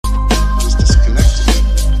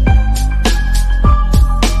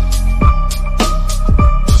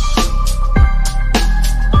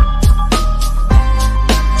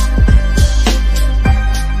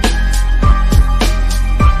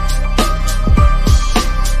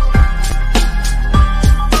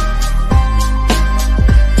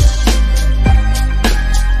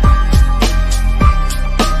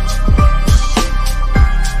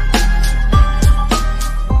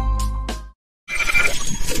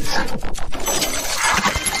Shit,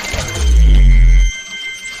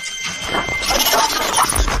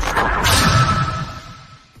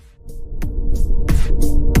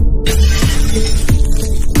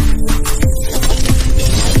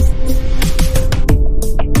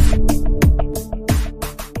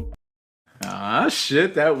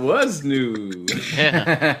 that was new.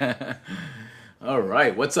 Yeah. All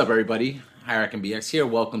right, what's up, everybody? Hierarchan BX here.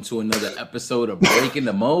 Welcome to another episode of Breaking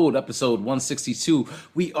the Mode, episode 162.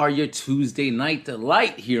 We are your Tuesday night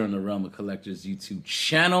delight here on the Realm of Collectors YouTube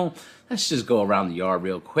channel. Let's just go around the yard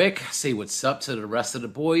real quick. Say what's up to the rest of the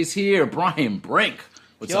boys here. Brian Brink.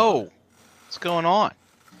 What's up? What's going on?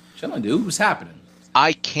 Chilling, dude. What's happening?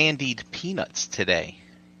 I candied peanuts today.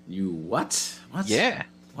 You what? What? Yeah.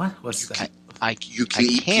 What? What's that? You can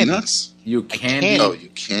eat peanuts? You candy? Oh, you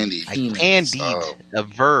candied. I candied a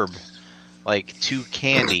verb. Like to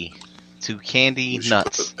candy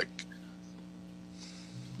nuts.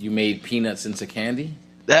 You made peanuts into candy?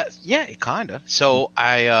 Yeah, kinda. So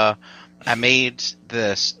I made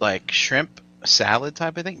this like shrimp salad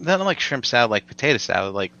type of thing. Not like shrimp salad, like potato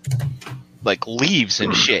salad, like leaves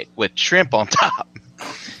and shit with shrimp on top.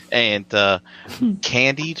 And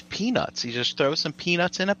candied peanuts. You just throw some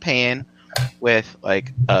peanuts in a pan with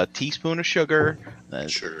like a teaspoon of sugar, a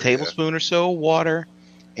tablespoon or so of water,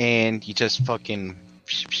 and you just fucking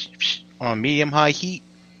on medium-high heat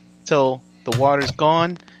till the water's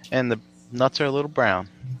gone and the nuts are a little brown.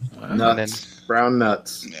 Brown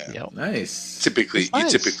nuts. Yeah. Yep. Nice. Typically,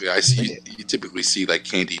 Nice. you typically see like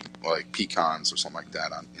candied like pecans or something like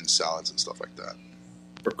that in salads and stuff like that.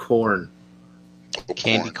 Or corn. Or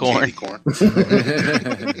Candy corn.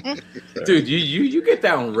 Dude, you get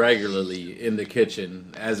down regularly in the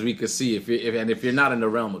kitchen, as we could see. If you're not in the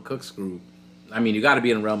Realm of Cooks group, I mean, you got to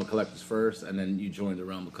be in the Realm of Collectors first, and then you join the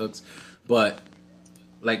Realm of Cooks. But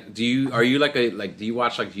like, do you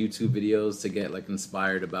watch like YouTube videos to get like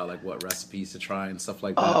inspired about like what recipes to try and stuff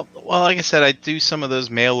like that? Well, like I said, I do some of those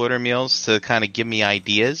mail order meals to kind of give me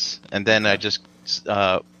ideas, and then I just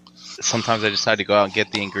sometimes I decide to go out and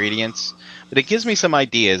get the ingredients. But it gives me some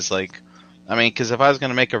ideas, like, I mean, because if I was going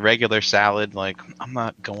to make a regular salad, like, I'm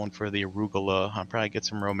not going for the arugula. I'll probably get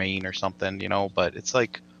some romaine or something, you know, but it's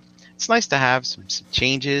like, it's nice to have some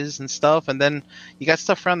changes and stuff, and then you got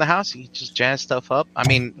stuff around the house, you can just jazz stuff up. I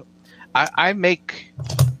mean, I make,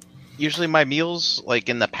 usually my meals, like,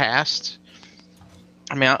 in the past,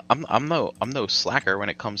 I mean, I'm no slacker when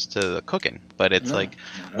it comes to cooking, but it's like,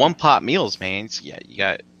 one-pot meals, man. You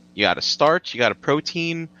got a starch, you got a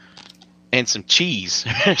protein, and some cheese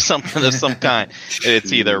or something of some kind.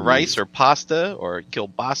 It's either rice or pasta or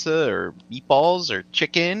kielbasa or meatballs or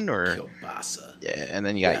chicken or Kielbasa. Yeah, and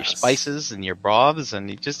then you got your spices and your broths, and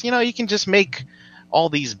you just you can just make all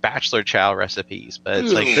these bachelor chow recipes. But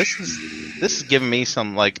it's like this is giving me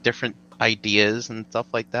some like different ideas and stuff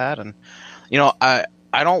like that. And I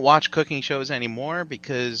don't watch cooking shows anymore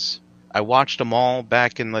because I watched them all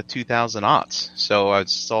back in the 2000 aughts, so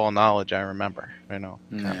it's all knowledge I remember, kind of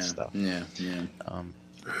stuff. Yeah.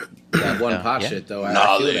 That one pot shit though,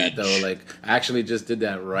 I feel that though. Like, I actually just did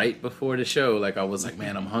that right before the show. Like, I was like,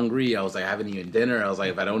 man, I'm hungry. I was like, I haven't eaten dinner. I was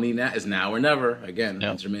like, if I don't eat that, it's now or never. Again,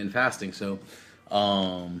 intermittent fasting. So,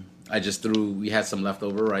 I just we had some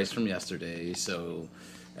leftover rice from yesterday. So,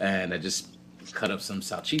 and I just cut up some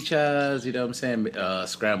salchichas, you know what I'm saying?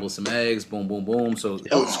 Scrambled some eggs, boom, boom, boom. So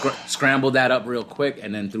scrambled that up real quick,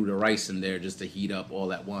 and then threw the rice in there just to heat up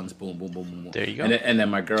all at once. Boom, boom, boom, boom, boom. There you go. And then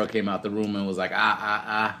my girl came out the room and was like,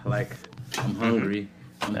 like, I'm hungry.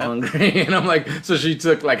 I'm hungry. And I'm like, so she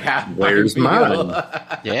took like half Where's my meal. mine?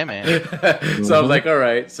 Yeah, man. So I was like, all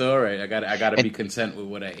right. I gotta be content with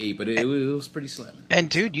what I ate, but it was pretty slim. And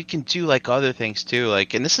dude, you can do like other things too.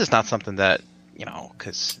 Like, and this is not something that,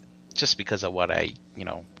 because of what I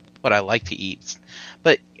like to eat.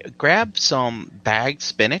 But grab some bagged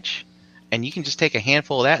spinach, and you can just take a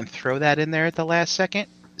handful of that and throw that in there at the last second,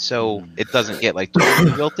 so it doesn't get like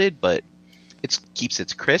totally wilted, but it keeps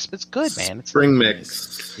its crisp. It's good, man. It's spring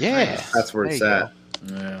mix. Yeah, That's where it's at.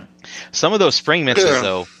 Yeah. Some of those spring mixes,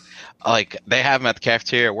 though, like they have them at the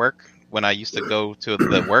cafeteria at work. When I used to go to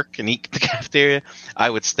the work and eat at the cafeteria, I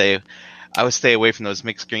would stay away from those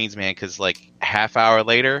mixed greens, man, because like half hour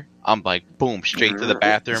later, I'm like, boom, straight to the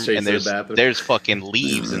bathroom, and there's fucking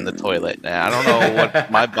leaves in the toilet. And I don't know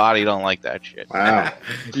what, my body don't like that shit. Wow.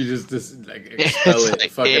 You just like expel it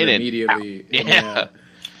like fucking in it. immediately. Yeah.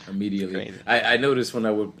 Immediately. Crazy. I noticed when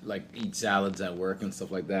I would like eat salads at work and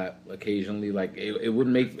stuff like that occasionally, like it would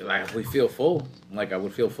make like we feel full. Like I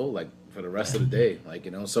would feel full like for the rest of the day. Like,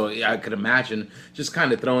 you know, so I could imagine just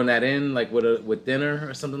kind of throwing that in, like with dinner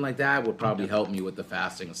or something like that, would probably help me with the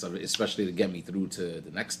fasting and stuff, especially to get me through to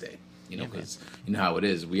the next day. You know, because you know how it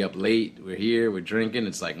is. We up late, we're here, we're drinking.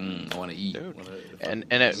 It's like I want to eat.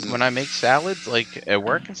 When I make salads, like at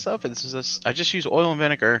work and stuff, I just use oil and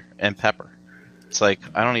vinegar and pepper. It's like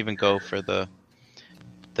I don't even go for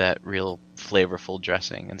that real flavorful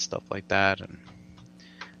dressing and stuff like that. And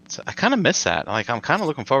so I kind of miss that. Like I'm kind of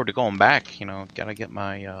looking forward to going back. You know, gotta get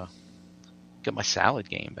my salad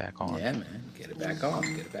game back on. Yeah, man, get it back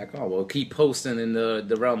on. We'll keep posting in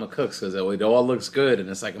the realm of cooks because it all looks good, and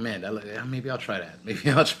it's like, man, maybe I'll try that. Maybe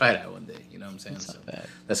I'll try that one day. You know what I'm saying? That's not bad.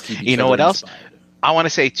 Let's keep. You know what else? Inspired. I want to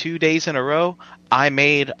say 2 days in a row, I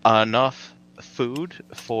made enough food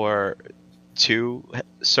for 2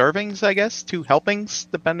 servings, I guess, 2 helpings,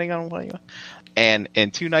 depending on what you want. And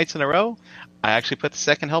in 2 nights in a row, I actually put the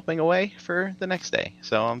second helping away for the next day.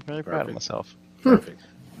 So I'm really proud of myself. Perfect.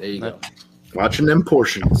 There you go. Watching them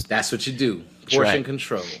portions. That's what you do. Portion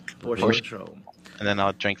control. Portion control. And then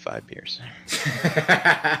I'll drink 5 beers.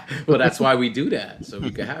 Well, that's why we do that. So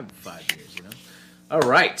we can have 5 beers, you know? All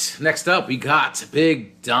right. Next up, we got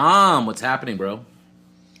Big Dom. What's happening, bro?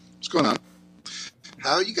 What's going on?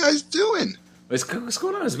 How are you guys doing? What's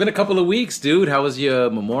going on? It's been a couple of weeks, dude. How was your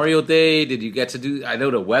Memorial Day? Did you get to do... I know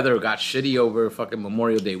the weather got shitty over fucking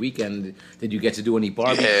Memorial Day weekend. Did you get to do any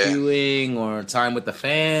barbecuing or time with the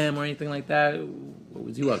fam or anything like that? What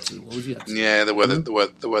was you up to? Yeah, the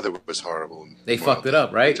weather was horrible. They fucked it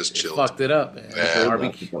up, right? Just chilled. Fucked it up. Man. Yeah.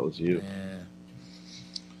 Barbecue. That was you. Yeah.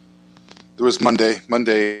 There was Monday.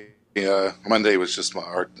 Monday was just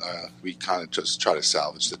we kind of just tried to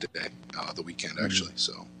salvage the day, the weekend actually.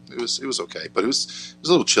 So it was okay, but it was a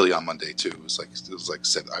little chilly on Monday too. It was like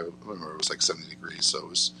I remember it was like 70 degrees.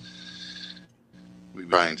 So we were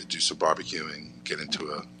trying to do some barbecuing, get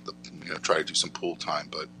into try to do some pool time,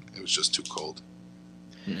 but it was just too cold.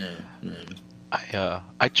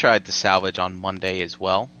 I tried to salvage on Monday as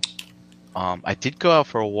well. I did go out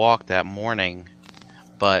for a walk that morning,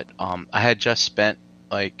 but I had just spent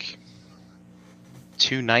like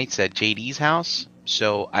 2 nights at JD's house,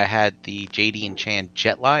 so I had the JD and Chan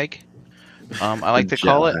jet lag. I like to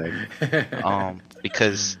call it,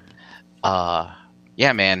 because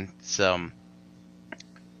yeah, man,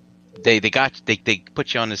 they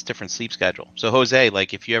put you on this different sleep schedule. So Jose,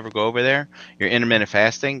 like if you ever go over there, you're intermittent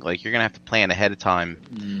fasting, like you're gonna have to plan ahead of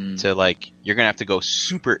time to like you're gonna have to go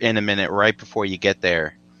super intermittent right before you get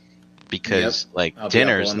there, because like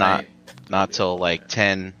dinner's not till like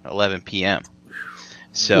 10, 11 p.m.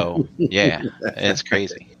 So yeah, it's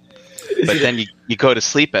crazy. But then you go to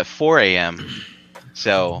sleep at 4 a.m.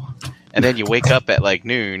 So. And then you wake up at like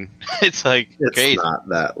noon. It's like crazy. It's not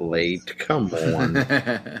that late. Come on.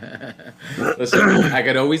 Listen, I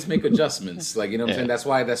could always make adjustments. Like, you know what I'm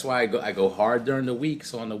saying? That's why I go hard during the week.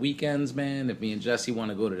 So on the weekends, man, if me and Jesse want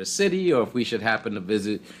to go to the city, or if we should happen to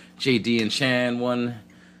visit JD and Chan one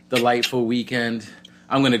delightful weekend,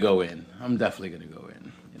 I'm gonna go in. I'm definitely gonna go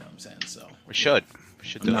in. You know what I'm saying? So we should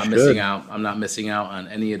do I'm missing out. I'm not missing out on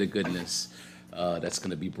any of the goodness that's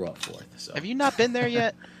gonna be brought forth. So have you not been there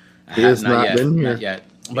yet? He has not been here. Not yet.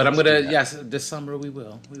 But I'm gonna. Yes, this summer we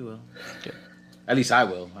will. Okay. At least I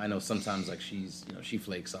will. I know sometimes like she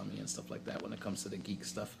flakes on me and stuff like that when it comes to the geek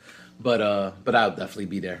stuff. But I'll definitely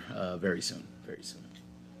be there very soon. Very soon.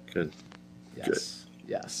 Good.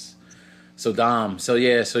 Yes. So Dom. So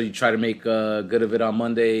you try to make good of it on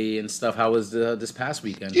Monday and stuff. How was this past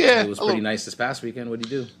weekend? Yeah, it was pretty nice this past weekend. What did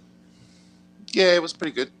you do? Yeah, it was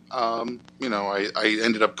pretty good. I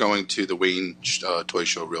ended up going to the Wayne toy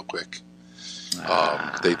show real quick.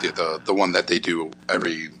 They did the one that they do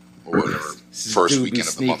every first weekend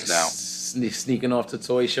of the month now. Sneaking off to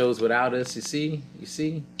toy shows without us. You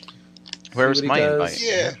see. Where's my invite?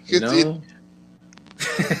 Yeah,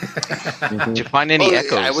 Did you find any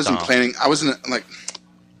echoes? I wasn't planning. I wasn't like.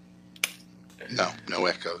 No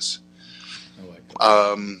echoes.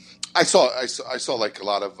 I saw like a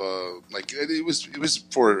lot of like it was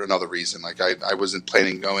for another reason. Like I wasn't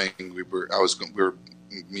planning going.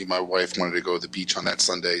 Me and my wife wanted to go to the beach on that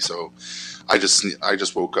Sunday, so I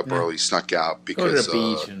just woke up early, snuck out because go to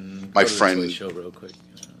the beach and my go to friend. the toy show real quick.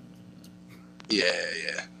 Yeah.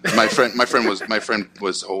 My friend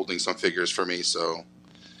was holding some figures for me, so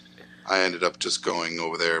I ended up just going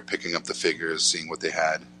over there, picking up the figures, seeing what they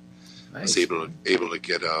had. Nice. I was able to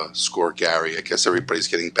get a Score Gary. I guess everybody's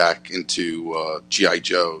getting back into G.I.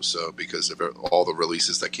 Joe, so because of all the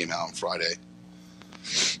releases that came out on Friday.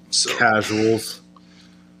 So Casuals.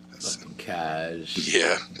 Fucking cash.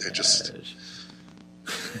 Yeah, they're just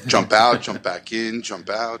jump out, jump back in, jump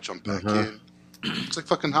out, jump back in. It's like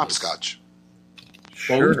fucking hopscotch.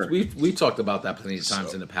 Sure. Well, we talked about that plenty of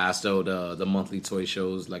times in the past, though. The monthly toy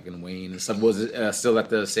shows like in Wayne and stuff. Was it still at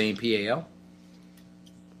the same PAL?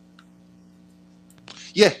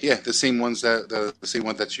 Yeah, the same ones the same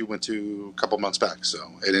one that you went to a couple months back. So,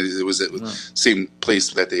 and it was the same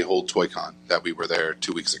place that they hold ToyCon that we were there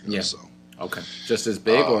 2 weeks ago. Yeah. So, okay, just as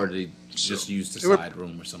big, or did they just use the side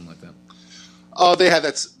room or something like that? Oh, they had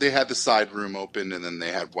the side room open, and then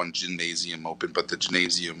they had one gymnasium open. But the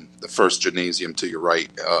first gymnasium to your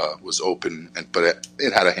right, was open, but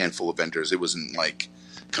it had a handful of vendors. It wasn't like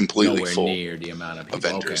completely Nowhere full. Near the amount of people.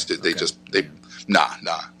 Vendors. Okay. Nah.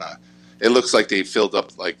 It looks like they filled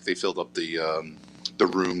up the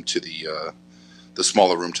room to the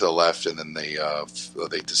smaller room to the left, and then they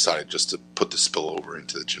decided just to put the spillover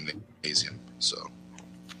into the gymnasium. So,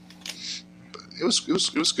 but it was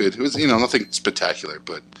good. It was nothing spectacular,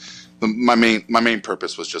 but my main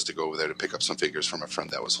purpose was just to go over there to pick up some figures from a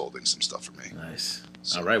friend that was holding some stuff for me. Nice.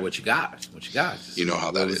 So, all right, what you got? You know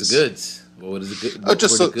how that is. The goods. What was the good?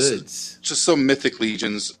 Just the goods. Just some Mythic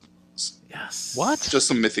Legions. Yes. What? Just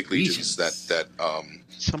some Mythic Legions that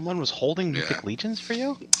someone was holding Mythic Legions for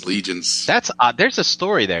you? Legions. That's odd. There's a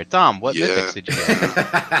story there. Dom, what Mythics did you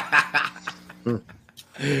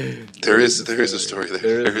get? There is a story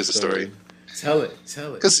there. There is a story. Tell it.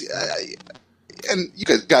 Because, and you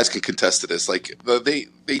guys can contest to this. Like they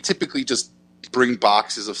typically just bring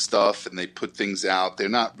boxes of stuff and they put things out. They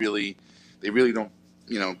really don't.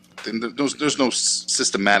 There's no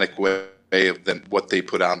systematic way of them, what they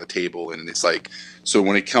put on the table, and it's like, so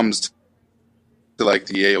when it comes to like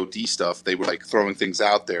the AOD stuff, they were like throwing things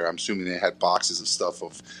out there. I'm assuming they had boxes of stuff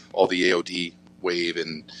of all the AOD wave,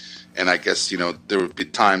 and I guess there would be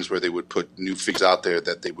times where they would put new figures out there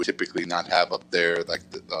that they would typically not have up there, like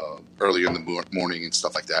earlier in the morning and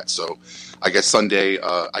stuff like that. So I guess Sunday,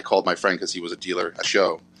 I called my friend because he was a dealer at a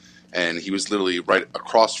show, and he was literally right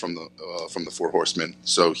across from the Four Horsemen.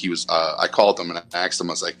 So he was. I called him and I asked him.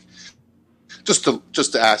 I was like, just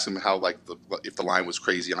to ask him how if the line was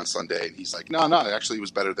crazy on Sunday, and he's like, no, actually it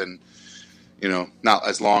was better than, not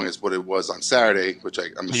as long as what it was on Saturday, which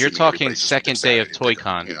I'm. You're talking second day of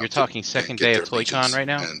ToyCon. You're talking second day of ToyCon right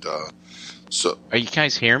now. And so, are you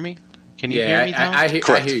guys hear me? Can you hear me, Dom? I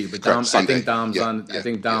hear you, but Dom, I think Dom's on. Yeah, I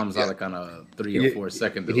think Dom's on like on a 3 or 4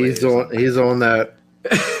 second delay. He's on that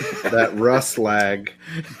Rust lag.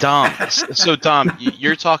 Dom. So Dom,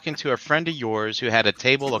 you're talking to a friend of yours who had a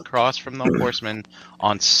table across from the Horsemen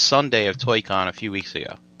on Sunday of ToyCon a few weeks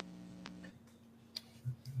ago.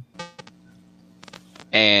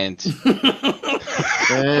 And he's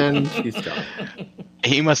gone.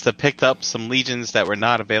 He must have picked up some Legions that were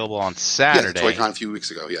not available on Saturday. Yeah, ToyCon a few weeks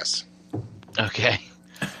ago, yes. Okay.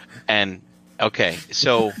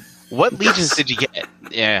 So what Legions did you get?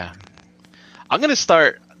 Yeah. I'm going to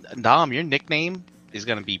start, Dom, your nickname is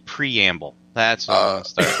going to be Preamble. That's what I'm going to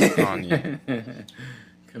start on you.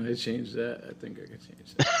 Can I change that? I think I can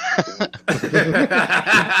change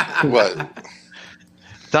that. What?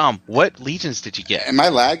 Dom, what Legions did you get? Am I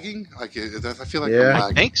lagging? Like, I feel like I'm lagging.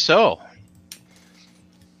 I think so.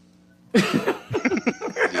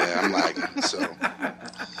 Yeah, I'm lagging, so.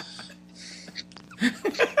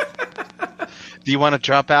 Do you want to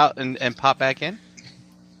drop out and pop back in?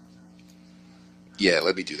 Yeah,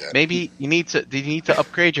 let me do that. Maybe you need to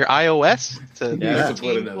upgrade your iOS to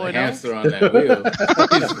put another hamster on that wheel.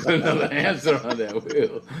 Put another hamster on that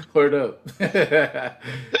wheel. Word up.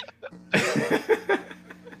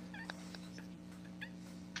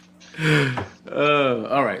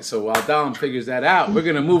 All right, so while Dom figures that out, we're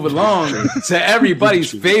gonna move along to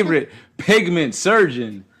everybody's favorite pigment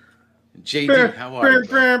surgeon, JD. How are you?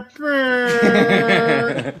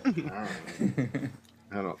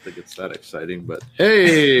 I don't think it's that exciting, but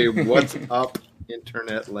hey, what's up,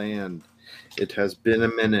 internet land? It has been a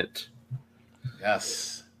minute.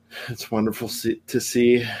 Yes. It's wonderful to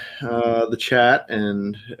see the chat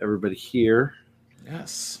and everybody here.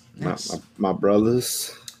 Yes. My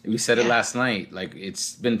brothers. We said it last night. Like,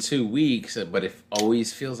 it's been 2 weeks, but it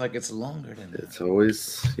always feels like it's longer than that. It's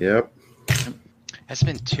always, yep. Has it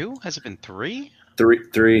been 2? Has it been 3?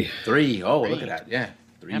 3. 3. Oh, look at that. Yeah.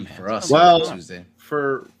 3 for us. Well, Tuesday.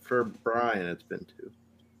 For Brian, it's been 2.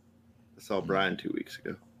 I saw Brian 2 weeks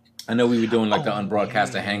ago. I know we were doing like the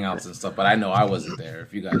unbroadcasted hangouts and stuff, but I know I wasn't there.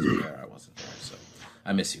 If you guys were there, I wasn't there. So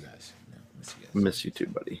I miss you guys. Miss you too,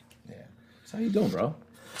 buddy. Yeah. So how you doing, bro?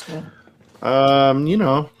 What's going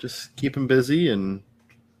on? Just keeping busy and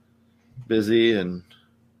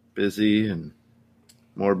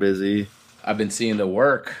more busy. I've been seeing the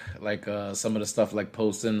work, like some of the stuff like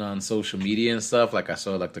posting on social media and stuff. Like I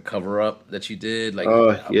saw like the cover up that you did. Like,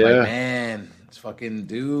 yeah. like, man, This fucking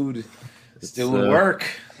dude is doing work.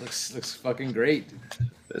 Looks fucking great.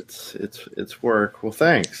 It's work. Well,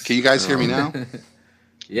 thanks. Can you guys hear me now?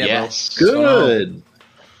 Yeah, yes. bro. Good.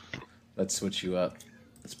 Let's switch you up.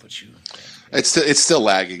 Let's put you. It's still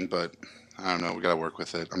lagging, but I don't know. We got to work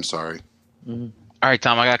with it. I'm sorry. All right,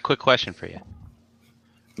 Tom. I got a quick question for you.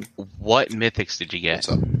 What mythics did you get?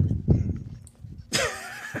 What's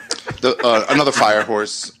up? Another fire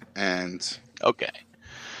horse and Okay.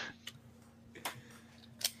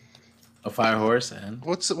 A fire horse and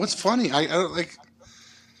what's funny? I don't like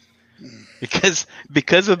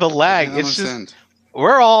Because of the lag. I don't It's just understand.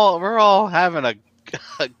 we're all having a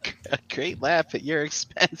great laugh at your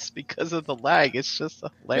expense because of the lag. It's just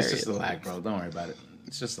hilarious. it's just a lag, bro. Don't worry about it.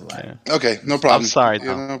 It's just a lag. Yeah. Okay, no problem. I'm sorry, Yeah,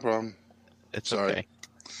 Tom. no problem. It's Sorry. okay.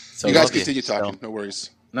 So You guys love you. continue talking. So- No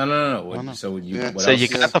worries. No. What, Oh, no. So you. Yeah. What So else? you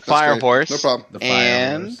got Yeah, the that's fire great. horse. No problem. The fire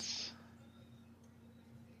And horse.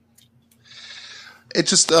 It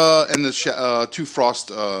just and the two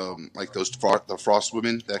frost like the frost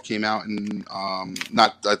women that came out and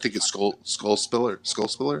not I think it's Skull Spiller.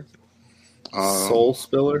 Soul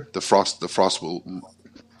Spiller. The frost will.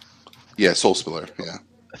 Yeah, Soul Spiller. Yeah.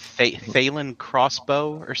 Thalen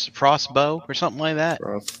Crossbow or Frostbow or something like that.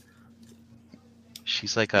 Frost.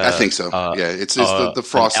 She's like a. I think so. Yeah, it's the an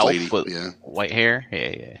frost elf lady. with Yeah. white hair.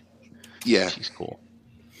 Yeah. Yeah, She's cool.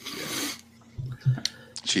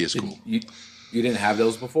 she is cool. You didn't have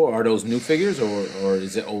those before? Are those new figures, or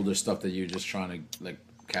is it older stuff that you're just trying to like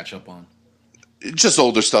catch up on? Just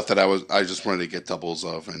older stuff that I just wanted to get doubles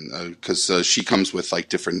of, and because she comes with like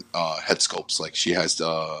different head sculpts. Like she has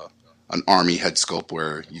an army head sculpt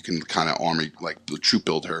where you can kind of army like troop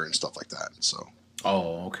build her and stuff like that. So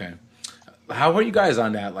Oh, okay. How are you guys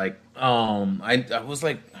on that? Like, I was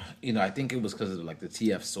like, I think it was because of like the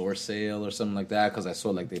TF source sale or something like that. Because I saw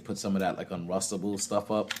like they put some of that like unrustable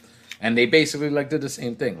stuff up, and they basically like did the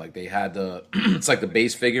same thing. Like they had the it's like the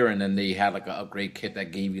base figure, and then they had like an upgrade kit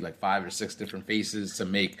that gave you like 5 or 6 different faces to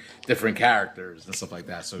make different characters and stuff like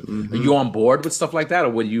that. So are you on board with stuff like that, or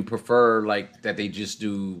would you prefer like that they just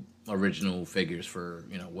do original figures for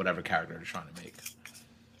whatever character they're trying to make?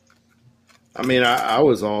 I mean, I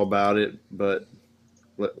was all about it, but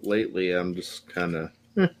lately I'm just kind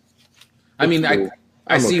of. I mean,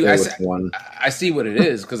 I see with one. I see what it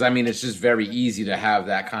is, because I mean it's just very easy to have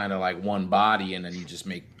that kind of like one body, and then you just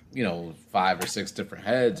make 5 or 6 different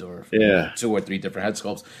heads, or 2 or 3 different head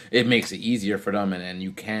sculpts. It makes it easier for them, and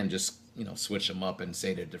you can just switch them up and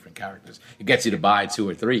say they're different characters. It gets you to buy 2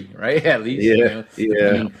 or 3, right? At least,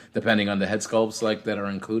 depending on the head sculpts like that are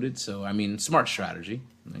included. So I mean, smart strategy.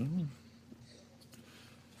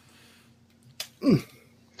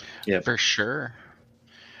 Yeah, For sure.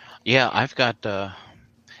 Yeah, I've got,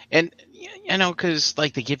 and because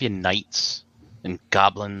like they give you knights and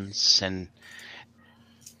goblins, and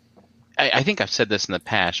I think I've said this in the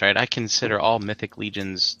past, right? I consider all Mythic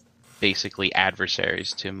Legions basically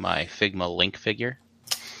adversaries to my Figma Link figure,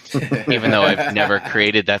 even though I've never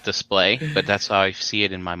created that display, but that's how I see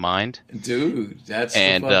it in my mind. Dude, that's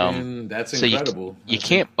that's So incredible. You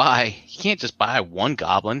can't just buy one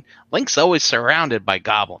goblin. Link's always surrounded by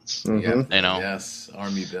goblins. Yes,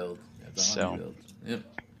 army build. Army build. Yep.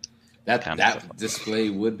 That display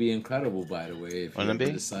would be incredible, by the way, if you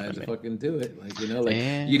decide to fucking do it.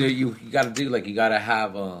 You got to do you got to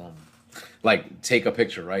have take a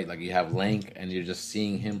picture, right? Like you have Link, and you're just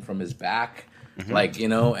seeing him from his back.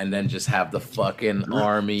 And then just have the fucking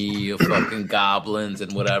army of fucking goblins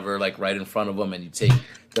and whatever, like right in front of them, and you take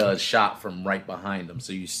the shot from right behind them,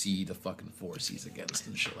 so you see the fucking force he's against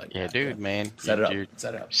and shit like that. Yeah, dude, man. Set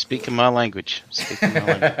it up. Speaking my language.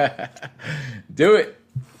 Do it.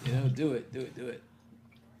 Do it.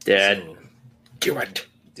 Dad, So, do it.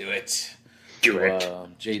 do it. Do it.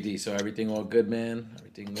 JD, so everything all good, man?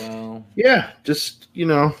 Everything well? Yeah, just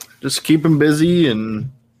keep him busy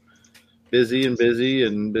and busy and busy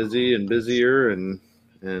and busy and busier and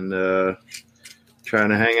trying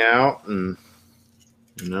to hang out and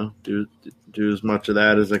do as much of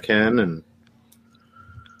that as I can, and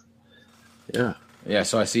Yeah,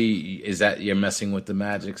 so I see, is that you're messing with the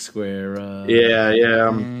Magic Square yeah,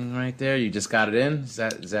 right there? You just got it in? Is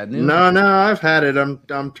that new? no, I've had it.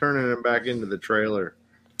 I'm turning it back into the trailer.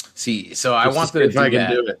 See, so I Just wanted see to if I do can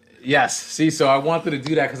that. do it. Yes. See, so I wanted to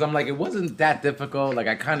do that because I'm like, it wasn't that difficult. Like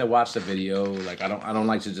I kind of watched the video. Like I don't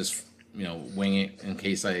like to just wing it in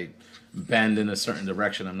case I bend in a certain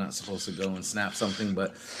direction I'm not supposed to go and snap something.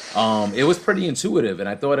 But it was pretty intuitive, and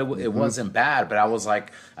I thought it wasn't bad. But I was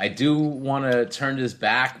like, I do want to turn this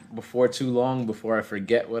back before too long, before I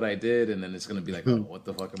forget what I did, and then it's gonna be like, oh, what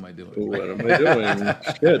the fuck am I doing? What am I doing?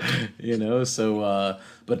 Shit. So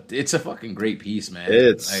but it's a fucking great piece,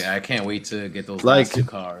 man. I can't wait to get those last two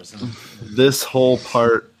cars. This whole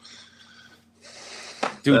part,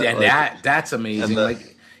 dude, that's amazing.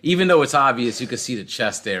 Even though it's obvious, you can see the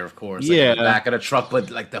chest there, of course. In the back of the truck, but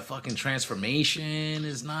the fucking transformation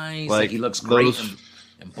is nice. He looks great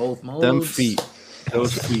in both modes.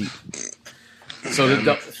 Those feet. So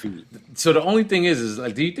the only thing is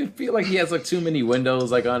do you feel like he has too many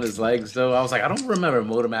windows on his legs though? I was like, I don't remember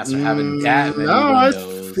Motormaster having that many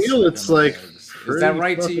windows. I feel it's is that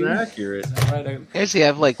right to you? Accurate. Is that right? Does he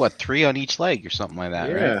have 3 on each leg or something like that?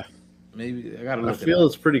 Yeah. Right? Maybe I gotta look. I feel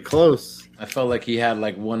it's pretty close. I felt like he had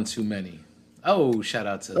one too many. Oh, shout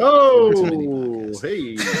out to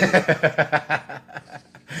hey.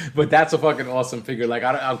 But that's a fucking awesome figure.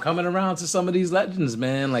 I'm coming around to some of these legends,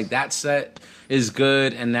 man. That set is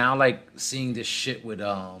good, and now seeing this shit with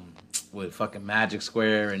fucking Magic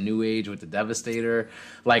Square and New Age with the Devastator.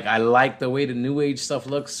 I like the way the New Age stuff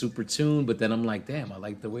looks, super tuned, but then I'm like, damn, I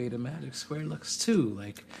like the way the Magic Square looks too.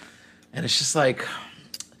 And it's just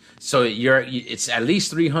so it's at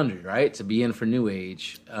least 300, right, to be in for New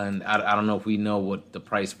Age, and I don't know if we know what the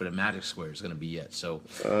price for the Magic Square is going to be yet. So,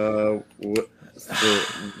 the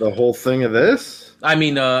whole thing of this? I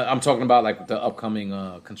mean, I'm talking about the upcoming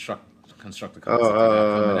Constructicons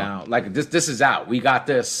coming out. This is out. We got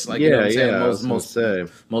this. You know what I'm saying?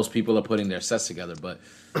 Most people are putting their sets together, but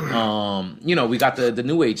we got the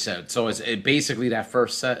New Age set. So it's basically that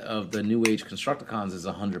first set of the New Age Constructicons is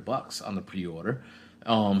 $100 on the pre-order.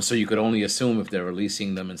 So you could only assume if they're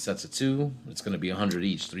releasing them in sets of 2, it's going to be $100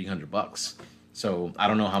 each, $300. So I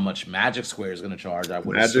don't know how much Magic Square is going to charge. I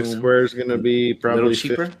would Magic assume Square is going to be probably a little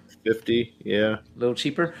cheaper. 50, yeah, a little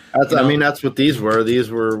cheaper. That's what these were. These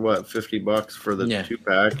were what, $50 for the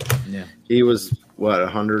 2-pack. Yeah, he was what,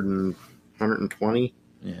 120.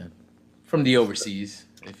 Yeah, from the overseas.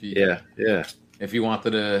 If you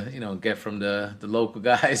wanted to, get from the local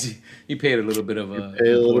guys, you paid a little bit of a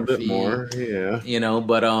bit more, yeah.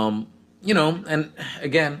 But and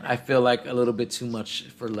again, I feel like a little bit too much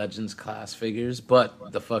for Legends class figures,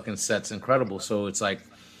 but the fucking set's incredible. So it's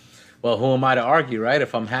well, who am I to argue, right?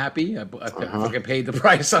 If I'm happy, I fucking paid the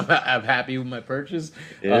price. I'm happy with my purchase.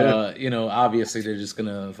 Yeah. Obviously they're just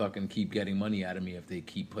gonna fucking keep getting money out of me if they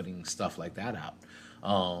keep putting stuff like that out.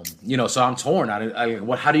 So I'm torn.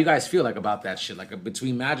 How do you guys feel about that shit?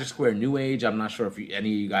 Between Magic Square and New Age, I'm not sure if any of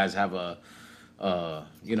you guys have a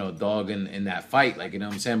dog in that fight. You know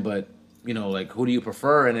what I'm saying? But who do you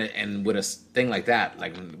prefer? And with a thing like that,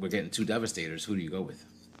 we're getting 2 Devastators, who do you go with?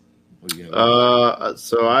 What are you gonna go with?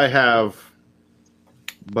 So I have,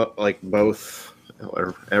 both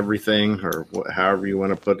or everything, or however you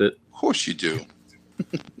want to put it. Of course you do.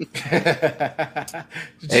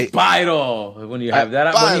 Just buy it all when you have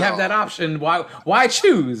that. When you have that option, why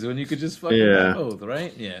choose when you could just fucking buy both,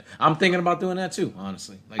 right? Yeah, I'm thinking about doing that too.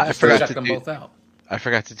 Honestly, I forgot check to them both out. I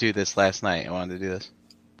forgot to do this last night. I wanted to do this.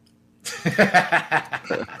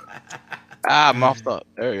 I'm muffed up.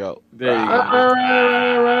 There you go. There you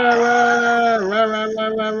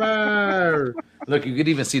go. Look, you could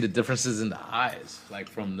even see the differences in the eyes,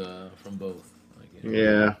 from both.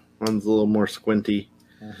 Yeah, one's a little more squinty,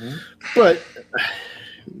 but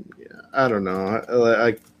I don't know.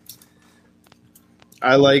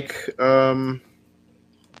 I like a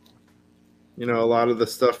lot of the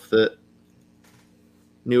stuff that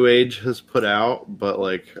New Age has put out, but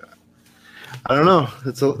I don't know.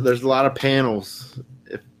 There's a lot of panels.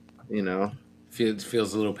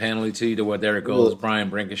 Feels a little panely to you to where there it goes. Brian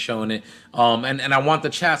Brink is showing it. And I want the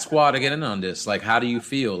chat squad to get in on this. How do you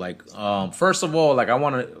feel? First of all, I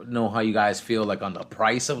want to know how you guys feel on the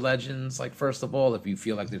price of Legends. First of all, if you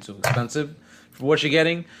feel like they're too expensive for what you're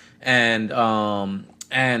getting, and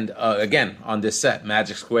again on this set,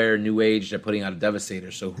 Magic Square, New Age, they're putting out a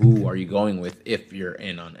Devastator. So who are you going with if you're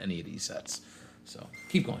in on any of these sets? So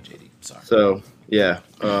keep going, JD. Sorry. So yeah,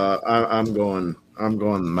 I'm going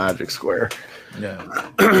Magic Square. Yeah.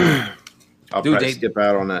 I'll probably skip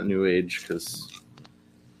out on that New Age because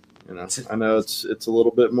I know it's a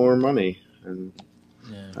little bit more money, and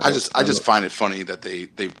I just find it funny that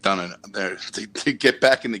they've done they get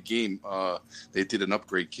back in the game. They did an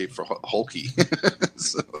upgrade kit for Hulky.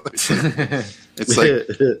 So it's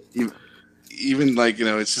even like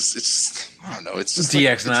it's I don't know. It's just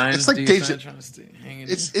DX9. It's like DX9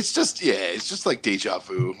 it's just like deja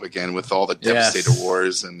vu again with all the Devastator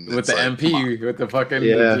Wars and with the like, MP, with the fucking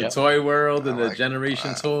the toy world and the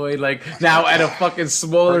generation toy. Like now at a fucking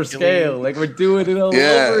smaller scale. Like we're doing it all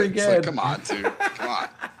over again. It's like, come on, dude. Come on.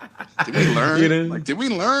 Did we learn? Like, did we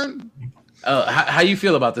learn? How you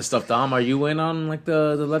feel about this stuff, Dom? Are you in on like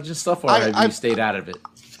the Legend stuff, or have you stayed out of it?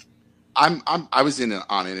 I was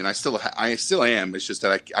on it, and I still am. It's just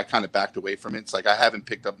that I kind of backed away from it. It's like I haven't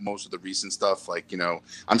picked up most of the recent stuff. Like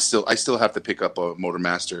I still have to pick up a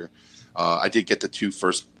Motormaster. I did get the 2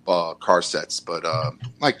 first car sets, but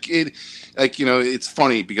it's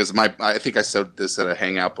funny because I think I said this at a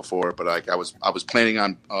hangout before, but I was planning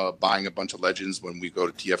on buying a bunch of Legends when we go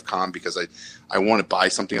to TFCon because I want to buy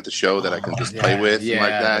something at the show that I can just play with and like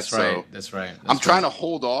that. That's right. I'm trying to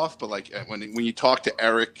hold off, but like when you talk to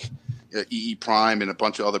Eric. EE Prime and a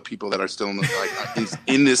bunch of other people that are still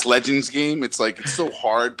in this Legends game, it's like it's so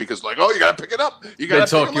hard because like you gotta pick it up. You gotta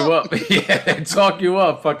talk you up. They talk you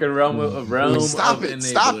up. Fucking realm of enablers.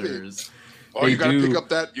 Stop it. Oh, you gotta pick up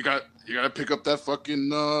that. You gotta pick up that fucking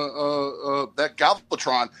that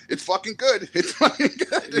Galvatron. It's fucking good. It's fucking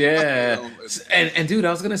good. Yeah, and dude,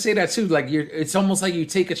 I was gonna say that too. Like it's almost like you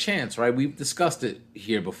take a chance, right? We've discussed it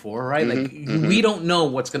here before, right? Like we don't know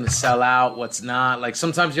what's gonna sell out, what's not. Like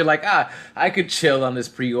sometimes you're like, I could chill on this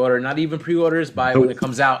pre-order. Not even pre-orders, buy it when it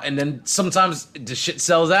comes out, and then sometimes the shit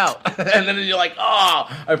sells out, and then you're like,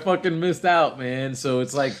 I fucking missed out, man. So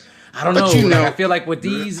it's like I don't know. I feel like with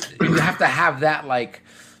these, you have to have that like.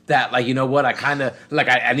 You know what, I kind of like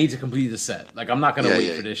I need to complete the set. Like I'm not gonna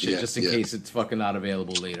wait for this shit just in case it's fucking not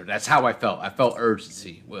available later. That's how I felt. I felt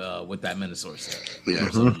urgency with that Minosaur set. Yeah.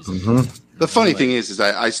 The funny thing is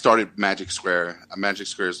I started Magic Square. Magic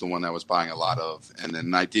Square is the one I was buying a lot of, and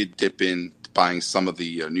then I did dip in buying some of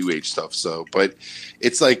the New Age stuff. So, but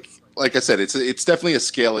it's like I said, it's definitely a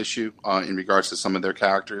scale issue in regards to some of their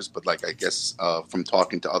characters. But like I guess from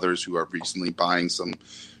talking to others who are recently buying some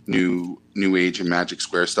new Age and Magic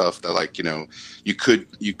Square stuff that like you could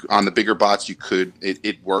on the bigger bots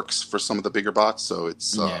it works for some of the bigger bots, so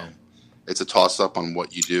it's a toss up on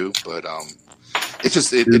what you do, but it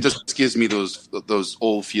just gives me those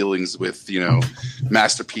old feelings with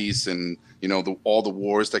Masterpiece and all the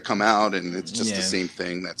wars that come out, and it's just the same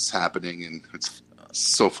thing that's happening, and it's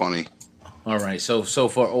so funny. All right, so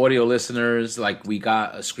for audio listeners, like we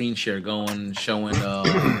got a screen share going showing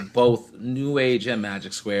both New Age and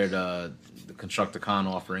Magic Square, the Constructicon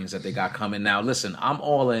offerings that they got coming. Now, listen, I'm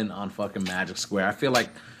all in on fucking Magic Square. I feel like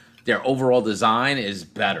their overall design is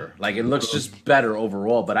better. Like it looks just better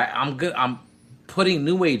overall. But I'm good. I'm putting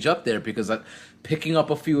New Age up there because I'm picking up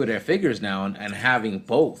a few of their figures now and having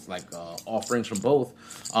both, like offerings from both.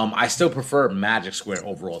 I still prefer Magic Square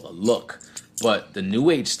overall, the look. But the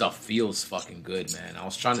New Age stuff feels fucking good, man. I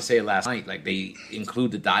was trying to say it last night. Like they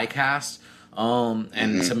include the die cast,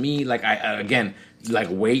 and to me, like again, like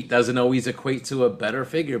weight doesn't always equate to a better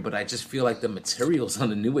figure, but I just feel like the materials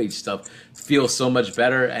on the New Age stuff feel so much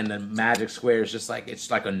better, and the Magic Square is just like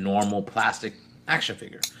it's like a normal plastic action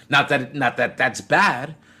figure. Not that that's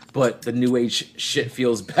bad, but the New Age shit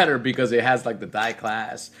feels better because it has like the die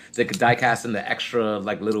cast, and the extra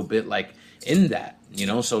like little bit like in that.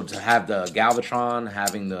 So to have the Galvatron,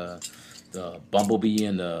 having the Bumblebee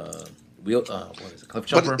and the wheel, what is it, Cliff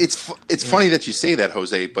Jumper? But it's funny that you say that,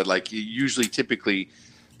 Jose. But like you usually, typically,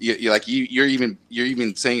 you're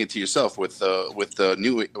even saying it to yourself with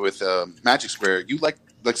Magic Square. You like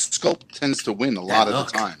sculpt tends to win a lot of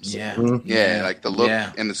the times. Yeah, like the look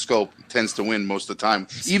and the sculpt tends to win most of the time.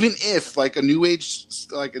 Even if like a New Age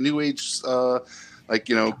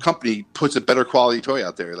company puts a better quality toy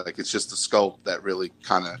out there. Like it's just the sculpt that really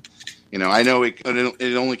kind of, I know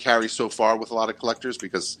it only carries so far with a lot of collectors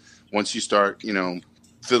because once you start,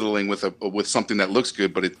 fiddling with something that looks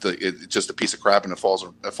good, but it's just a piece of crap and it falls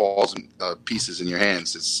in pieces in your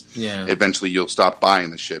hands. Eventually you'll stop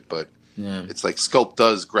buying the shit. But it's like sculpt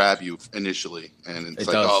does grab you initially, and it's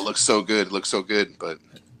like, oh, it looks so good, but.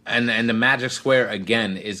 And the Magic Square,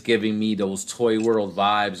 again, is giving me those Toy World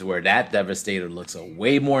vibes where that Devastator looks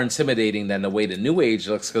way more intimidating than the way the New Age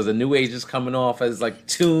looks, because the New Age is coming off as like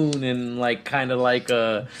toon and like kind of like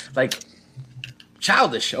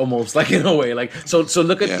childish almost, like in a way. Like so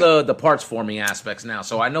look at the parts forming aspects now.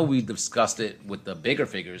 So I know we discussed it with the bigger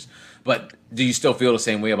figures, but do you still feel the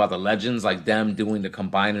same way about the Legends, like them doing the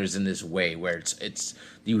combiners in this way where it's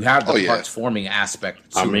you have the parts forming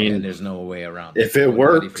aspect to it, and there's no way around it. If it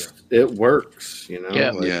works, it works.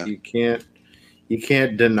 You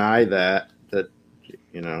can't deny that.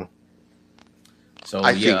 So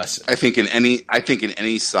I think in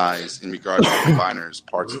any size, in regards to combiners,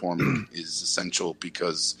 parts forming is essential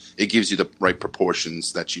because it gives you the right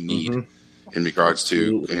proportions that you need in regards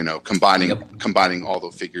to combining all the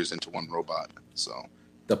figures into one robot. So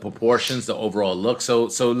the proportions, the overall look. So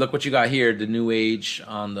look what you got here. The New Age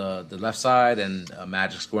on the left side and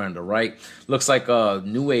Magic Square on the right. Looks like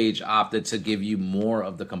New Age opted to give you more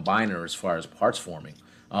of the combiner as far as parts forming.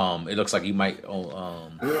 It looks like you might.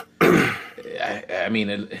 I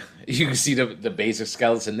mean, you can see the basic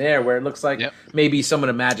skeleton there, where it looks like maybe some of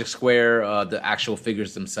the Magic Square, the actual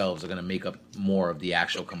figures themselves, are going to make up more of the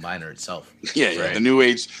actual combiner itself. Yeah. Right? The New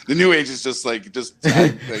Age is just like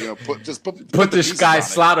put this guy,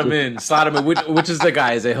 slot him in. Which is the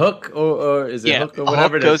guy? Is it Hook or is it Hook or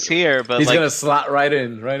whatever? Hook goes here, but he's going to slot right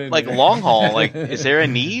in. Like long haul. Like, is there a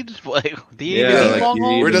need? Like, do you even need long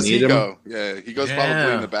haul? Where does he go? Yeah, he goes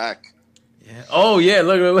probably in the back. Yeah. Oh yeah,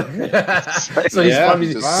 look. So he's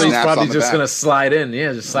probably just gonna slide in.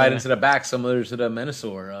 Yeah, just slide into the back, similar to the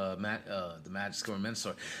Menasor, the Magic Square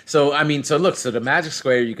Menasor. So I mean, so the Magic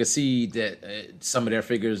Square, you can see that some of their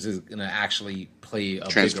figures is gonna actually play a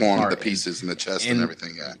transform bigger part the pieces in the chest and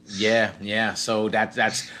everything. Yeah. So that's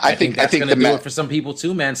I think that's gonna do it for some people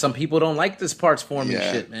too, man. Some people don't like this parts forming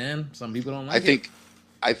shit, man. Some people don't like it.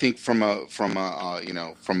 I think from a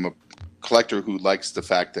collector who likes the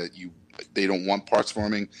fact that they don't want parts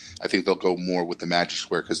forming, I think they'll go more with the Magic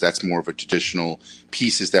Square because that's more of a traditional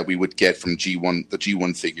pieces that we would get from G1, the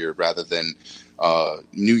G1 figure, rather than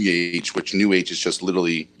New Age, which New Age is just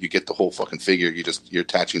literally you get the whole fucking figure. You're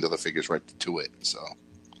attaching the other figures right to it. So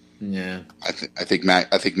yeah, I think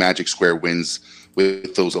Magic Square wins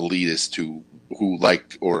with those elitists who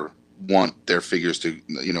like or want their figures to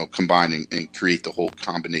combine and create the whole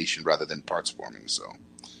combination rather than parts forming. So.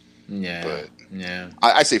 Yeah, but yeah.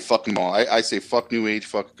 I say fuck them all. I say fuck New Age,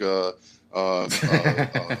 fuck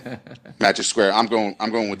Magic Square. I'm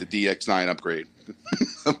going with the DX9 upgrade.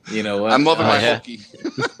 You know what? I'm loving my Hulky.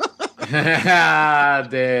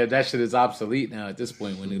 Dude, that shit is obsolete now at this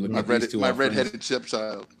point when you look at these two. My redheaded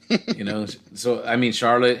stepchild. So I mean,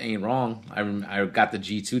 Charlotte ain't wrong. I got the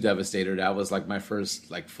G2 Devastator. That was like my first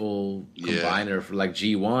full combiner for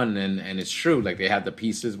G1, and it's true. Like they had the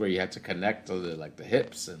pieces where you had to connect to the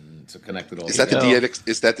hips and to connect it all. Is that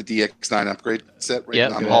the DX9 upgrade set? Right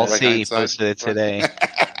yep, Paul C posted it today.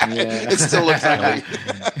 It still looks like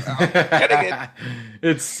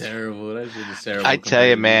it's terrible. That shit is terrible. I tell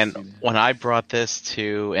you, man, when I brought this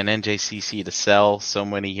to an NJCC to sell so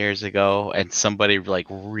many years ago, and somebody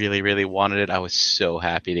really, really wanted it, I was so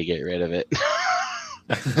happy to get rid of it.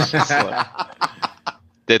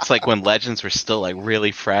 It's like when Legends were still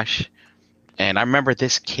really fresh, and I remember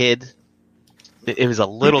this kid. It was a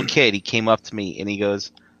little kid. He came up to me and he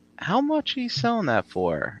goes, "How much are you selling that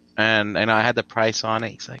for?" And I had the price on it.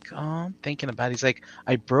 He's like, "Oh, I'm thinking about it." He's like,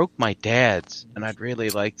 "I broke my dad's, and I'd really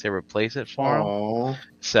like to replace it for him."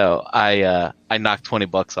 So I knocked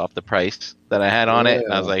 $20 off the price that I had on it,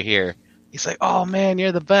 and I was like, "Here." He's like, "Oh man,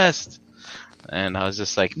 you're the best." And I was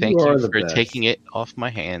just like, "Thank you for taking it off my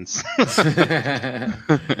hands." Yeah,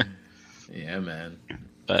 man.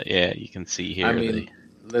 But yeah, you can see here. I mean,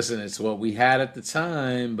 listen, it's what we had at the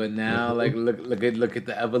time, but now look at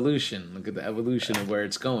the evolution. Look at the evolution of where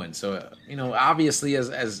it's going. So obviously,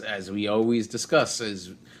 as we always discuss,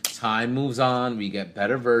 as time moves on, we get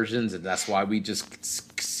better versions, and that's why we just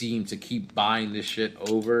seem to keep buying this shit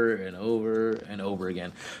over and over and over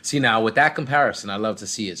again. See, now with that comparison, I love to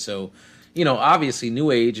see it. So obviously,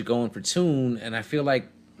 New Age going for Toon, and I feel like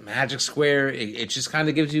Magic Square, it just kind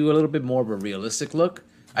of gives you a little bit more of a realistic look.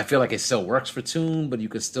 I feel like it still works for Toon, but you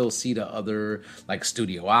could still see the other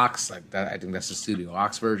Studio Ox, like that. I think that's the Studio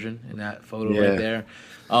Ox version in that photo right there.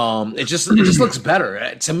 It just looks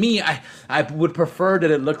better to me. I would prefer that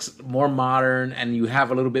it looks more modern and you have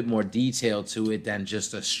a little bit more detail to it than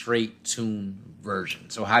just a straight Toon version.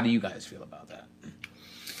 So how do you guys feel about that?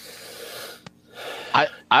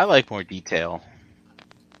 I like more detail.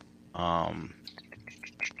 Got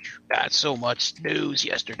so much news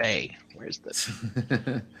yesterday. Where's this?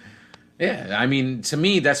 Yeah, I mean, to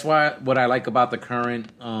me, that's what I like about the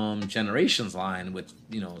current Generations line with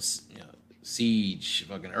Siege,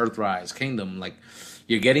 fucking Earthrise, Kingdom. Like,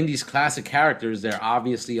 you're getting these classic characters. They're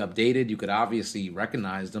obviously updated. You could obviously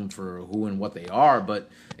recognize them for who and what they are, but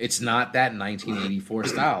it's not that 1984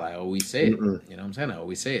 style. I always say it. You know what I'm saying? I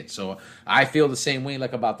always say it. So I feel the same way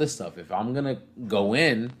about this stuff. If I'm gonna go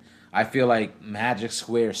in, I feel like Magic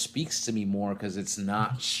Square speaks to me more because it's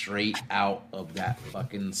not straight out of that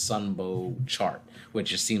fucking Sunbow chart, which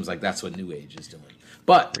just seems like that's what New Age is doing.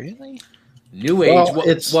 But really, New Age.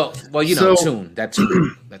 Tune. That's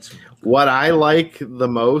Tune. What I like the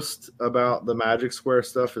most about the Magic Square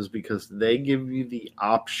stuff is because they give you the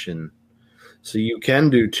option. So you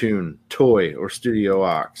can do Tune, Toy, or Studio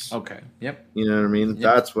Ox. Okay. Yep. You know what I mean? Yep.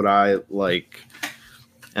 That's what I like.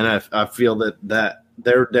 And I feel that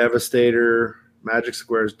their Devastator, Magic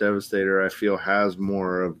Square's Devastator, I feel has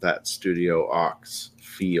more of that Studio Ox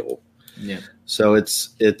feel. Yeah. So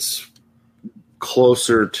it's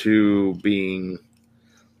closer to being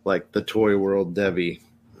like the Toy World Devi.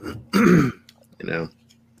 You know.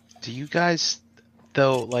 Do you guys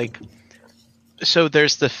though like? So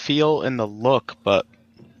there's the feel and the look, but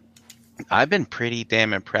I've been pretty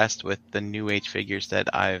damn impressed with the New Age figures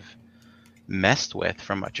that I've messed with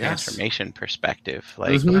from a transformation perspective.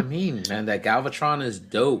 Like, that's what I mean, man. That Galvatron is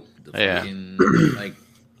dope. Fucking, like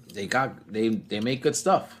they make good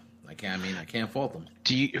stuff. I can't fault them.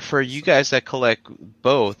 For you guys that collect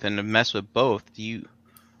both and mess with both,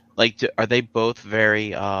 are they both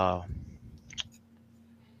very? I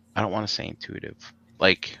don't want to say intuitive.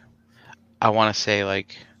 Like, I want to say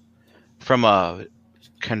like from a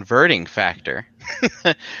converting factor,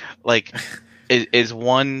 like is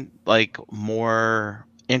one like more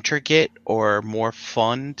intricate or more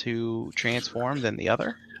fun to transform than the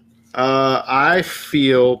other? I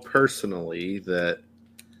feel personally that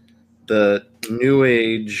the New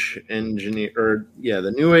Age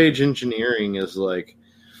the New Age engineering is like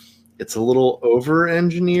it's a little over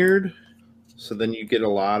engineered. So then you get a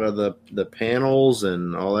lot of the panels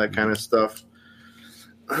and all that kind of stuff.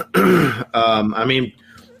 I mean,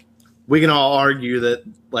 we can all argue that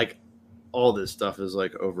like all this stuff is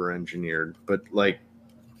like over engineered, but like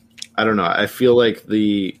I don't know. I feel like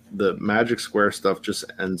the Magic Square stuff just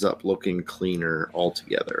ends up looking cleaner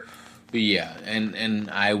altogether. Yeah, and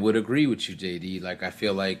I would agree with you, JD. Like I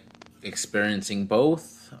feel like experiencing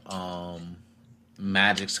both,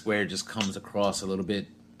 Magic Square just comes across a little bit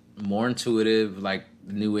more intuitive. Like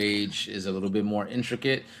New Age is a little bit more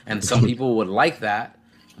intricate, and some people would like that,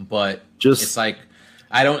 but it's like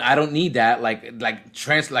I don't need that.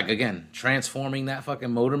 Transforming that fucking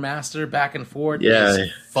Motormaster back and forth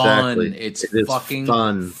is fun. Exactly. It's fucking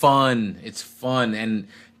fun. It's fun, and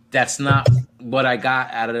that's not what I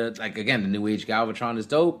got out of the New Age Galvatron is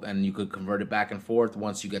dope, and you could convert it back and forth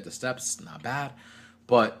once you get the steps. Not bad,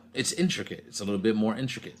 but it's intricate. It's a little bit more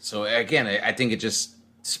intricate. So again, I think it just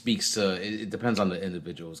speaks to it depends on the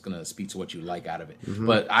individual. It's gonna speak to what you like out of it. Mm-hmm.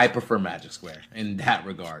 But I prefer Magic Square in that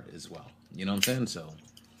regard as well. You know what I'm saying? So,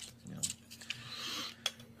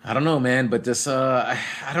 I don't know, man, but this I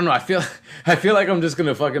don't know. I feel like I'm just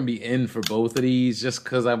gonna fucking be in for both of these just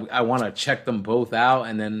because I want to check them both out,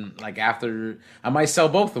 and then like after I might sell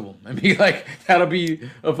both of them and be like that'll be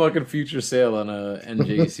a fucking future sale on a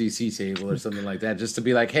NJCC table or something like that, just to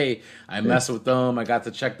be like, hey, I messed with them, I got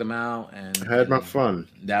to check them out, and I had my fun.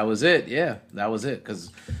 That was it. Yeah, that was it. Because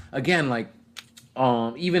again, like.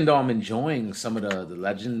 Even though I'm enjoying some of the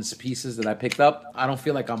Legends pieces that I picked up, I don't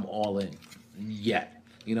feel like I'm all in yet.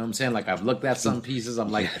 You know what I'm saying? Like I've looked at some pieces, I'm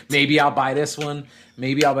like, maybe I'll buy this one,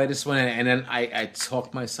 and then I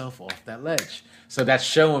talk myself off that ledge. So that's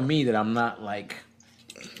showing me that I'm not like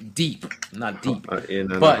deep, not deep, but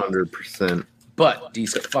 100%. But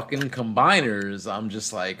these fucking combiners, I'm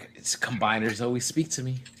just like, combiners always speak to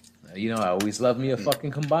me. I always love me a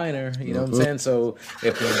fucking combiner. You know what I'm saying? So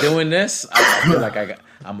if we're doing this, I feel like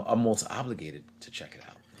I'm almost obligated to check it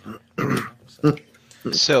out.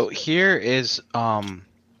 So here is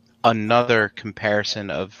another comparison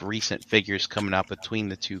of recent figures coming out between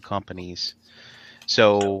the two companies.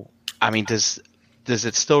 So I mean, does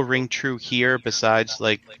it still ring true here? Besides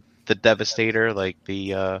like the Devastator, like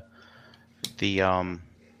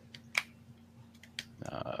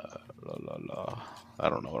I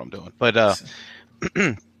don't know what I'm doing, but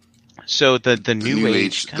so the New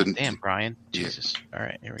Age. God damn, Brian, Jesus! All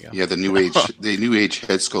right, here we go. Yeah, the New Age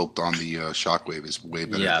head sculpt on the Shockwave is way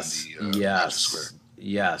better than the Magic Square.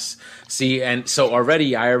 Yes. See, and so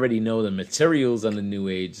I already know the materials on the New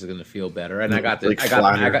Age are going to feel better, and I got the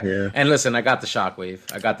Shockwave,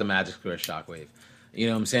 I got the Magic Square Shockwave. You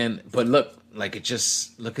know what I'm saying? But look at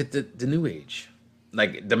the New Age.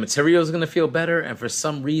 Like the material is going to feel better, and for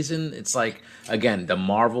some reason it's like, again, the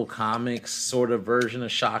Marvel Comics sort of version of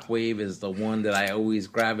Shockwave is the one that I always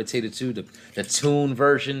gravitated to. The Toon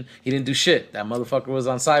version, he didn't do shit. That motherfucker was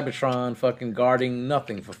on Cybertron fucking guarding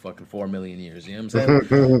nothing for fucking 4 million years. You know what I'm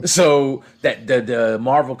saying? So that the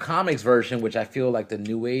Marvel Comics version, which I feel like the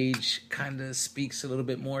New Age kind of speaks a little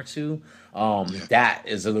bit more to, that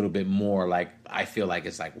is a little bit more like, I feel like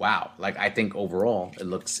it's like, wow. Like I think overall it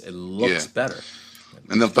looks better.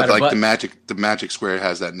 And but like the Magic Square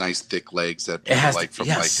has that nice thick legs that people like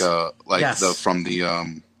from from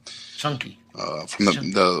the chunky. From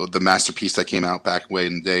the masterpiece that came out back way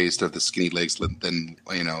in the days, they're the skinny legs. Then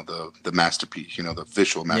the masterpiece, the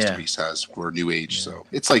visual masterpiece has for New Age. Yeah. So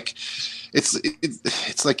it's like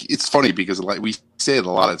it's funny because like we say it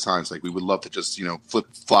a lot of times, like we would love to just flip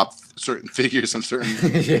flop certain figures and certain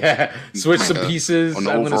switch some pieces. An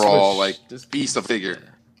overall like piece of figure.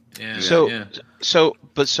 Yeah. So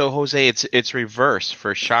Jose, it's reverse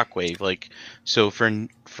for Shockwave. Like, so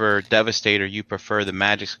for Devastator, you prefer the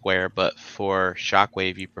Magic Square, but for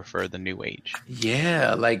Shockwave, you prefer the New Age.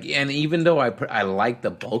 Yeah, like, and even though I like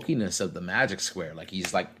the bulkiness of the Magic Square, like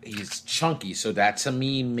he's chunky, so that to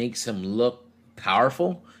me makes him look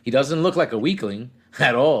powerful. He doesn't look like a weakling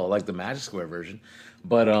at all, like the Magic Square version.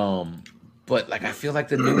 But like I feel like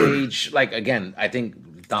the New Age, like again, I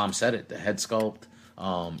think Dom said it, the head sculpt.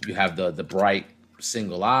 You have the bright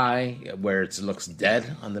single eye where it looks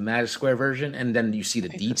dead on the Magic Square version, and then you see the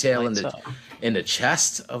detail in the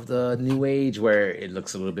chest of the New Age where it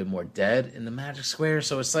looks a little bit more dead in the Magic Square.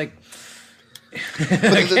 So it's like,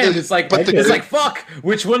 again, it's like fuck.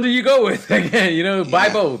 Which one do you go with? Again, buy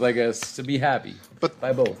both, I guess, to be happy. But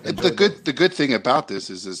buy both. The good thing about this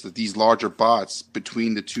is that these larger bots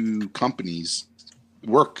between the two companies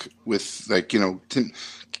work with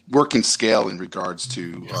work in scale in regards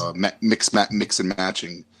to mix and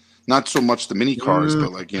matching. Not so much the mini cars,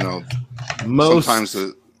 but like most sometimes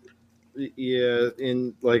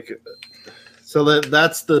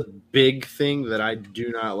that's the big thing that I do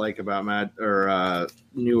not like about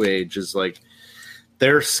New Age is like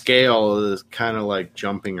their scale is kind of like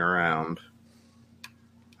jumping around.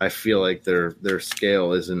 I feel like their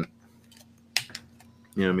scale isn't.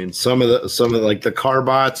 Some of the like the car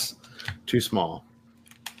bots too small.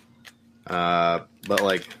 But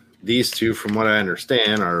like these two, from what I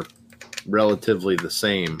understand, are relatively the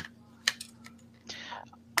same.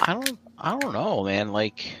 I don't know, man.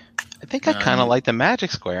 Like, I think I kind of like the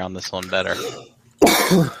Magic Square on this one better.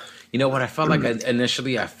 You know what? I felt like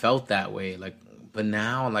initially I felt that way, like, but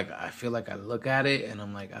now like I feel like I look at it and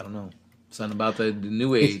I'm like, I don't know, something about the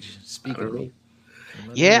New Age. Speaking of me.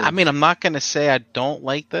 Yeah, I mean, I'm not gonna say I don't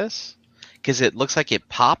like this because it looks like it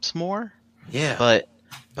pops more. Yeah,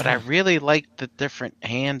 but I really like the different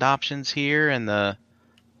hand options here, and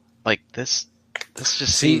this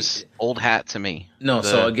just seems old hat to me. No,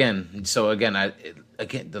 so again,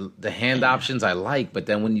 the hand options I like, but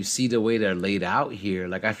then when you see the way they're laid out here,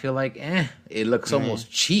 like I feel like it looks almost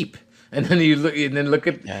cheap. And then look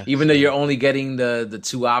at even though you're only getting the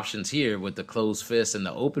two options here with the closed fist and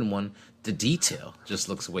the open one, the detail just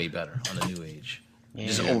looks way better on the New Age. Yeah.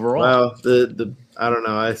 Just overall. Well, the I don't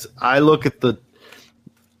know. I look at the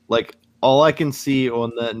like all I can see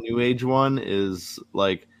on that New Age one is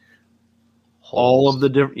like holes. All of the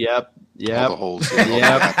different. Yep. All the holes.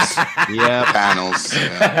 Yep. Panels.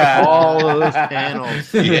 Yeah. All of those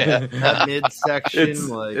panels. Yeah. That midsection.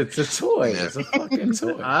 It's a toy. Yeah. It's a fucking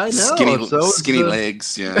toy. I know. Skinny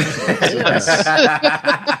legs. Yeah.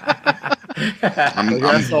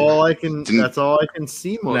 That's all I can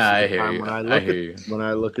see most of the time when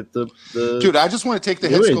I look at the dude. I just want to take the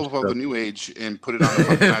head sculpt of the New Age and put it on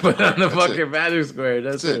the fucking Magic Square.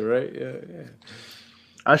 That's it, right? Yeah.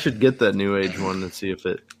 I should get that New Age one and see if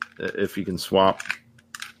you can swap.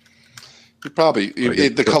 You probably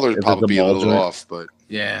the color would probably be a little off, but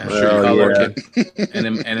yeah, color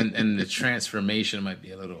and the transformation might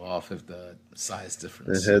be a little off if the size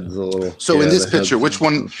difference. The head's a little. So in this picture, which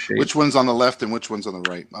one's on the left and which one's on the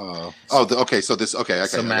right? Okay. So this okay.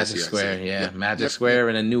 So Magic Square, Magic Square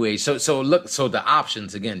and a New Age. So look, so the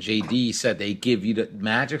options again. JD said they give you the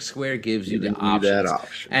Magic Square gives you the options. That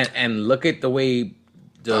option. And look at the way.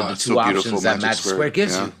 The two options that Magic Square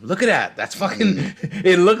gives you. Look at that. That's fucking.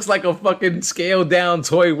 It looks like a fucking scaled down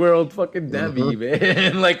Toy World fucking Debbie,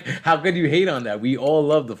 man. Like, how could you hate on that? We all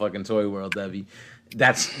love the fucking Toy World Debbie.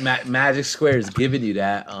 That's Magic Square is giving you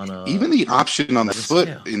that on a even the option on the foot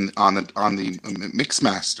on the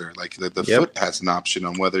Mixmaster. Like the foot has an option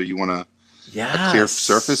on whether you want a clear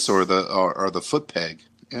surface or the foot peg.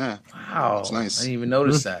 Yeah. Wow. It's nice. I didn't even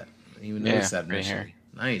notice that. Right here.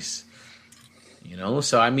 Nice.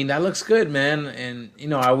 So I mean that looks good, man. And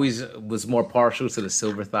I always was more partial to the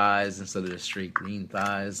silver thighs instead of the straight green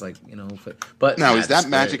thighs, like But now is that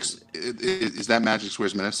Magic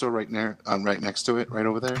Square's Minnesota right there, right next to it, right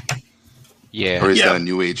over there? Yeah. Or is that a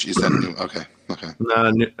New Age? Is that a new? Okay.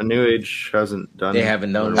 No, a New Age hasn't done. They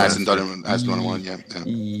haven't done. Hasn't done one yet.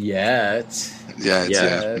 Yet. Yeah.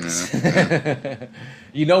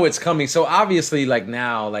 It's coming. So obviously, like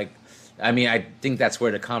now, like. I mean, I think that's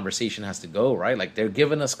where the conversation has to go, right? Like, they're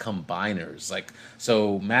giving us combiners. Like,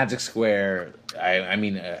 so Magic Square, I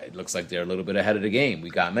mean, it looks like they're a little bit ahead of the game.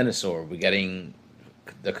 We got Minosaur. We're getting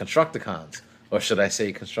the Constructicons. Or should I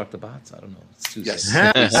say Constructibots? I don't know. It's Tuesday.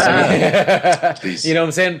 Yes. Please. You know what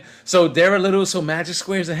I'm saying? So they're so Magic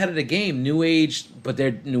Square's ahead of the game. New Age, but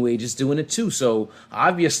New Age is doing it too. So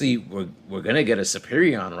obviously we're gonna get a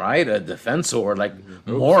Superion, right? A Defensor, like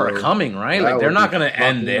more are coming, right? Like they're not gonna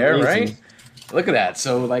end there, right? Look at that.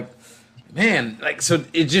 So like, man, like so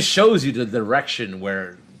it just shows you the direction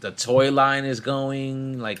where the toy line is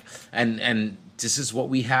going, like, and this is what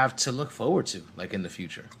we have to look forward to, like in the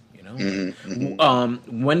future.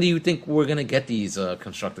 When do you think we're gonna get these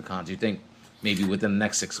Constructicons? Do you think maybe within the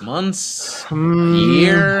next 6 months, a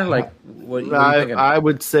year? Like, what are you thinking? I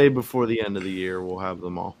would say before the end of the year we'll have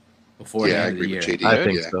them all. Before the end of the year, JD. I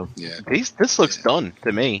think so. Yeah, This looks done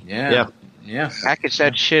to me. Yeah. Package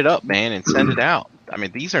that shit up, man, and send it out. I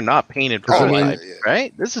mean, these are not painted prototype,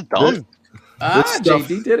 right? This is done.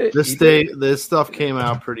 JD did it. This stuff came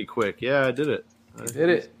out pretty quick. Yeah, I did it. Did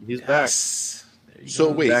it? He's back.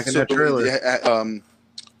 So wait, back in that trailer.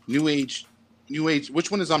 New Age.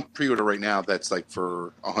 Which one is on pre-order right now? That's like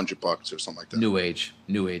for $100 or something like that. New Age.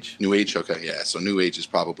 Okay, yeah. So New Age is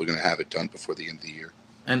probably going to have it done before the end of the year.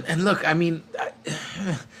 And look, I mean,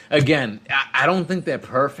 again, I don't think they're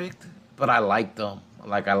perfect, but I like them.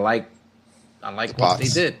 Like I like what they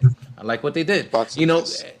did. I like what they did. You know,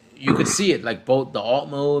 you could see it. Like both the alt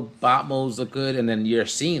mode, bot modes look good, and then you're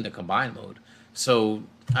seeing the combined mode. So.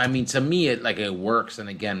 I mean, to me, it works. And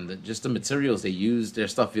again, just the materials they use, their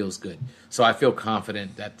stuff feels good. So I feel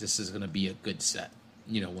confident that this is going to be a good set,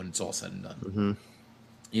 you know, when it's all said and done. Mm-hmm.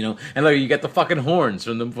 You know, and look, you get the fucking horns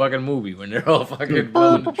from the fucking movie when they're all fucking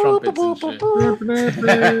blowing the trumpets and shit.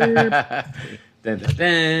 Dun, dun,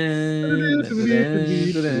 dun, dun,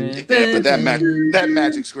 dun, Yeah, but that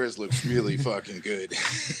Magic Squares looks really fucking good.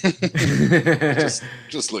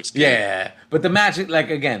 just looks good. Yeah, but the Magic, like,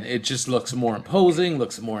 again, it just looks more imposing,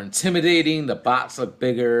 looks more intimidating. The bots look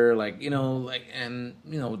bigger, like, you know, like, and,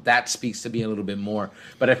 you know, that speaks to me a little bit more.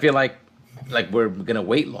 But I feel like we're gonna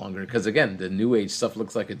wait longer because, again, the New Age stuff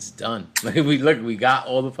looks like it's done. Like, we got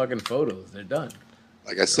all the fucking photos. They're done.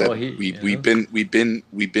 Like I said, we've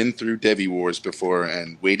been through Devi Wars before,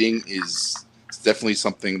 and waiting is definitely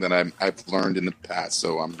something that I've learned in the past.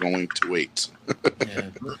 So I'm going to wait. Yeah.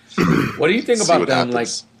 What do you think about them?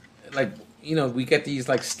 Happens. Like you know, we get these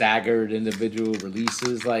like staggered individual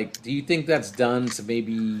releases. Like, do you think that's done to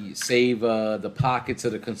maybe save the pockets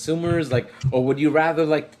of the consumers? Like, or would you rather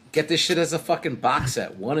like get this shit as a fucking box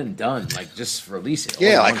set, one and done, like just release it?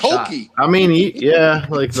 Yeah, like Hulky. I mean, yeah,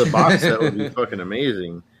 like the box set would be fucking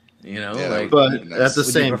amazing. You know, Yeah, like, But at the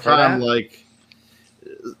same time, that? like,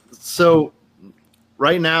 so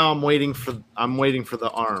right now I'm waiting for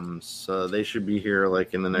the arms. They should be here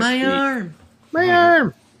like in the next week. My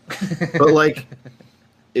arm. But like,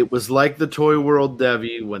 it was like the Toy World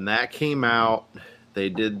Devi when that came out. They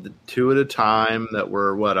did the 2 at a time that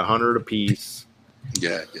were $100 a piece.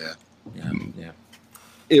 Yeah. Yeah.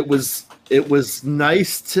 It was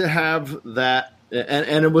nice to have that,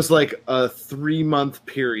 and it was like a 3-month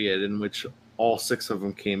period in which all 6 of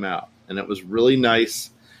them came out, and it was really nice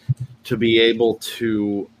to be able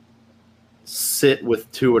to sit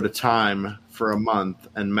with 2 at a time for a month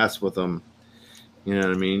and mess with them. You know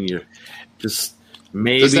what I mean? You just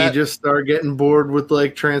just start getting bored with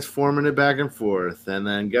like transforming it back and forth, and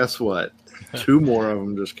then guess what? 2 more of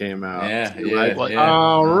them just came out.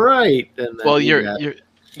 All right. And then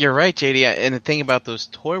you're right, JD. And the thing about those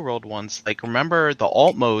Toy World ones, like remember the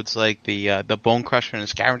alt modes, like the Bone Crusher and the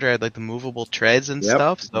Scavenger had like the movable treads and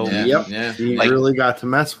stuff. So you really got to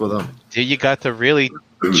mess with them. You got to really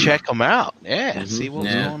check them out. Yeah, see what's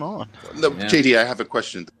going on. No, JD, I have a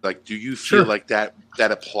question. Like, do you feel like that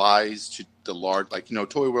applies to the large? Like, you know,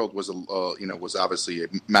 Toy World was was obviously a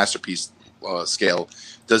masterpiece scale.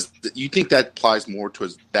 Does you think that applies more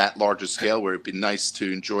towards that larger scale, where it'd be nice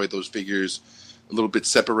to enjoy those figures a little bit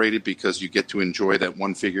separated because you get to enjoy that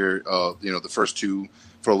one figure, the first 2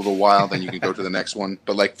 for a little while, then you can go to the next one.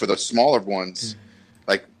 But like for the smaller ones,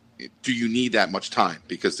 like, do you need that much time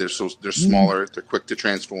because they're smaller, they're quick to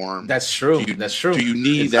transform? That's true. That's true. Do you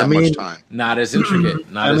need much time? Not as intricate.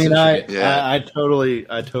 I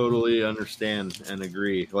totally understand and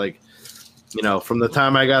agree. Like, you know, from the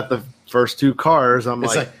time I got the first 2 cars, I'm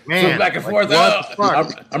it's like man, back and forth. What the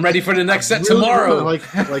fuck? I'm ready for the next set tomorrow. Like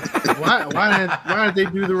why did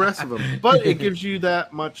they do the rest of them? But it gives you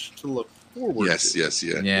that much to look forward to. Yes.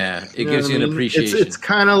 Yeah, it gives you an appreciation. It's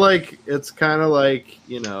kind of like,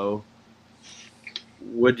 you know,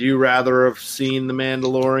 would you rather have seen The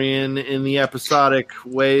Mandalorian in the episodic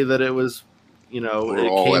way that it was, it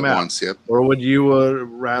all came at out? once, yep. Or would you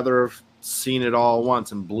rather have seen it all at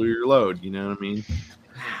once and blew your load? You know what I mean?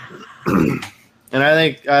 And I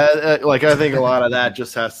think, I think a lot of that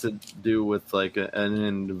just has to do with like an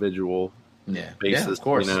individual basis. Of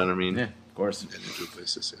course. You know what I mean? Yeah, of course. Individual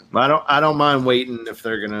basis, yeah. I don't mind waiting if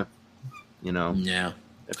they're gonna,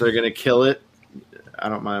 if they're gonna kill it. I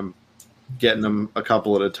don't mind getting them a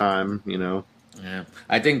couple at a time. Yeah,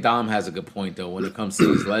 I think Dom has a good point though when it comes to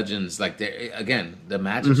these legends. Like, again, the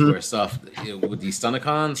Magic Square stuff with these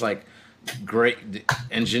Stunticons, like, great,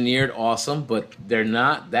 engineered, awesome, but they're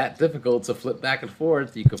not that difficult to flip back and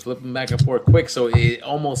forth. You can flip them back and forth quick, so it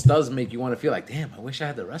almost does make you want to feel like, damn, I wish I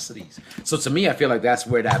had the rest of these. So to me, I feel like that's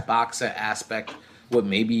where that box set aspect with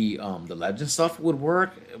maybe the legend stuff would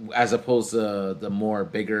work, as opposed to the more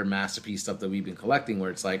bigger masterpiece stuff that we've been collecting,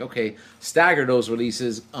 where it's like, okay, stagger those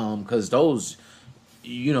releases, because those,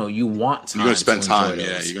 you want time. You're gonna spend to time, enjoy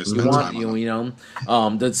yeah. those. You're gonna spend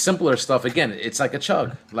time. The simpler stuff, again, it's like a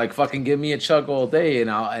chug. Like, fucking give me a chug all day,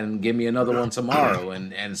 and give me another one tomorrow,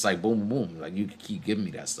 and it's like boom, boom. Like, you can keep giving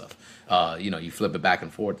me that stuff. You flip it back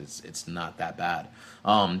and forth. It's not that bad.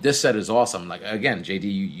 This set is awesome. Like, again, JD,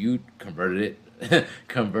 you converted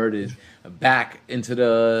back into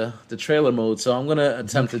the trailer mode, so I'm gonna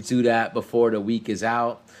attempt to do that before the week is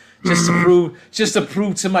out. Just to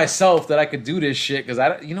prove to myself that I could do this shit. Because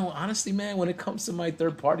honestly, man, when it comes to my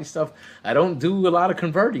third party stuff, I don't do a lot of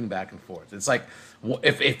converting back and forth. It's like,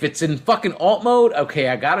 if it's in fucking alt mode, okay,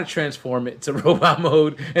 I gotta transform it to robot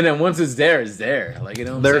mode, and then once it's there, it's there. Like,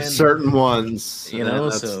 there's certain ones,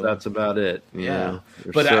 that's about it. Yeah,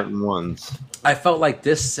 there's certain ones. I felt like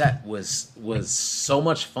this set was so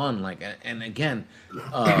much fun. Like, and again,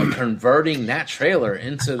 converting that trailer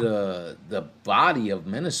into the body of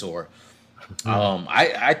Menasor,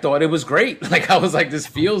 I thought it was great. Like, I was like, this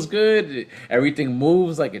feels good. Everything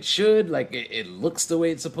moves like it should. Like, it looks the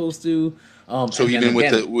way it's supposed to. So even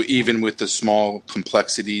with the small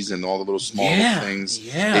complexities and all the little small things,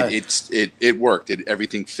 it worked.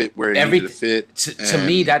 Everything fit where it needed to fit. To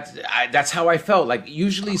me, that's how I felt. Like,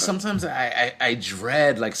 usually, sometimes I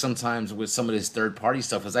dread, like, sometimes with some of this third party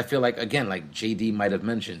stuff, because I feel like, again, like JD might have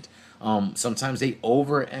mentioned, sometimes they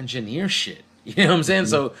over engineer shit. You know what I'm saying?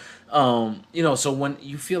 So, so when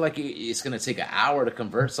you feel like it's going to take an hour to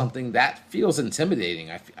convert something, that feels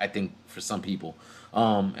intimidating, I think, for some people.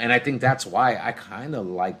 And I think that's why I kind of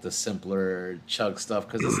like the simpler chug stuff,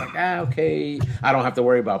 because it's like, okay, I don't have to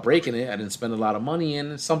worry about breaking it. I didn't spend a lot of money,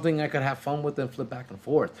 and it's something I could have fun with and flip back and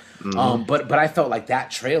forth. But I felt like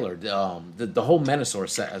that trailer, the whole Menasor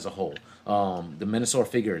set as a whole, the Menasor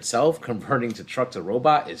figure itself, converting to truck to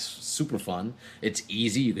robot is super fun. It's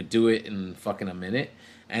easy. You could do it in fucking a minute.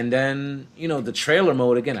 And then, the trailer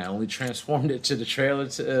mode, again, I only transformed it to the trailer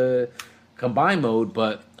to combine mode,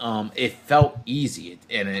 but it felt easy,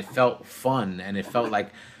 and it felt fun, and it felt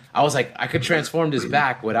like I was like, I could transform this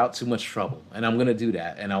back without too much trouble, and I'm gonna do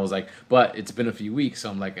that. And I was like, but it's been a few weeks, so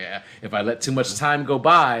I'm like, if I let too much time go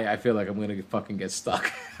by, I feel like I'm gonna fucking get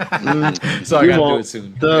stuck. So I gotta do it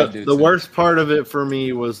soon. The worst part of it for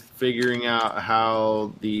me was figuring out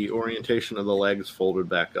how the orientation of the legs folded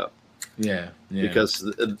back up. Yeah. Because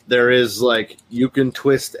there is, like, you can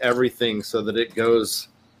twist everything so that it goes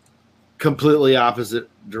completely opposite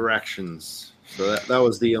directions. So that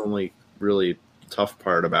was the only really tough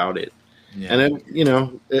part about it. Yeah. And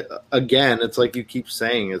then, again, it's like you keep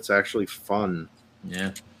saying, it's actually fun.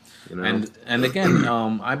 Yeah. And again,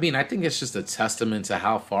 I mean, I think it's just a testament to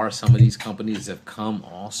how far some of these companies have come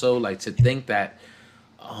also. Like, to think that,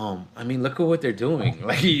 I mean, look at what they're doing.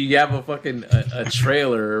 Like, you have a fucking a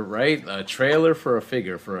trailer, right? A trailer for a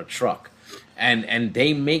figure, for a truck. And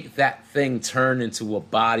they make that thing turn into a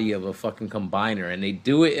body of a fucking combiner, and they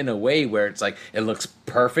do it in a way where it's like it looks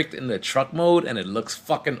perfect in the truck mode, and it looks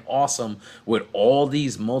fucking awesome with all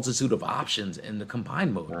these multitude of options in the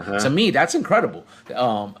combine mode. To me, that's incredible.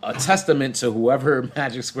 A testament to whoever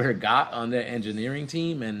Magic Square got on their engineering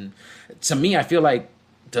team, and to me, I feel like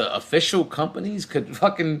the official companies could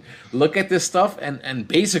fucking look at this stuff and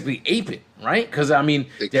basically ape it, right? Because I mean,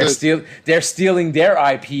 they're stealing their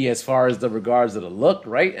IP as far as the regards of the look,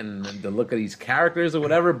 right, and the look of these characters or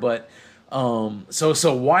whatever. But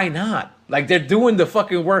so why not? Like, they're doing the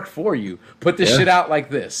fucking work for you. Put this shit out like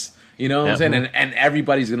this, you know what I'm saying? And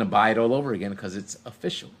everybody's gonna buy it all over again because it's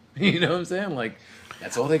official. You know what I'm saying? Like,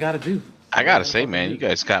 that's all they got to do. I gotta say, man, you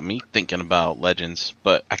guys got me thinking about Legends,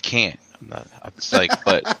 but I can't. It's like,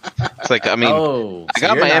 I mean,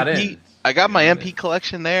 I got my MP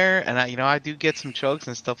collection there, and I do get some chugs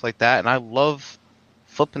and stuff like that, and I love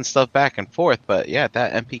flipping stuff back and forth. But yeah,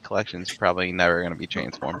 that MP collection is probably never going to be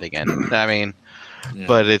transformed again. I mean,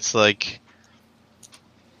 but it's like,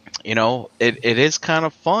 you know, it is kind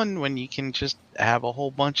of fun when you can just have a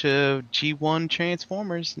whole bunch of G1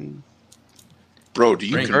 Transformers and bro, do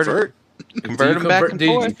you convert? Convert them back and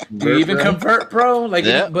forth. Do you even convert, bro? Like,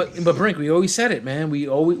 but Brink, we always said it, man. We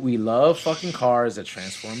love fucking cars that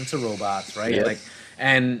transform into robots, right? Yep. Like,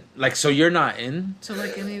 and like, so you're not into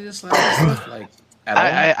like any of this stuff, like at all?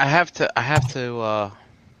 I have to.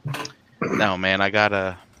 No, man, I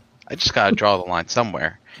just gotta draw the line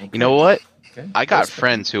somewhere. Okay. You know what? Okay. I got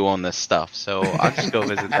friends who own this stuff, so I'll just go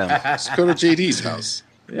visit them. Just go to JD's house.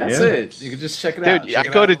 That's it. You can just check it out. Dude, I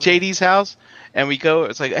go to JD's house. And we go,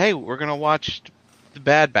 it's like, hey, we're going to watch The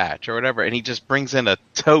Bad Batch or whatever. And he just brings in a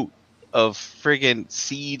tote of friggin'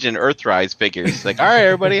 Siege and Earthrise figures. Like, all right,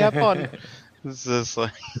 everybody have fun. It's just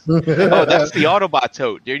like, oh, that's the Autobot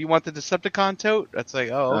tote. Dude, you want the Decepticon tote? That's like,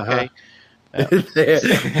 oh, okay.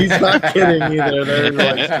 He's not kidding either. They're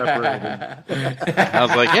like separated. I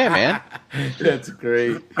was like, yeah, man. That's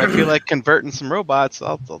great. I feel like converting some robots.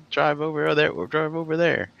 I'll drive over there. We'll drive over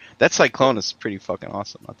there. That Cyclone is pretty fucking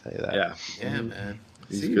awesome. I'll tell you that. Yeah, man.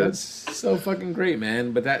 See, that's so fucking great,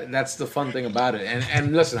 man. But that's the fun thing about it.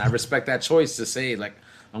 And listen, I respect that choice to say, like,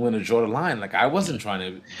 I'm going to draw the line. Like, I wasn't trying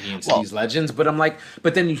to be into these legends, but I'm like,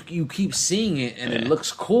 but then you keep seeing it, and it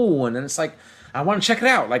looks cool, and then it's like, I want to check it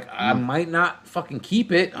out. Like, I might not fucking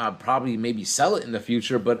keep it. I'll probably maybe sell it in the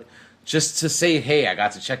future, but just to say, hey, I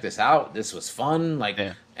got to check this out. This was fun. Like,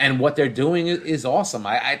 and what they're doing is awesome.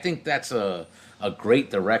 I think that's a great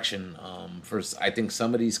direction for, I think,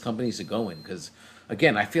 some of these companies are going. Because,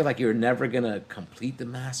 again, I feel like you're never going to complete the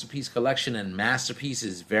Masterpiece collection. And Masterpiece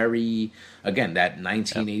is very, again, that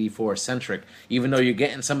 1984 centric. Even though you're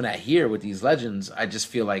getting some of that here with these legends, I just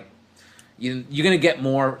feel like you're going to get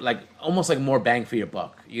more, like, almost like more bang for your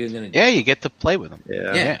buck. You're gonna you get to play with them. You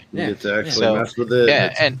get to actually mess with it.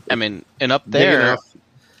 Yeah, and I mean, and up there,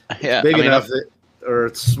 big enough that, or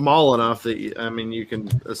it's small enough that you can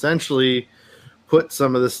essentially put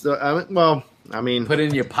some of this stuff. Put it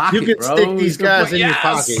in your pocket. You can stick these guys in your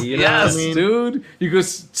pocket. You know what I mean, dude? You could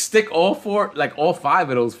stick all 5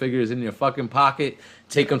 of those figures in your fucking pocket.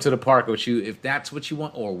 Take them to the park with you if that's what you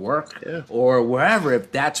want, or work, or wherever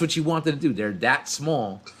if that's what you wanted to do. They're that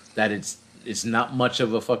small that it's not much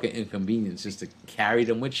of a fucking inconvenience just to carry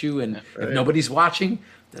them with you, and if nobody's watching,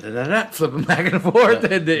 flip them back and forth,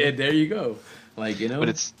 and there you go. Like, you know. But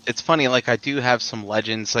it's funny. Like, I do have some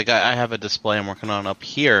legends. Like, I have a display I'm working on up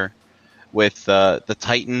here with the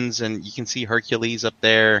Titans, and you can see Hercules up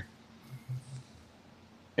there.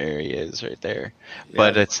 There he is, right there. Yeah.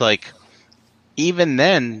 But it's like, even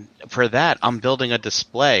then, for that, I'm building a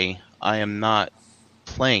display. I am not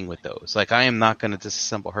playing with those. Like, I am not going to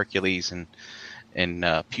disassemble Hercules and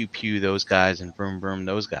pew pew those guys and vroom vroom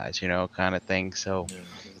those guys, you know, kind of thing. So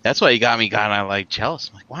that's why you got me kind of like jealous.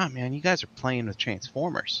 I'm like, wow, man, you guys are playing with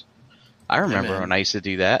Transformers. I remember when I used to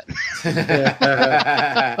do that.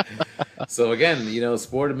 So again, you know,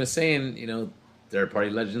 Sportum is saying, you know, third-party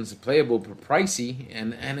legends are playable but pricey,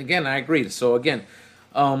 and again, I agree. So again,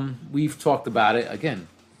 we've talked about it again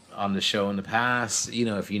on the show in the past. You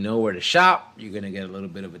know, if you know where to shop, you're gonna get a little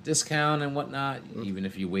bit of a discount and whatnot, even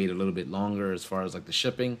if you wait a little bit longer as far as like the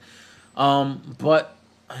shipping. But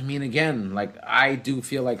I mean, again, like, I do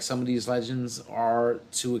feel like some of these legends are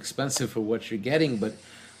too expensive for what you're getting, but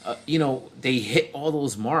you know, they hit all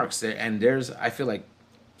those marks there, and I feel like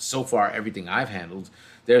so far everything I've handled,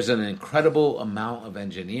 there's an incredible amount of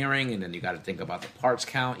engineering, and then you got to think about the parts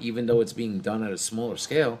count. Even though it's being done at a smaller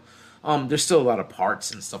scale, there's still a lot of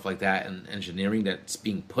parts and stuff like that and engineering that's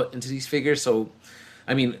being put into these figures. So,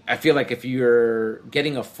 I mean, I feel like if you're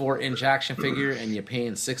getting a 4-inch action figure and you're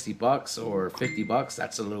paying $60 or $50,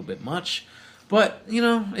 that's a little bit much. But, you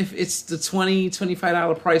know, if it's the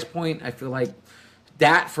 $20-$25 price point, I feel like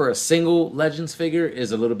that for a single Legends figure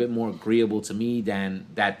is a little bit more agreeable to me than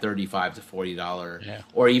that $35 to $40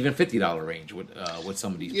 or even $50 range with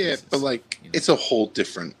some of these pieces. But like, you know? It's a whole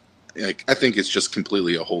different. Like, I think it's just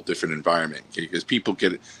completely a whole different environment, because people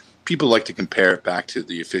like to compare it back to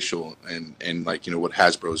the official and like, you know, what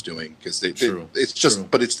Hasbro's doing, because it's just,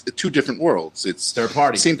 but it's two different worlds. It's third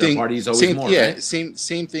party. Same thing. Third party is always more. Yeah, right?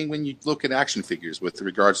 same thing when you look at action figures with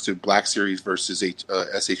regards to Black Series versus SH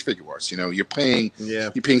Figuarts. You know, you're paying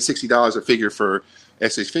 $60 a figure for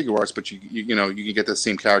SH Figuarts, but you know, you can get the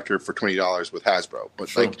same character for $20 with Hasbro.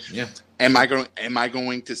 But am I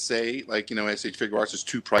going to say, like, you know, SH Figuarts is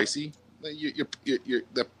too pricey?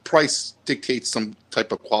 The price dictates some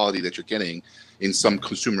type of quality that you're getting in some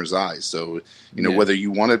consumer's eyes. So, you know, whether you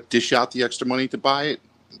want to dish out the extra money to buy it,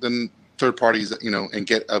 then third parties, and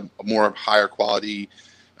get a more higher quality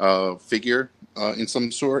figure in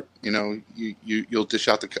some sort, you'll dish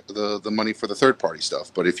out the money for the third party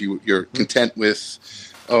stuff. But if you're content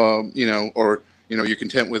with, or you're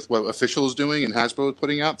content with what Official is doing and Hasbro is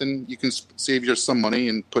putting out, then you can save your some money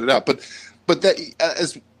and put it out. But that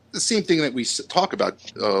as the same thing that we talk about,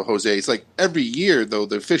 Jose. It's like every year though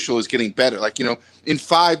the Official is getting better. Like in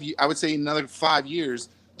I would say another 5 years.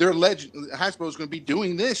 Their Hasbro is going to be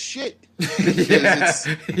doing this shit. It's,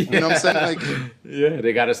 you know what I'm saying? Like, yeah,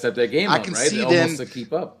 they got to step their game up, right? See almost to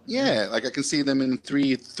keep up. Yeah, like I can see them in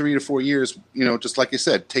three to 4 years. Just like I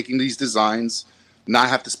said, taking these designs, not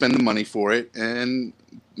have to spend the money for it, and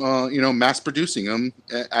mass producing them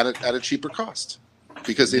at a cheaper cost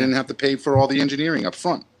because they didn't have to pay for all the engineering up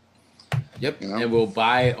front. Yep, and we'll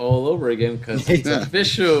buy it all over again because it's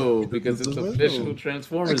official. Because it's official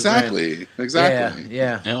Transformers. Exactly.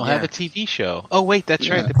 Yeah. They'll have a TV show. Oh wait, that's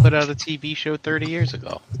right. They put out a TV show 30 years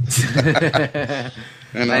ago.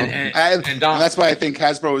 And that's why I think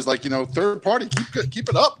Hasbro is like, third party, keep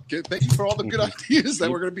it up. Thank you for all the good ideas that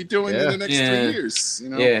we're going to be doing in the next 3 years.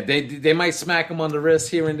 Yeah, they might smack them on the wrist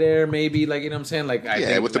here and there, maybe, like, you know what I'm saying? Like, I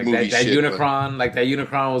think with the like movie that shit, Unicron, like that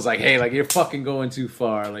Unicron was like, hey, like you're fucking going too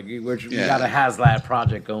far. Like we got a HasLab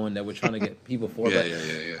project going that we're trying to get people for.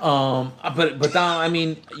 But Don, I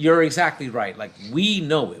mean, you're exactly right. Like we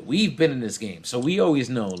know it. We've been in this game, so we always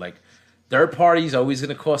know. Like third party is always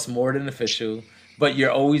going to cost more than official. But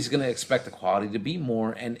you're always going to expect the quality to be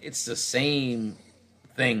more, and it's the same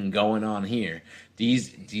thing going on here.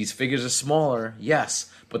 These figures are smaller,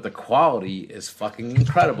 yes, but the quality is fucking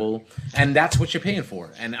incredible, and that's what you're paying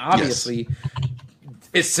for. And obviously,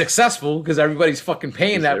 it's successful because everybody's fucking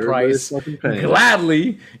paying that price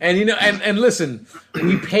gladly. And and listen,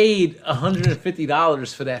 we paid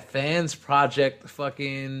 $150 for that Fans Project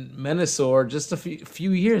fucking Menasor just a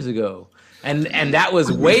few years ago. And that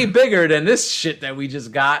was way bigger than this shit that we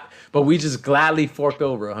just got, but we just gladly forked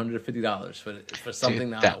over $150 for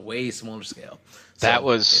something on a way smaller scale. So that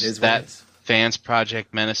was that Fans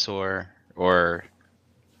Project Menasor, or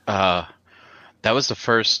that was the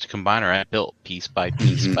first combiner I built piece by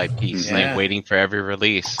piece by piece, like waiting for every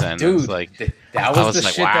release. And dude, it was like that was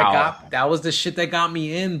the shit that got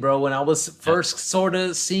me in, bro. When I was first sort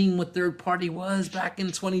of seeing what third party was back in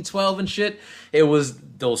 2012 and shit, it was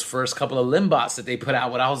those first couple of Limbots that they put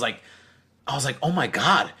out. When I was like, oh my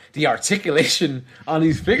god, the articulation on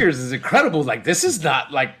these figures is incredible. Like this is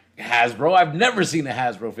not like Hasbro. I've never seen a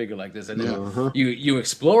Hasbro figure like this. And then you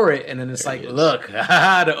explore it, and then it's like, look,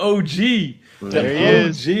 the OG. There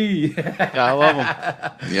he is. I love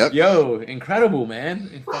him. Yep. Yo, incredible,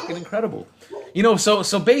 man. Fucking incredible.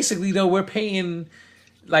 So basically though, we're paying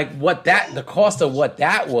like the cost of what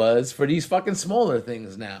that was for these fucking smaller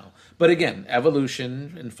things now. But again,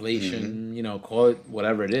 evolution, inflation, call it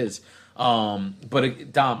whatever it is.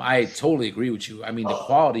 But Dom, I totally agree with you. I mean, the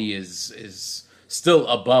quality is still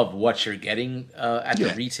above what you're getting at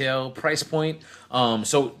the retail price point.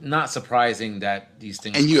 So not surprising that these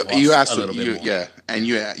things cost a little bit more. And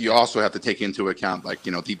you also have to take into account, like,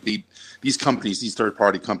 these companies, these third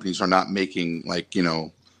party companies are not making like,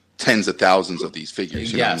 tens of thousands of these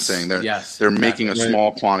figures. You know what I'm saying? They're making a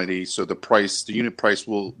small quantity, so the unit price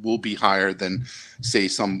will be higher than, say,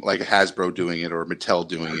 some like Hasbro doing it or Mattel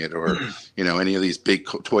doing it, or any of these big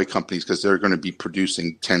toy companies, because they're going to be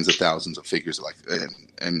producing tens of thousands of figures,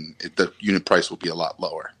 and the unit price will be a lot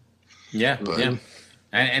lower. Yeah.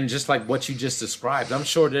 And just like what you just described, I'm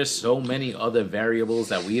sure there's so many other variables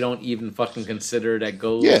that we don't even fucking consider that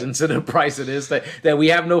goes into the price of this that we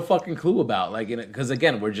have no fucking clue about. Like, because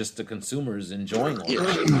again, we're just the consumers enjoying all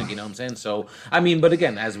this shit. Like, you know what I'm saying? So, I mean, but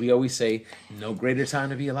again, as we always say, no greater time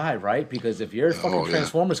to be alive, right? Because if you're a fucking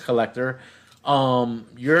Transformers collector,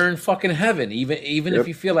 you're in fucking heaven. Even if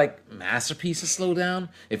you feel like Masterpieces slow down,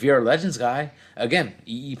 if you're a Legends guy, again,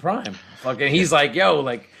 EE Prime, fucking, he's like, yo,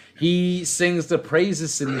 like. He sings the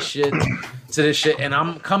praises to this shit, and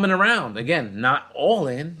I'm coming around. Again, not all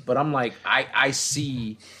in, but I'm like, I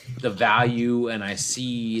see the value, and I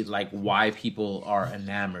see like why people are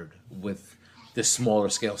enamored with this smaller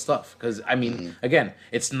scale stuff. Because I mean, again,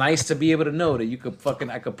 it's nice to be able to know that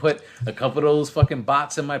I could put a couple of those fucking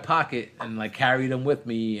bots in my pocket and like carry them with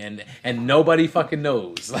me, and nobody fucking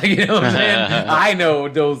knows. Like, you know what I'm saying? I know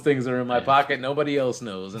those things are in my pocket. Nobody else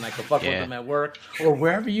knows, and I can fuck with them at work or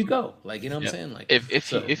wherever you go. Like, you know what I'm saying? Like,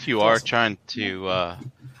 if you are trying to.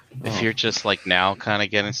 If you're just like now kind of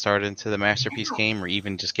getting started into the Masterpiece game, or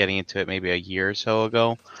even just getting into it maybe a year or so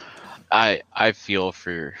ago, I feel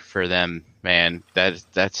for them, man.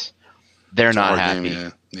 They're not happy.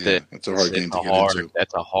 It's a hard game to get into.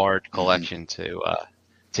 That's a hard collection to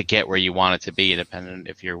to get where you want it to be, depending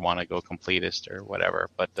if you want to go completist or whatever.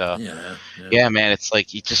 But yeah, man, it's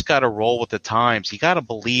like you just got to roll with the times. You got to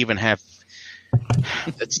believe and have.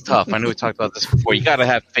 It's tough. I know we talked about this before. You got to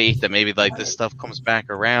have faith that maybe like this stuff comes back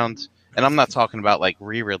around. And I'm not talking about like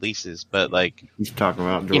re-releases, but like he's talking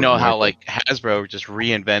about George Michael. How like Hasbro just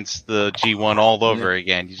reinvents the G1 all over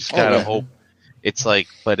again. You just gotta hope. It's like,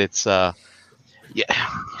 but it's I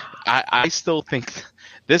still think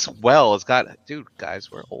this well has got, dude,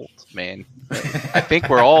 guys, we're old, man. I think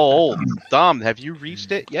we're all old. Dom, have you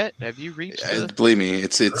reached it yet? Have you reached it? Believe me,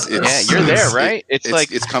 it's yeah, you're there, right? It's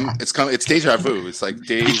deja vu. It's like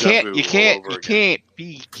deja vu. You can't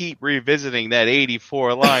keep revisiting that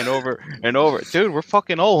 84 line over and over. Dude, we're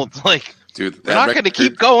fucking old. Like, dude, we're not going to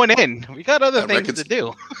keep going in. We got other things to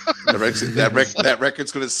do. That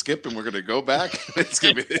record's going to skip, and we're going to go back. It's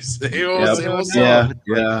going to be the same old song.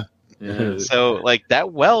 Yeah. So like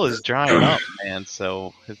that well is drying up, man.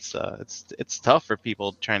 So it's tough for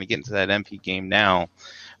people trying to get into that MP game now.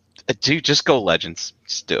 Dude, just go Legends.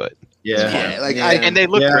 Just do it. And they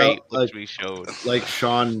look great, which we showed. Like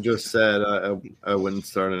Sean just said, I wouldn't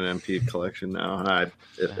start an MP collection now. And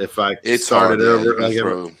if I started over,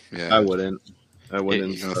 I wouldn't.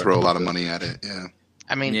 You're gonna throw a lot of money at it. Yeah.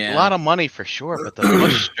 I mean, a lot of money for sure, but the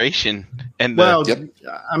frustration and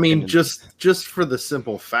I mean, just for the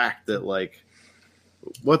simple fact that like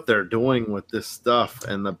what they're doing with this stuff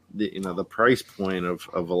and the price point of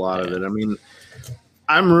a lot of it. I mean,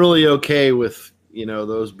 I'm really okay with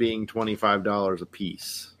those being $25 a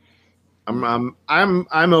piece. I'm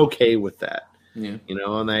okay with that. Yeah.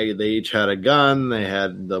 And they each had a gun. They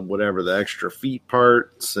had the extra feet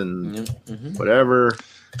parts and whatever.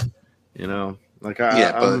 Like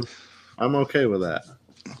I'm okay with that.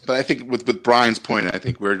 But I think with Brian's point, I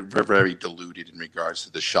think we're very diluted in regards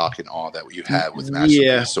to the shock and awe that you have with Masterpiece.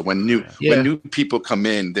 Yeah. So when new people come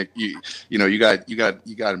in, that you got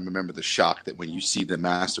to remember the shock that when you see the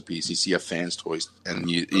Masterpiece, you see a fan's toys, and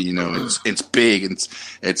it's big and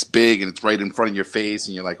it's big and it's right in front of your face,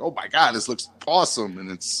 and you're like, oh my god, this looks awesome,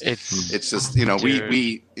 and it's just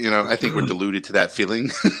we I think we're deluded to that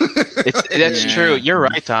feeling. That's true. You're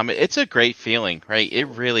right, Tom. It's a great feeling, right? It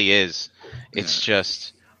really is. It's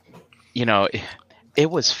just, it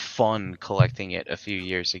was fun collecting it a few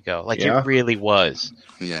years ago. Like it really was.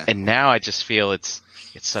 Yeah. And now I just feel it's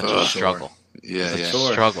such a struggle. Yeah, it's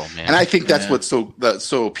a struggle, man. And I think that's what's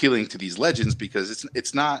so appealing to these Legends, because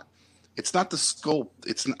it's not the scope.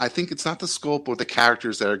 I think it's not the scope or the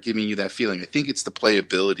characters that are giving you that feeling. I think it's the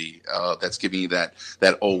playability that's giving you that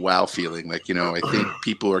oh wow feeling. Like I think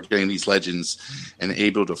people are getting these Legends and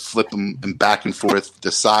able to flip them and back and forth,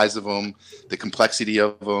 the size of them, the complexity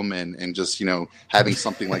of them, and just having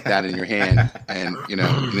something like that in your hand and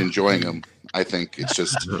and enjoying them. I think it's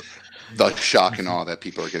just the shock and awe that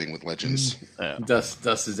people are getting with Legends.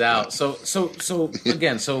 Dust is out. So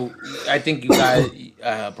again, I think you guys,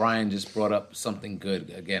 Brian just brought up something good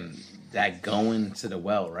again. That going to the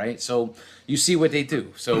well, right? So you see what they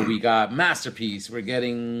do. So we got Masterpiece. We're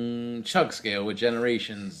getting Chug Scale with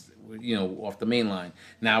Generations, off the main line.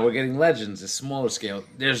 Now we're getting Legends, a smaller scale.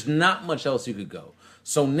 There's not much else you could go.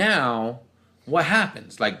 So now, what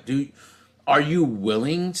happens? Like, are you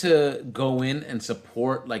willing to go in and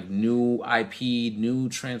support like new IP, new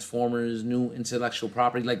Transformers, new intellectual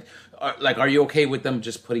property? Are you okay with them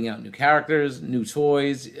just putting out new characters, new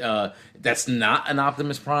toys? That's not an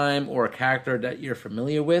Optimus Prime or a character that you're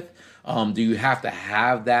familiar with. Do you have to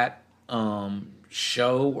have that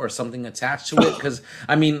show or something attached to it? Because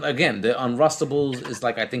I mean, again, the Unrustables is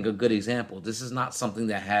I think a good example. This is not something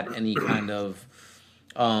that had any kind of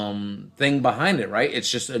thing behind it, right? It's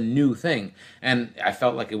just a new thing, and I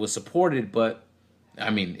felt like it was supported, but I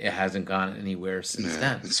mean, it hasn't gone anywhere since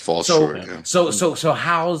then. It's false short. Yeah. So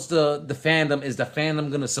how's the fandom? Is the fandom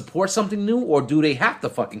going to support something new, or do they have to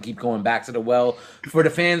fucking keep going back to the well for the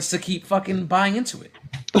fans to keep fucking buying into it?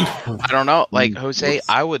 I don't know. Like Jose,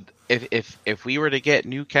 I would if we were to get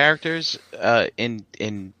new characters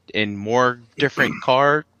in more different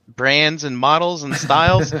car brands and models and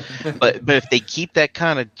styles, but if they keep that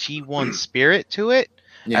kind of G1 spirit to it,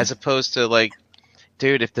 as opposed to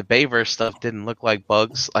dude, if the Bayverse stuff didn't look like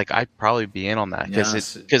bugs, I'd probably be in on that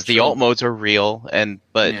because the alt modes are real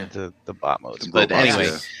the bot modes. But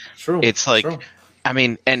anyway, it's true. I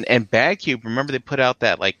mean, and Bagcube, remember they put out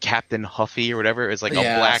that Captain Huffy or whatever? It was a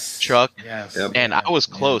black truck. Yes. And I was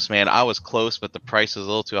close, man. I was close, but the price was a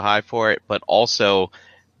little too high for it. But also,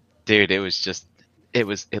 dude, it was just it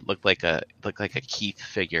looked like a Keith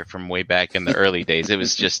figure from way back in the early days. It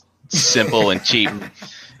was just simple and cheap.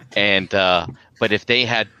 And but But if they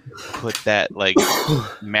had put that like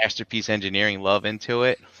masterpiece engineering love into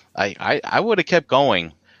it, I would have kept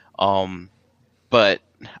going. But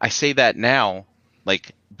I say that now,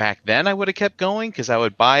 like back then I would have kept going because I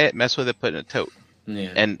would buy it, mess with it, put it in a tote,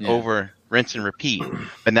 over rinse and repeat.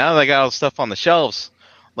 But now that I got all the stuff on the shelves,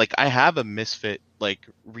 like I have a Misfit like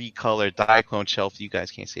recolored Diaclone shelf. You guys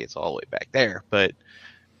can't see it's all the way back there, but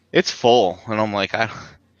it's full, and I'm like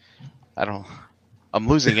I'm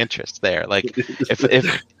losing interest there. Like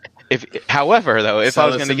if however though, if I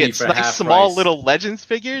was going to get nice small little Legends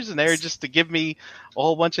figures and they were just to give me a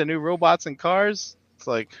whole bunch of new robots and cars, it's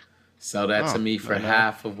like sell that to me for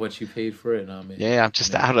half of what you paid for it. No, man. Yeah,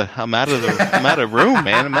 I'm out of room,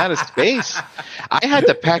 man. I'm out of space. I had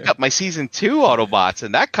to pack up my season 2 Autobots,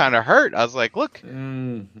 and that kind of hurt. I was like, look,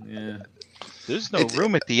 there's no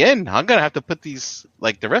room at the end. I'm gonna have to put these.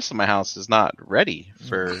 Like the rest of my house is not ready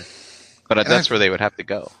for. But that's where they would have to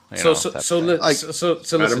go. So listen.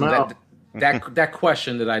 That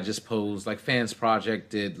question that I just posed, like Fans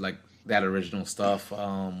Project did, like that original stuff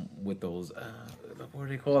with those. What are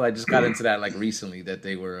they called? I just got into that like recently that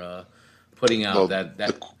they were putting out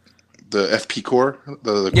the FP core,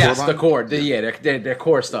 the core their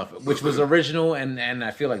core stuff, which was original, and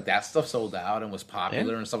I feel like that stuff sold out and was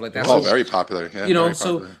popular and stuff like that. Oh, very popular. Yeah,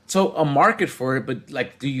 so a market for it, but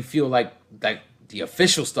like, do you feel like the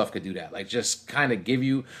official stuff could do that? Like, just kind of give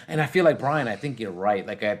you. And I feel like, Brian, I think you're right.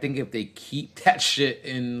 Like, I think if they keep that shit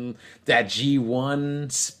in that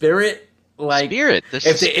G1 spirit. Like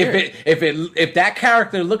if that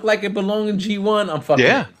character looked like it belonged in G1, I'm fucking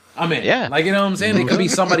in. I'm in. Yeah. Like, you know what I'm saying? It could be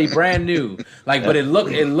somebody brand new. Like, but it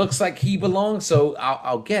looks like he belongs, so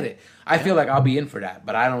I'll get it. I feel like I'll be in for that,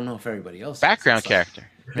 but I don't know if everybody else background character.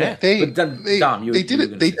 Yeah. They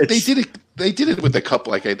did it with a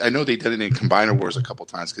couple. Like I know they did it in Combiner Wars a couple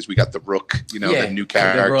times because we got the Rook, the new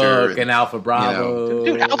character, the Rook and Alpha Bravo.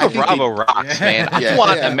 Dude, Alpha Bravo rocks, man. I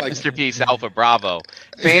want a masterpiece Alpha Bravo.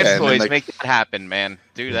 Fans toys make that happen, man.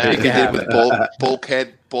 Do that. They did with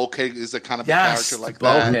Bulkhead. Bulkhead is a kind of a character like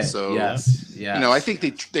that. So yes. I think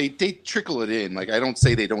they trickle it in. Like I don't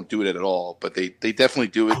say they don't do it at all, but they definitely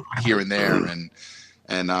do it here and there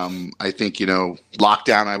and I think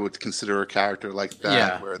Lockdown I would consider a character like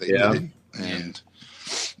that where they did it and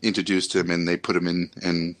introduced him and they put him in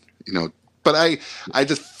and but I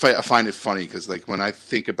just find it funny because like when I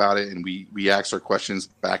think about it and we asked our questions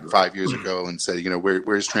back 5 years ago and said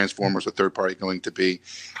where's Transformers a third party going to be,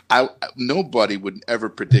 nobody would ever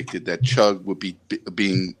predicted that Chug would be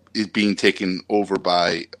being taken over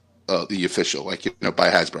by the official, by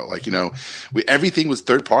Hasbro. Everything was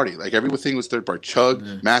third party. Like everything was third party. Chug,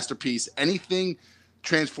 Masterpiece, anything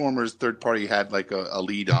Transformers third party had like a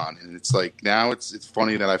lead on, and it's like now it's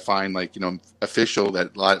funny that I find official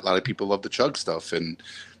that a lot of people love the Chug stuff and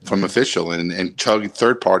from official and Chug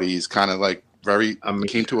third party is kind of like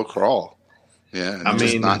came to a crawl. Yeah, and it's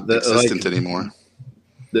just not existent anymore.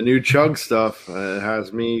 The new Chug stuff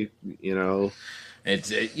has me, It's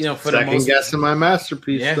for second guessing my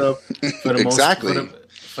Masterpiece stuff.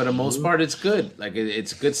 For the most part, it's good. Like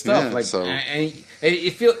it's good stuff. And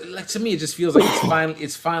it feels like to me, it just feels like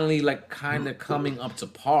it's finally like kind of coming up to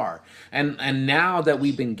par. And now that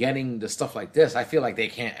we've been getting the stuff like this, I feel like they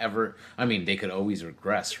can't ever. I mean, they could always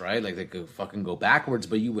regress, right? Like they could fucking go backwards,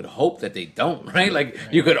 but you would hope that they don't, right? Like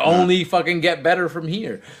you could only fucking get better from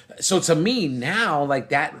here. So to me now, like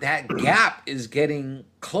that gap is getting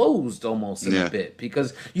closed almost in a bit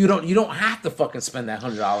because you don't have to fucking spend that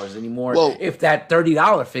 $100 anymore if that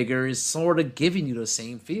 $30 figure is sort of giving you the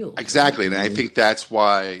same feel. Exactly, and I think that's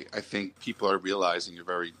why I think people are realizing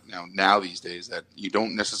now these days that you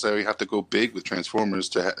don't necessarily have to go big with Transformers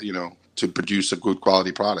to produce a good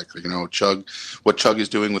quality product. What Chug is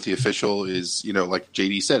doing with the official is like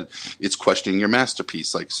JD said, it's questioning your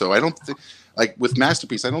Masterpiece. Like so, I don't think. Like with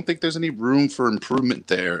Masterpiece, I don't think there's any room for improvement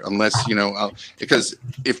there unless, because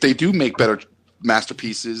if they do make better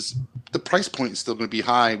Masterpieces, the price point is still going to be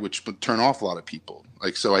high, which would turn off a lot of people.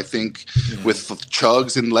 Like, so I think with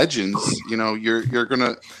Chugs and Legends, you're going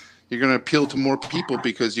to appeal to more people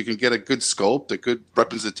because you can get a good sculpt, a good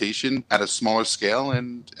representation at a smaller scale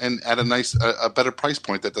and at a better price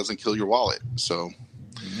point that doesn't kill your wallet. So.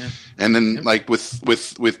 Yeah. And then, like with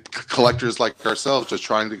collectors like ourselves, just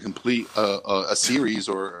trying to complete a series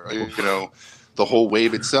or the whole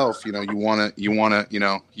wave itself, you want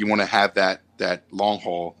to have that long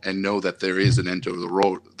haul and know that there is an end to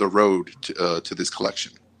the road to this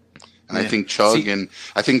collection. And I think Chug and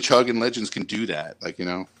Legends can do that.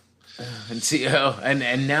 And see,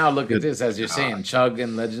 and now look at this, as you're saying, Chug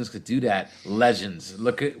and Legends could do that. Legends,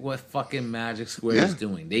 look at what fucking Magic Square is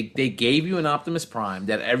doing. They gave you an Optimus Prime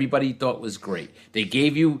that everybody thought was great. They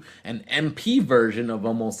gave you an MP version of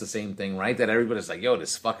almost the same thing, right? That everybody's like, yo,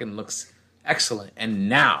 this fucking looks excellent. And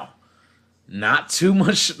now, not too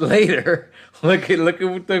much later, look at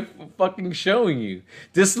what they're fucking showing you.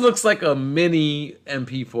 This looks like a mini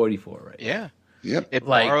MP44, right? Yeah. Yep. It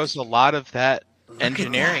borrows a lot of that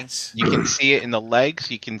engineering. You can see it in the legs.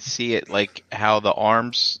 You can see it like how the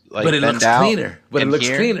arms like but it bend looks out. cleaner. But it looks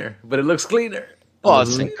here. cleaner. But it looks cleaner. Well,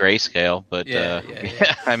 it's in grayscale, but Yeah.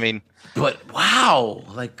 I mean, But wow,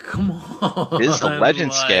 like come on, this is a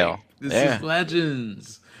legend like, scale. This Yeah. is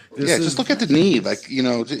Legends. Just look at the knee. Like, you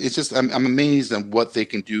know, it's just I'm amazed at what they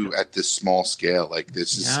can do at this small scale. Like,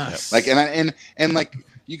 this is like, and like,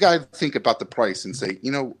 you got to think about the price and say,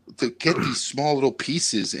 you know, to get these small little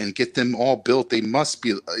pieces and get them all built, it must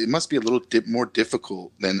be a little more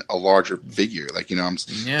difficult than a larger figure. Like, you know,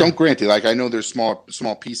 don't grant it. Like, I know there's small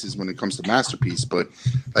pieces when it comes to Masterpiece, but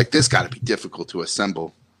like this got to be difficult to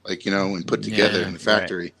assemble, like, you know, and put together in the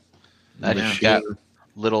factory. Right. You got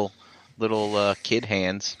little kid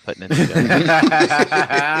hands putting it together.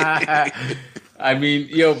 I mean,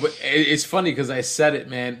 but it's funny because I said it,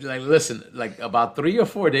 man. Like, listen, like about 3 or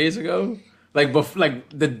 4 days ago, like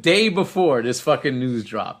the day before this fucking news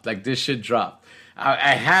dropped, like this shit dropped.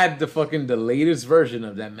 I had the latest version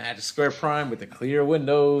of that Magic Square Prime with the clear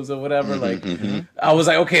windows or whatever. I was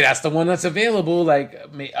like, okay, that's the one that's available. Like,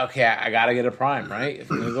 okay, I gotta get a Prime, right? If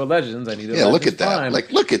I'm gonna go Legends, I need a Legends look at that. Prime.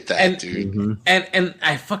 Like, look at that, dude. And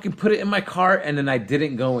I fucking put it in my cart, and then I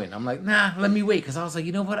didn't go in. I'm like, nah, let me wait, because I was like,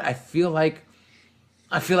 you know what? I feel like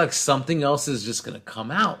something else is just gonna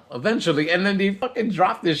come out eventually. And then they fucking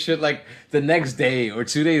dropped this shit like the next day or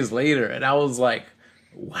 2 days later, and I was like,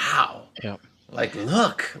 wow. Yep. Like,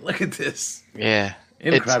 look at this. Yeah.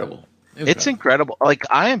 Incredible. It's incredible. Like,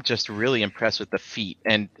 I am just really impressed with the feet,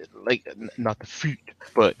 and like, not the feet,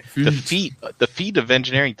 but the feet of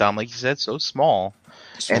engineering, Dom. Like you said, so small.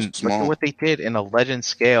 Look at what they did in a Legend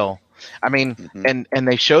scale. I mean, and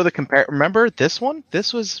they show the compare. Remember this one?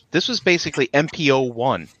 This was basically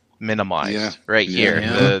MPO1 minimized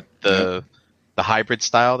here. The hybrid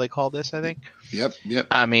style they call this, I think. Yep.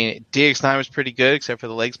 I mean, DX9 was pretty good, except for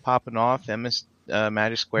the legs popping off. MS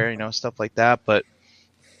Magic Square, you know, stuff like that. But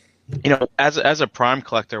you know, as a Prime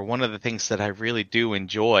collector, one of the things that I really do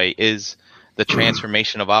enjoy is the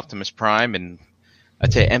transformation of Optimus Prime, and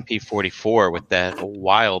I'd say MP44 with that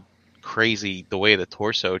wild, crazy, the way the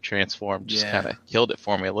torso transformed just kind of killed it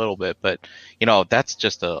for me a little bit. But you know, that's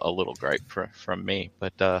just a little gripe from me.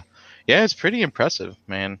 But yeah, it's pretty impressive,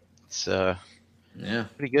 man. It's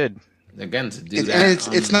pretty good. Again, to do that,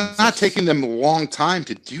 and it's not taking them a long time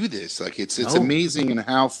to do this. Like, it's amazing in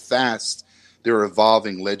how fast they're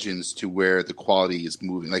evolving Legends to where the quality is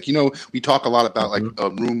moving. Like, you know, we talk a lot about like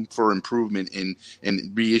room for improvement in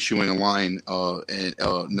reissuing a line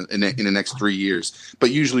in the next 3 years.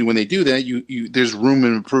 But usually when they do that, you there's room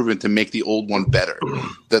and improvement to make the old one better.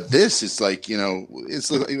 That this is like, you know,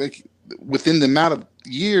 it's like within the amount of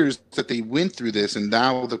years that they went through this, and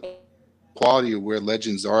now the quality of where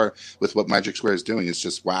Legends are with what Magic Square is doing is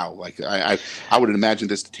just wow. Like, I would imagine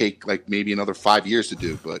this to take like maybe another 5 years to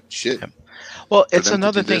do, but shit. Well, it's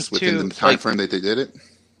another thing within too. the time frame that they did it.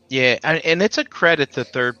 Yeah, and it's a credit to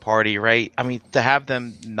third party, right? I mean, to have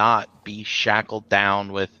them not be shackled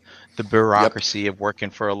down with the bureaucracy of working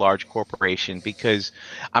for a large corporation, because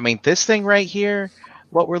I mean, this thing right here,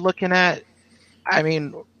 what we're looking at, I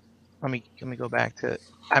mean, let me go back to it.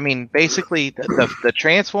 I mean, basically, the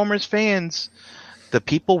Transformers fans, the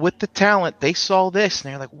people with the talent, they saw this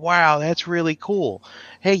and they're like, wow, that's really cool.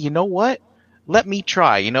 Hey, you know what? Let me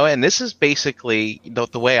try, you know, and this is basically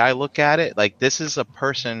the way I look at it. Like, this is a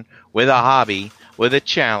person with a hobby, with a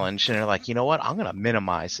challenge, and they're like, you know what? I'm going to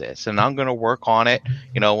minimize this, and I'm going to work on it,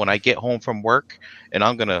 you know, when I get home from work, and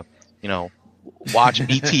I'm going to, you know, watch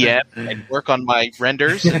BTM and work on my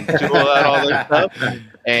renders and do all that stuff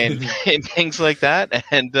and things like that.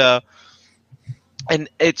 And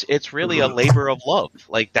it's really a labor of love.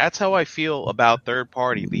 Like, that's how I feel about third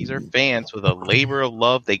party. These are fans with a labor of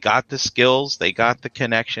love. They got the skills, they got the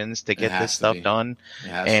connections to get this stuff done.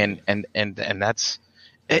 And that's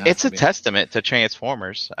it's a testament to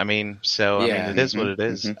Transformers. I mean, so I mean, it is what it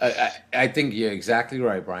is. I think you're exactly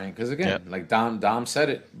right, Brian. Because again, like Dom said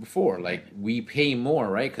it before, like, we pay more,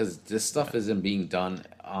 right? Because this stuff isn't being done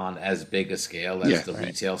on as big a scale as the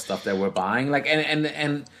retail stuff that we're buying. Like,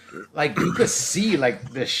 and like, you could see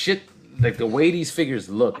like the shit like the way these figures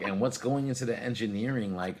look and what's going into the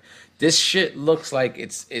engineering, like this shit looks like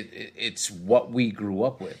it's what we grew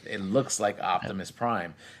up with. It looks like Optimus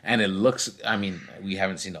Prime, and it looks. I mean, we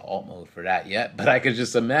haven't seen the alt mode for that yet, but I could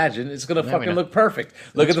just imagine it's gonna fucking look perfect.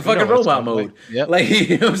 Look at the fucking robot mode. Yep. Like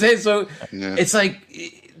you know what I'm saying. So it's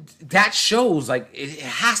like. That shows like it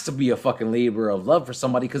has to be a fucking labor of love for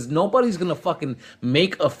somebody, because nobody's gonna fucking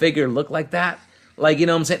make a figure look like that. Like, you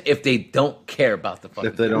know what I'm saying? If they don't care about the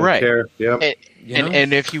fucking, if they don't care,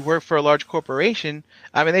 And if you work for a large corporation,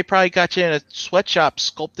 I mean, they probably got you in a sweatshop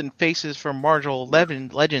sculpting faces from Marvel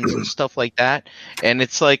Legends and stuff like that. And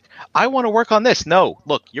it's like, I want to work on this. No,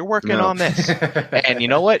 look, you're working on this. And you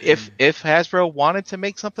know what? If Hasbro wanted to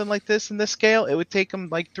make something like this in this scale, it would take them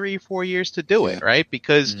like 3 or 4 years to do it, right?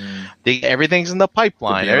 Because everything's in the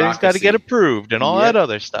pipeline. Everything's got to get approved and all that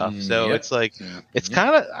other stuff. So it's like, it's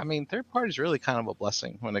kind of, I mean, third party is really kind of a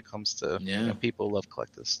blessing when it comes to you know, people who love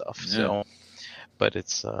collective stuff. So, but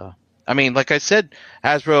it's, I mean, like I said,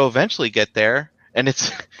 Hasbro eventually get there, and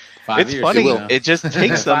it's funny. It just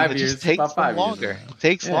takes them. It just takes them longer. It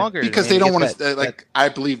takes longer because they don't want to. Like, I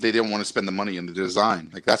believe they don't want to spend the money on the design.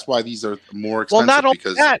 Like, that's why these are more expensive. Well, not only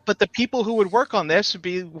that, but the people who would work on this would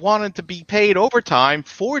be wanting to be paid overtime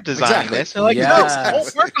for designing this. They're like, no,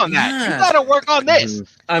 don't work on that. You got to work on this.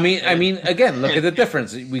 I mean, again, look at the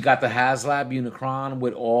difference. We got the HasLab Unicron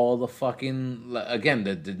with all the fucking, again,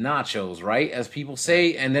 the nachos, right? As people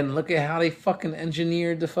say, and then look at how they fucking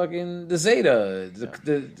engineered the Zeta,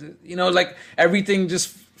 you know, like everything just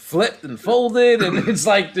flipped and folded, and it's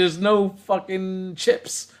like there's no fucking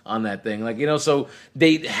chips on that thing, like, you know. So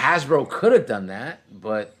Hasbro could have done that,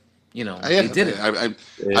 but you know, they didn't.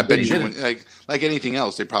 I bet you, like anything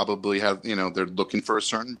else, they probably have, you know, they're looking for a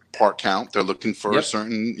certain part count. They're looking for a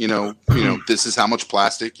certain, you know, this is how much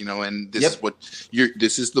plastic, you know, and this is what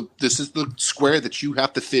this is the square that you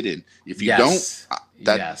have to fit in. If you don't,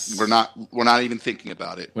 we're not even thinking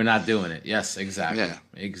about it. We're not doing it. Yes, exactly. Yeah,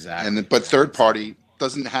 exactly. But third party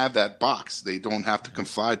doesn't have that box. They don't have to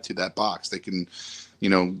confide to that box. They can, you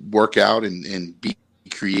know, work out and be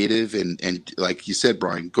creative and like you said,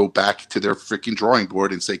 Brian, go back to their freaking drawing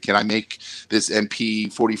board and say, can I make this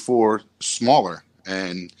MP44 smaller?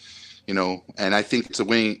 And you know, and I think it's a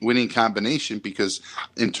winning combination, because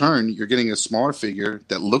in turn you're getting a smaller figure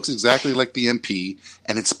that looks exactly like the MP,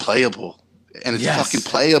 and it's playable, and it's fucking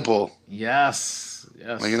playable. Yes.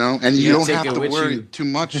 You know, and you don't have to worry too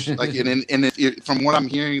much. Like, from what I'm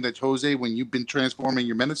hearing, that Jose, when you've been transforming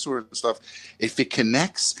your Menasor and stuff, if it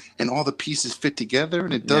connects and all the pieces fit together,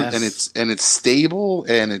 and it does, and it's stable,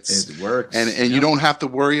 and it works, and you don't have to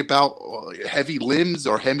worry about heavy limbs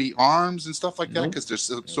or heavy arms and stuff like that, because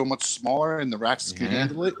they're so much smaller, and the racks can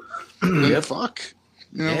handle it. Fuck.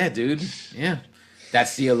 You know? Yeah, dude. Yeah.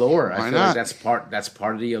 That's the allure. I feel like that's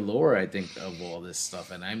part of the allure, I think, of all this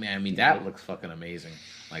stuff. And I mean that looks fucking amazing.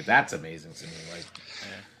 Like, that's amazing to me. Like,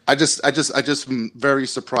 I just am very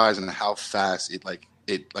surprised in how fast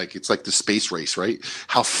it's like the space race, right?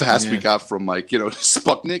 How fast we got from, like, you know,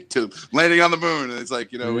 Sputnik to landing on the moon. And it's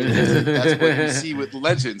like, you know, that's what you see with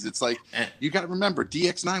Legends. It's like, you got to remember,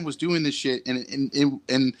 DX9 was doing this shit,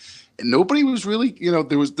 and nobody was really, you know,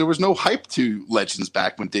 there was no hype to Legends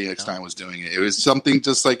back when DX9 was doing it. It was something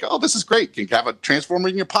just like, oh, this is great. You can have a Transformer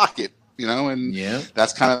in your pocket, you know, and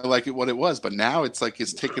that's kind of like what it was. But now it's like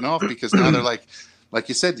it's taken off, because now they're like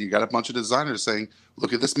you said, you got a bunch of designers saying,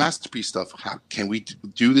 look at this masterpiece stuff. How can we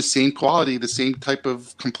do the same quality, the same type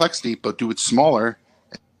of complexity, but do it smaller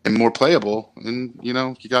and more playable? And, you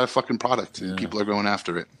know, you got a fucking product, and people are going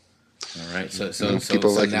after it. All right.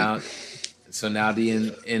 So now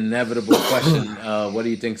the inevitable question, what do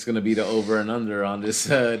you think is going to be the over and under on this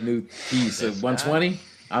new piece of 120?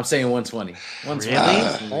 I'm saying 120. 120.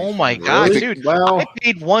 Really? Oh my god, dude! Well,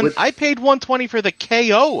 I paid 120 for the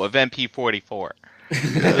KO of MP44.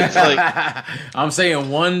 It's like, I'm saying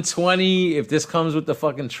 120 if this comes with the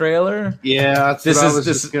fucking trailer. Yeah, that's what I was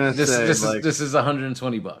just gonna say. This is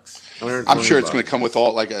 $120. I'm sure it's going to come with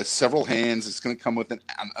all, like, several hands. It's going to come with an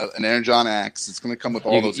Energon axe. It's going to come with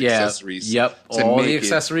all those accessories. Yep, all the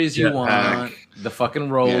accessories you want. The fucking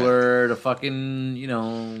roller, the fucking, you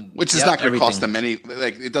know, which is not going to cost them any.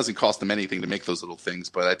 Like, it doesn't cost them anything to make those little things.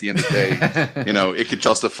 But at the end of the day, you know, it could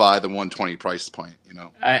justify the 120 price point. You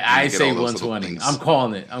know, I say 120. I'm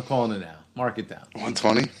calling it. I'm calling it now. Mark it down.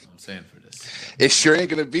 120. I'm saying for this. It sure ain't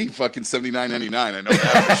gonna be fucking $79.99. I know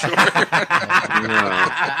that for sure.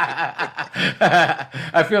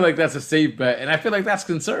 I feel like that's a safe bet, and I feel like that's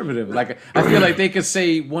conservative. Like, I feel like they could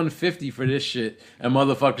say 150 for this shit, and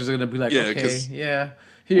motherfuckers are gonna be like, okay, yeah,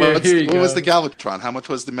 What was the Galvatron? How much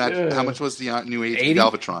was the How much was the New Age 80?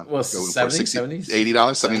 Galvatron? Well, $70, $80,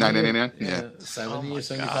 $79.99. Yeah, 70 or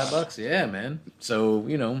 $75. Yeah, man. So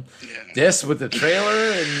this with the trailer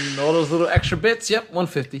and all those little extra bits. Yep,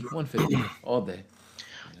 $150 all day.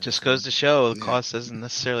 Just goes to show the cost doesn't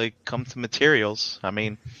necessarily come to materials. I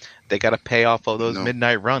mean, they got to pay off all those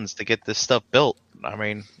midnight runs to get this stuff built. I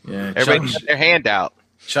mean, everybody got their hand out.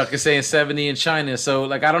 Chuck is saying 70 in China.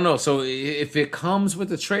 So, I don't know. So, if it comes with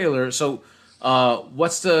the trailer, so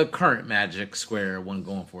what's the current Magic Square one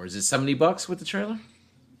going for? Is it $70 with the trailer?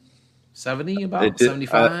 70 about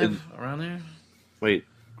 75 around there. Wait,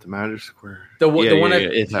 the Magic Square. The one that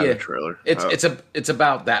it's a trailer. It's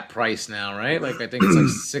about that price now, right? I think it's like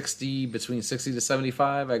 60 between 60 to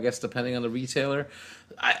 75, I guess, depending on the retailer.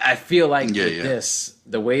 I feel like with this,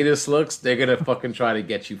 the way this looks, they're gonna fucking try to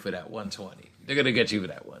get you for that 120. They're gonna get you for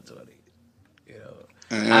that 120.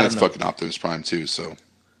 And it's fucking Optimus Prime too. So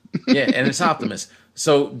yeah, and it's Optimus.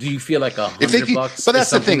 So do you feel like $100? But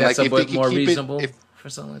that's the thing. That's a bit more reasonable for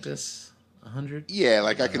something like this. 100? Yeah,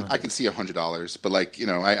 I can see $100, but I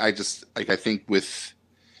just I think with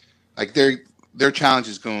their challenge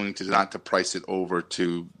is going to not to price it over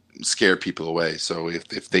to scare people away. So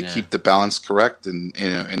if they keep the balance correct and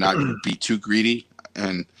not be too greedy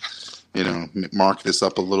and mark this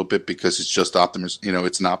up a little bit because it's just Optimus,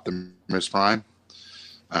 it's an Optimus Prime.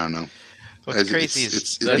 I don't know. What's crazy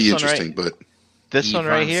is it'd be interesting, but this one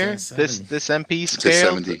right here, this MP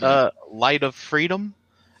scale, Light of Freedom,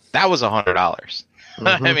 that was $100. Mm-hmm.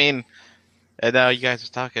 I mean, and now you guys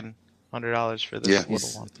are talking $100 for this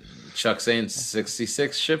little one. Chuck saying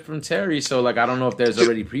 66 shipped from Terry, so I don't know if there's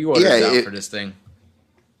already pre-orders out for this thing.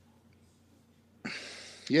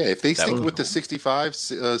 Yeah, if they stick with the $65,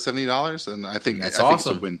 $70, then I think that's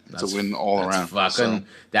awesome. It's a win. It's a win all around.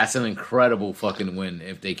 That's an incredible fucking win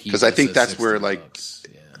if they keep. Because I think that's where because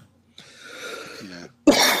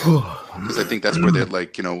I think that's where they're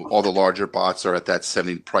all the larger bots are at that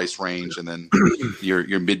 70 price range, and then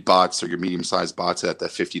your mid bots or your medium sized bots at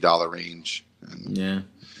that $50 range. And,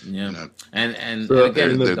 and so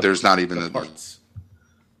again, there's not even the parts.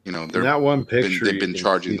 In that one picture, they've been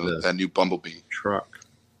charging that new Bumblebee truck.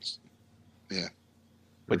 Yeah.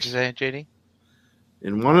 What'd you say, JD?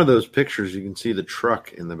 In one of those pictures, you can see the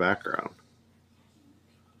truck in the background.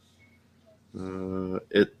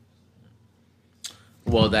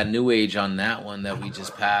 Well, that New Age on that one that we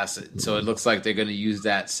just passed, so it looks like they're going to use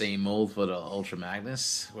that same mold for the Ultra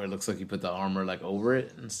Magnus, where it looks like you put the armor over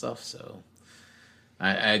it and stuff. So,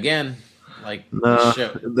 there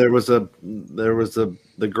was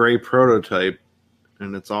the gray prototype,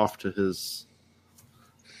 and it's off to his.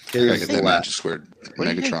 I get that Magic Square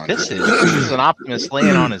Megatron. This is an Optimus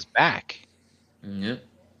laying on his back.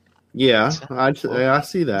 Yeah, I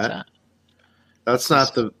see that. That's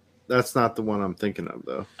not the one I'm thinking of,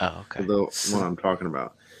 though. Oh, okay. The one I'm talking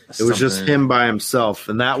about. It was just him by himself,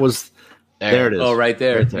 and that was there. It is. Oh, right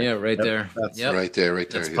there. Yeah, right there. That's right there.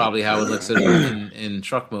 That's probably how it looks in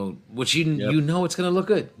truck mode. Which you know it's gonna look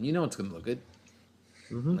good. You know it's gonna look good.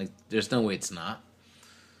 Mm-hmm. There's no way it's not.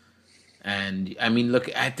 And I mean,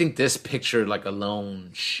 look, I think this picture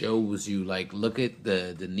alone shows you look at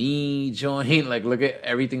the knee joint, look at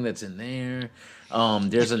everything that's in there.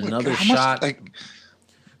 There's another shot,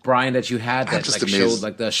 Brian, that you had that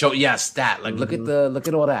showed the show. Yes, that look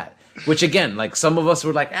at all that. Which again, some of us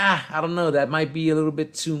were I don't know, that might be a little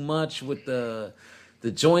bit too much with the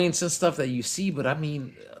joints and stuff that you see. But I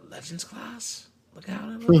mean, Legends class. Look how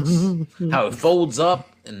it looks. How it folds up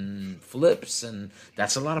and flips, and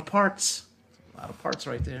that's a lot of parts. A lot of parts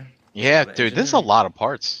right there. Yeah, dude, there's a lot of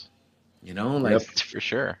parts. For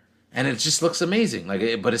sure. And it just looks amazing.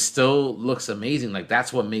 But it still looks amazing.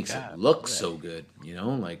 That's what makes it look so good.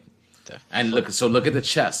 And look at the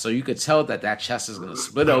chest. So you could tell that chest is gonna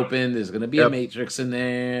split open. There's gonna be a matrix in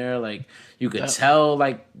there. You could tell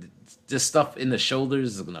this stuff in the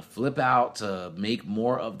shoulders is gonna flip out to make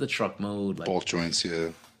more of the truck mode. Bolt joints,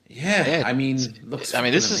 Yeah, I mean, looks. I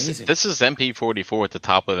mean, this amazing. is MP44 at the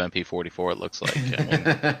top of MP44. It looks like. I mean,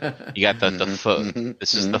 you got the faux.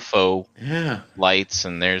 This is the faux lights,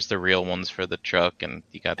 and there's the real ones for the truck, and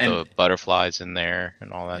you got the butterflies in there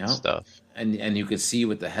and all that stuff. And you could see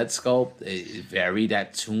with the head sculpt, very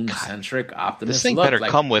that Toon centric Optimus. This thing better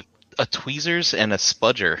come with a tweezers and a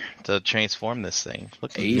spudger to transform this thing.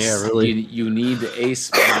 Look, Ace, really. You need the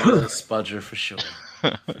Ace spudger for sure.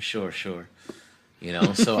 Sure.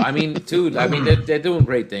 So I mean, dude, they're doing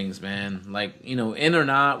great things, man. In or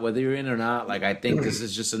not, whether you're in or not, I think this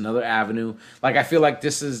is just another avenue. I feel like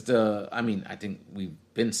this is I think we've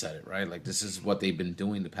been said it, right? This is what they've been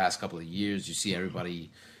doing the past couple of years. You see everybody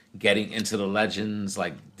getting into the Legends,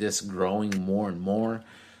 like this growing more and more.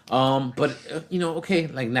 But okay,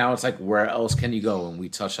 like now it's like where else can you go? And we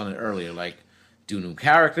touched on it earlier, like do new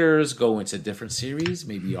characters, go into different series,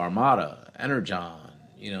 maybe Armada, Energon,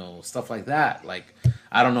 stuff like that. Like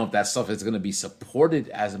I don't know if that stuff is going to be supported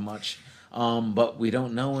as much, but we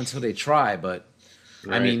don't know until they try. But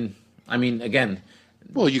right. I mean, again,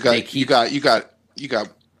 well, you got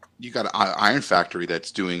Iron Factory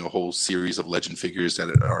that's doing a whole series of Legend figures that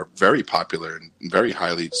are very popular and very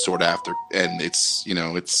highly sought after, and it's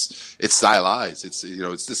stylized. It's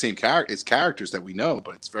it's the same character. It's characters that we know,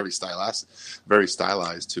 but it's very stylized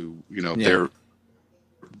to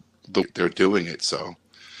they're doing it. So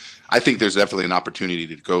I think there's definitely an opportunity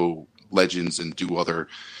to go Legends and do other,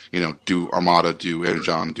 do Armada, do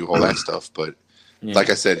Energon, do all that stuff. But like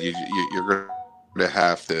I said, you're going to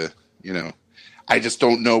have to, I just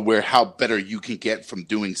don't know how better you can get from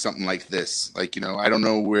doing something like this. Like, I don't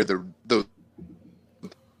know where the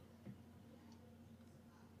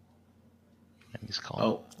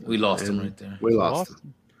we lost him right there. We lost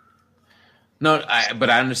him. No, but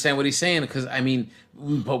I understand what he's saying because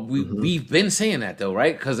we've been saying that though,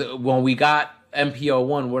 right? Because when we got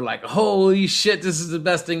MP01, we're like, holy shit, this is the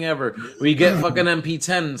best thing ever. We get fucking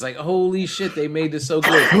MP10, it's like, holy shit, they made this so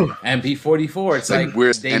good. MP44, it's like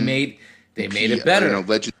they made it better.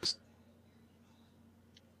 Legends.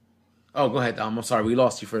 Oh, go ahead, Dom. I'm sorry, we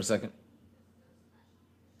lost you for a second.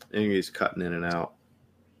 I think he's cutting in and out.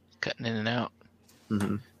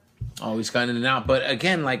 Mm-hmm. Always cutting in and out. But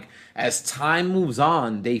again, like as time moves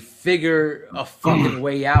on, they figure a fucking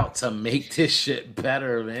way out to make this shit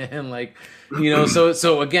better, man. Like,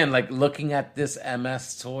 so again, like looking at this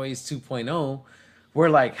MS Toys 2.0, we're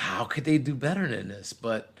like, how could they do better than this?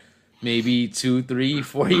 But maybe 2, 3,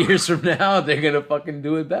 4 years from now, they're gonna fucking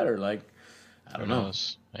do it better. Like, I don't know.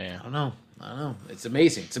 Yeah. I don't know. It's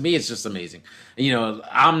amazing. To me, it's just amazing.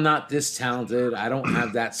 I'm not this talented. I don't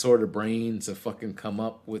have that sort of brain to fucking come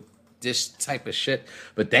up with this type of shit.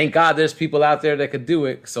 But thank God there's people out there that could do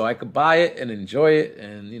it, so I could buy it and enjoy it,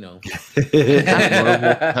 and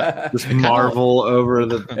just marvel over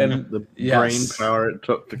the brain power it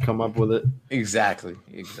took to come up with it. Exactly.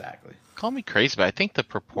 Call me crazy, but I think the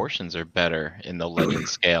proportions are better in the Legend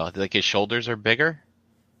scale. Like his shoulders are bigger,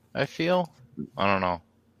 I feel. I don't know.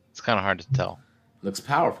 It's kind of hard to tell. Looks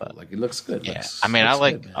powerful. Like it looks good. Yeah, I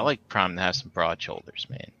like Prime to have some broad shoulders,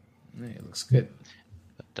 man. Yeah, it looks good.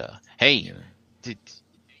 But hey,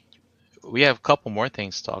 we have a couple more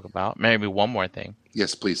things to talk about. Maybe one more thing.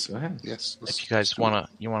 Yes, please. Go ahead. Yes. If you guys wanna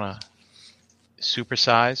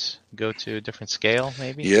supersize, go to a different scale,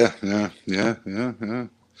 maybe. Yeah.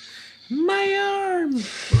 My arm.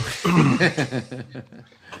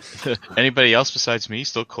 Anybody else besides me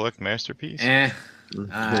still collect Masterpiece?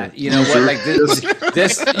 You know what? Like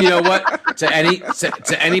this. You know what? To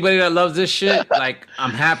anybody that loves this shit, like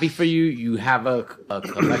I'm happy for you. You have a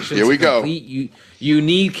collection. Here we go. You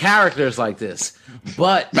need characters like this,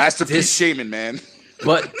 but Masterpiece shaming, man.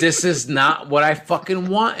 But this is not what I fucking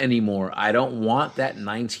want anymore. I don't want that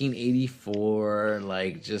 1984.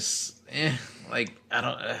 Like just like I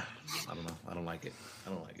don't know. I don't like it.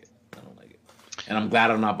 And I'm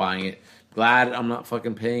glad I'm not buying it. Glad I'm not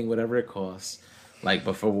fucking paying whatever it costs. Like,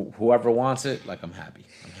 but for whoever wants it, like, I'm happy.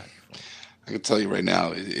 I can tell you right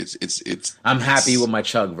now, it's. I'm happy with my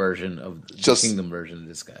Chug version of the Kingdom version of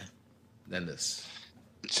this guy than this.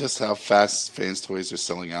 Just how fast Fans Toys are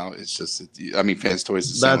selling out. It's just, Fans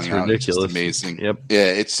Toys is selling out. That's ridiculous. It's just amazing. Yep. Yeah,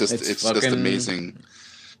 it's just amazing.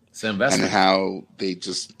 It's an investment. And how they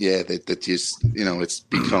just, it's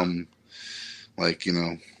become like,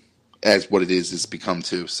 as what it is become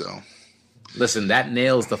too. So. Listen, that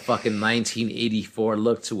nails the fucking 1984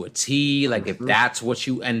 look to a T. Like, if that's what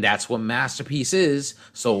and that's what Masterpiece is,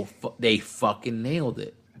 so they fucking nailed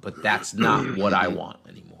it. But that's not what I want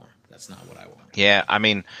anymore. That's not what I want. Yeah,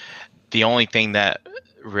 the only thing that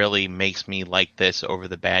really makes me like this over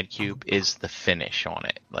the Bad Cube is the finish on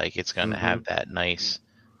it. Like, it's going to have that nice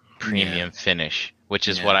premium finish, which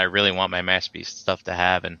is what I really want my Masterpiece stuff to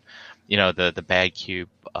have. And, the Bad Cube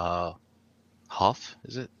Huff,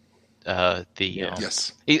 is it?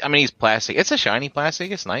 Yes. He's plastic. It's a shiny plastic.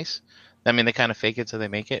 It's nice. They kind of fake it so they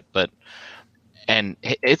make it, and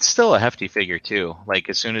it's still a hefty figure too. Like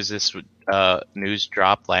as soon as this news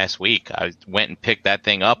dropped last week, I went and picked that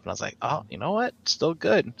thing up, and I was like, oh, you know what? Still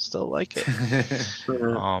good. Still like it.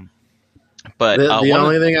 But the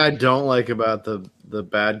only thing I don't like about the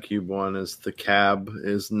Bad Cube one is the cab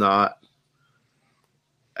is not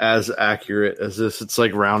as accurate as this. It's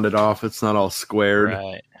like rounded off. It's not all squared.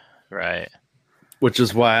 Right. Which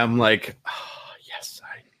is why I'm like, oh, yes,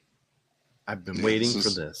 I've been waiting for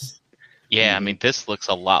this. Yeah, I mean, this looks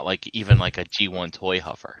a lot like even like a G1 toy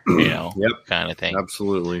huffer, you know, kind of thing.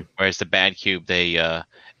 Absolutely. Whereas the Bad Cube, they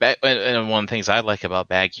and one of the things I like about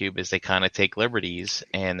Bad Cube is they kind of take liberties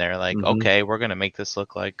and they're like, okay, we're gonna make this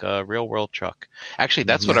look like a real world truck. Actually,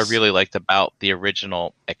 that's what I really liked about the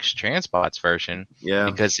original X Transbots version. Yeah,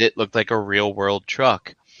 because it looked like a real world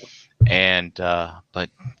truck. And but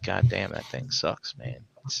goddamn, that thing sucks, man.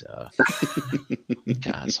 It's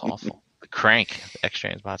God, it's awful. The crank, the X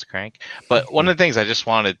Transbots crank. But one of the things I just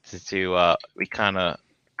wanted to we kind of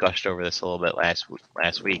gushed over this a little bit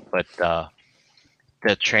last week, but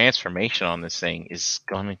the transformation on this thing is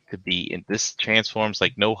going to be, and this transforms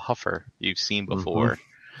like no huffer you've seen before.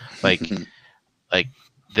 Like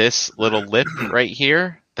this little lip right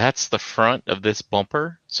here, that's the front of this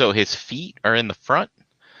bumper. So his feet are in the front,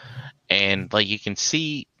 and like you can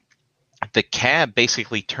see, the cab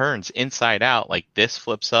basically turns inside out. Like this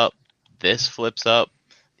flips up,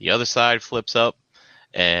 the other side flips up,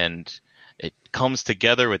 and it comes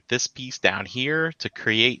together with this piece down here to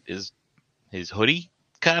create his hoodie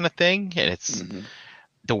kind of thing. And it's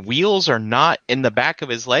the wheels are not in the back of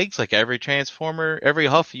his legs like every Transformer, every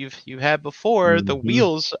Huff you've had before. The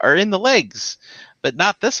wheels are in the legs, but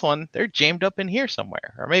not this one. They're jammed up in here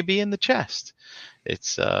somewhere, or maybe in the chest.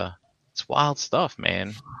 It's wild stuff,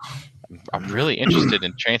 man. I'm really interested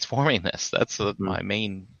in transforming this. That's my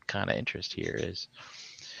main kind of interest here is.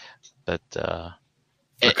 But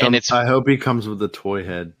and it's. I hope he comes with a toy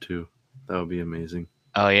head too. That would be amazing.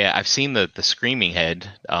 Oh yeah, I've seen the screaming head.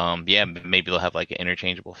 Yeah, maybe they'll have like an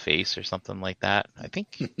interchangeable face or something like that, I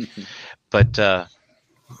think. But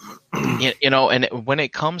you know, and when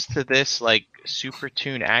it comes to this like super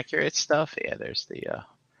tune accurate stuff, yeah, there's the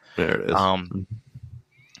there it is.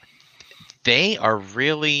 They are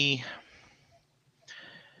really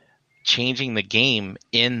changing the game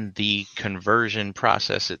in the conversion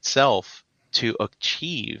process itself to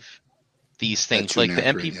achieve these things, like the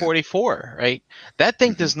MP44, right? That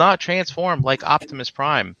thing does not transform like Optimus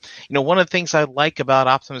Prime. You know, one of the things I like about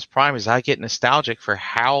Optimus Prime is I get nostalgic for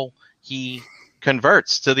how he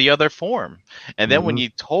converts to the other form. And then when you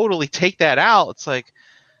totally take that out, it's like,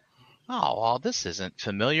 oh, well, this isn't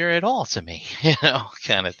familiar at all to me, you know,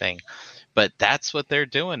 kind of thing. But that's what they're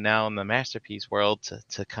doing now in the Masterpiece world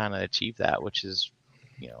to kind of achieve that, which is,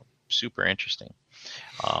 you know, super interesting.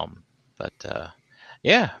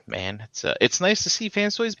 Yeah, man, it's nice to see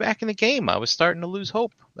Fanstoys back in the game. I was starting to lose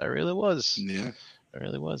hope. I really was. Yeah, I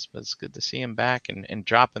really was. But it's good to see him back and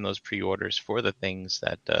dropping those pre-orders for the things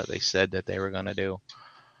that they said that they were going to do.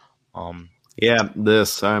 Yeah,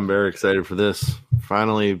 I'm very excited for this.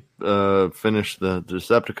 Finally, finished the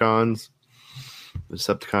Decepticon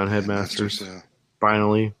Headmasters.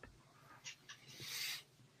 Finally.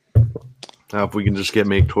 Now, if we can just get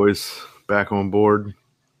Make Toys back on board.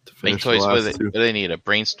 Make Toys with it. They need a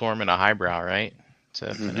Brainstorm and a Highbrow, right?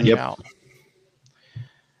 To finish out.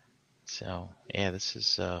 So, yeah, this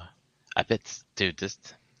is, I bet, dude, this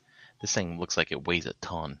thing looks like it weighs a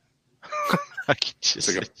ton. It's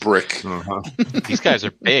like a brick. These guys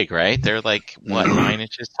are big, right? They're like, what, 9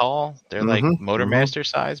 inches tall? They're like Motormaster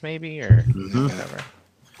size, maybe, or whatever.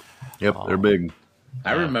 Yep, they're big.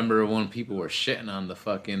 I remember when people were shitting on the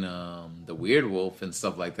fucking the Weird Wolf and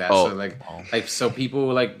stuff like that. So so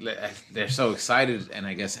people they're so excited, and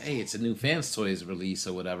I guess it's a new Fans Toys release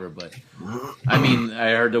or whatever. But I mean,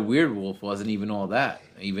 I heard the Weird Wolf wasn't even all that,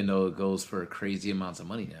 even though it goes for crazy amounts of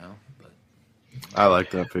money now. But I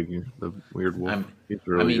like that figure, the Weird Wolf. He's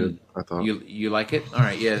really good. I thought you like it. All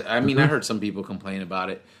right, yeah. I mean, I heard some people complain about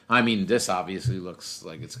it. I mean, this obviously looks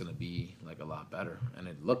like it's gonna be like a lot better, and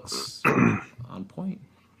it looks on point.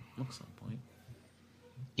 Looks on point.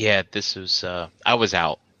 Yeah, this was. I was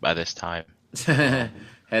out by this time.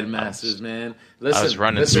 Headmasters, man. Listen, I was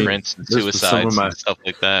running sprints and suicides and stuff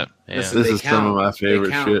like that. Yeah. This is some of my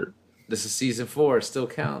favorite shit. This is season 4. It still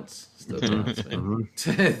counts. Still counts, man.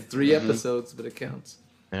 3 episodes, but it counts.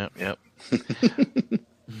 Yep.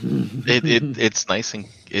 It's nice and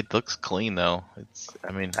it looks clean though.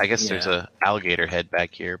 I mean, I guess there's a alligator head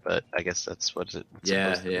back here, but I guess that's what it's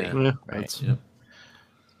supposed to be. Yeah, right. Man.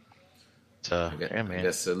 I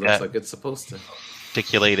guess it looks like it's supposed to.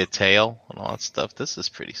 Articulated tail and all that stuff. This is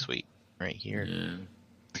pretty sweet right here. Yeah.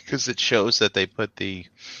 Because it shows that they put the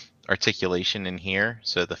articulation in here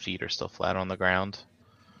so the feet are still flat on the ground.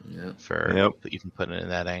 Yeah. For even putting it in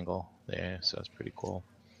that angle. Yeah, so it's pretty cool.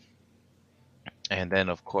 And then,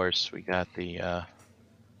 of course, we got the,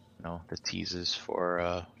 the teases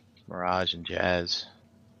for Mirage and Jazz.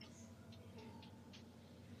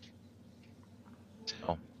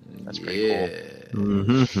 So that's pretty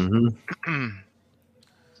cool.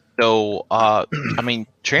 So, I mean,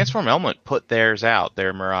 Transform Element put theirs out,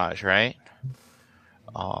 their Mirage, right?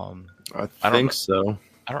 I think so.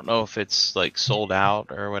 I don't know if it's like sold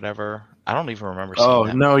out or whatever. I don't even remember seeing Oh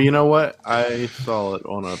that. no, you know what? I saw it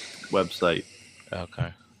on a website,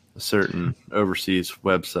 Okay. a certain overseas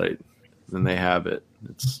website, and they have it.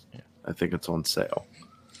 I think it's on sale.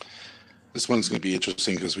 This one's going to be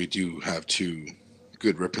interesting because we do have two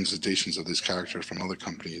good representations of this character from other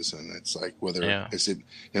companies, and it's like whether is it,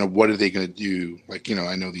 what are they going to do? Like,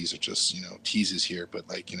 I know these are just teases here, but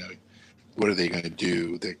like what are they going to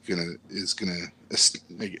do? Is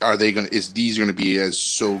these going to be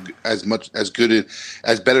as good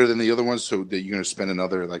as better than the other ones? So that you're going to spend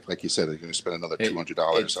another like you said, they're going to spend another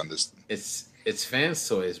 $200 on this. It's fans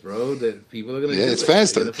toys, bro. That people are gonna do it's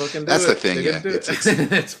fans toys. That's the thing.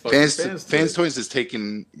 It's fans toys is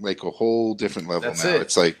taking like a whole different level now.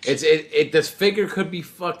 It's like this figure could be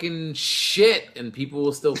fucking shit, and people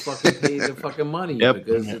will still fucking pay their fucking money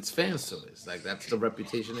because it's fans toys. Like that's the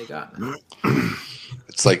reputation they got now.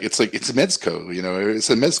 It's a Mezco, it's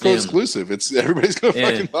a Mezco exclusive. It's everybody's gonna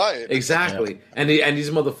fucking buy it. Exactly. And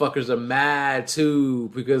these motherfuckers are mad too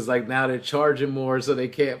because like now they're charging more, so they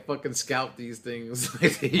can't fucking scalp these things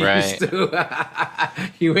like they used to.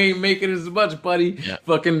 You ain't making as much, buddy. Yeah.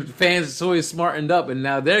 Fucking fans toys smartened up, and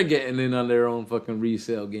now they're getting in on their own fucking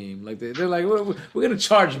resale game. Like they're like, we're gonna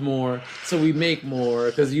charge more, so we make more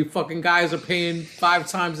because you fucking guys are paying 5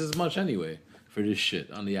 times as much anyway for this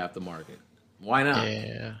shit on the aftermarket. Why not?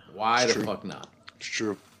 Yeah. Why the fuck not? It's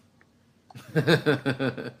true.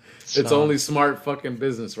 It's only smart fucking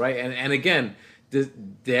business, right? And again,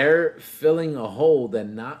 they're filling a hole that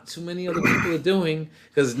not too many other people are doing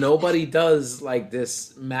because nobody does like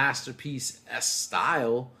this masterpiece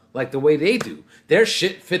style like the way they do. Their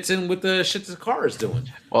shit fits in with the shit the car is doing.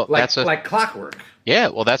 Well, like clockwork. Yeah,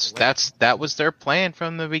 well, that was their plan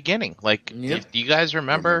from the beginning. Like, if you guys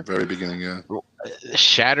remember, from the very beginning,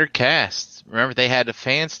 Shattered Cast. Remember, they had the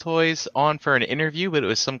fans toys on for an interview, but it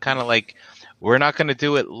was some kind of like, we're not going to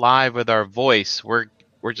do it live with our voice. We're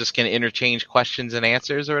just going to interchange questions and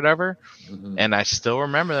answers or whatever. Mm-hmm. And I still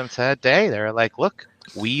remember them to that day. They were like, look,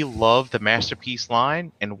 we love the Masterpiece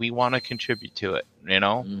line and we want to contribute to it,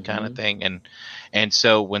 kind of thing. And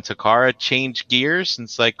so when Takara changed gears,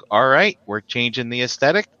 it's like, all right, we're changing the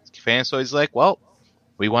aesthetic. Fans toys like, well,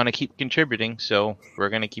 we want to keep contributing, so we're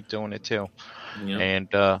going to keep doing it too. Yeah. And,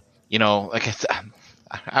 like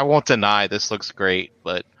I won't deny this looks great,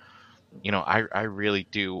 but, I really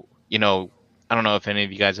do, I don't know if any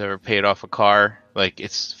of you guys ever paid off a car. Like,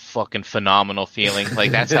 it's fucking phenomenal feeling.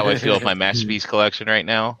 Like, that's how I feel with my Masterpiece collection right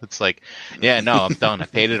now. It's like, I'm done. I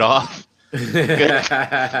paid it off.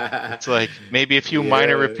 It's like maybe a few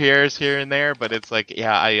minor repairs here and there, but it's like,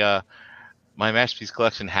 my Masterpiece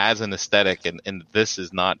collection has an aesthetic, and this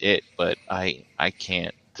is not it, but I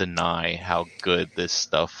can't deny how good this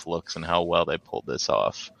stuff looks and how well they pulled this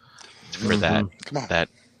off for that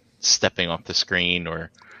stepping off the screen,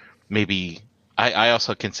 or maybe I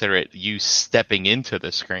also consider it you stepping into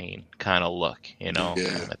the screen kind of look, kind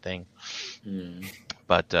of thing.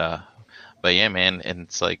 But yeah, man, and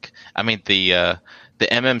it's like, I mean, the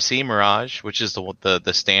MMC Mirage, which is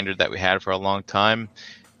the standard that we had for a long time.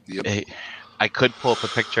 Yep. I could pull up a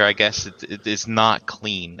picture. I guess it is not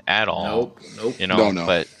clean at all. Nope. No.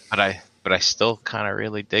 But I still kind of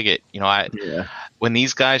really dig it. When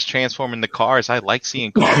these guys transform into cars, I like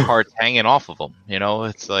seeing car parts hanging off of them.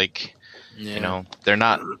 It's like, they're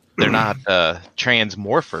not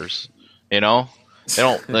transmorphers. They don't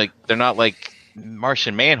they're not like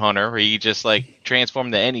Martian Manhunter, where you just like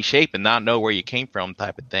transform to any shape and not know where you came from,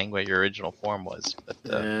 type of thing, where your original form was.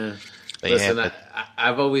 Listen,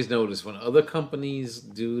 I've always noticed when other companies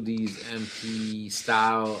do these MP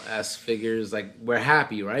style S figures, like, we're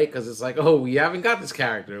happy, right? Because it's like, oh, we haven't got this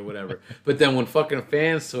character or whatever. But then when fucking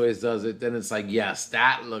Fans Toys does it, then it's like, yes,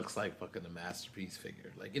 that looks like fucking the Masterpiece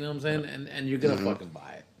figure. Like, you know what I'm saying? And you're gonna fucking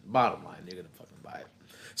buy it. Bottom line, you're gonna fucking buy it.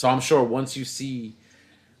 So I'm sure once you see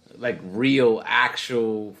like real,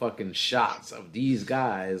 actual fucking shots of these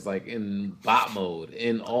guys, like in bot mode,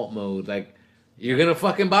 in alt mode, like, you're gonna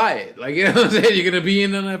fucking buy it. Like, you know what I'm saying? You're gonna be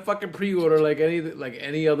in on a fucking pre-order like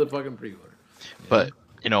any other fucking pre-order. But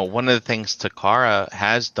one of the things Takara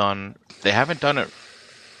has done, they haven't done it.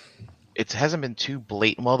 It hasn't been too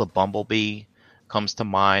blatant. Well, the Bumblebee comes to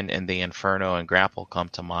mind, and the Inferno and Grapple come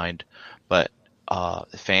to mind. But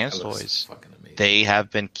Fans Toys, they have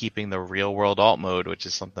been keeping the real world alt mode, which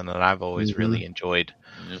is something that I've always really enjoyed.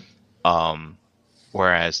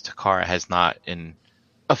 Whereas Takara has not in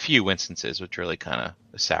a few instances, which really kind of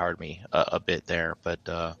soured me a bit there. But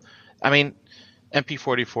I mean,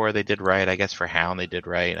 MP44 they did right. I guess for Hound they did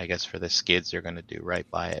right. I guess for the skids they're gonna do right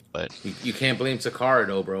by it. But you can't blame Takara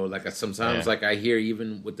though, bro. Like sometimes, like I hear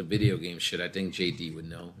even with the video game shit, I think JD would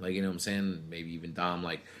know. Like you know what I'm saying? Maybe even Dom.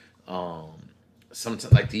 Like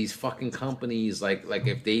sometimes like these fucking companies, like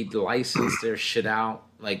if they license their shit out,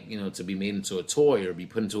 like you know, to be made into a toy or be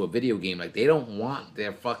put into a video game, like they don't want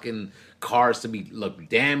their fucking cars to be look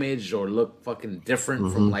damaged or look fucking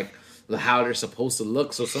different from like how they're supposed to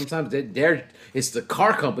look. So sometimes it's the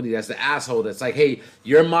car company that's the asshole that's like, hey,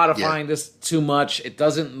 you're modifying this too much. It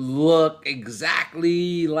doesn't look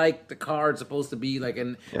exactly like the car is supposed to be like,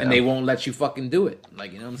 and they won't let you fucking do it.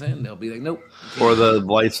 Like, you know what I'm saying? They'll be like, nope. Or the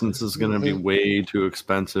license is going to be way too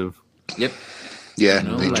expensive. Yep. Yeah, You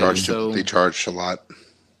know, they like, charge so- they charge a lot.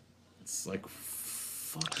 It's like,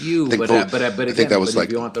 fuck you. I think But again, that was but like-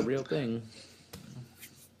 if you want the real thing.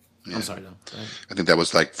 I'm sorry, no. I think that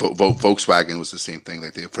was like Volkswagen was the same thing.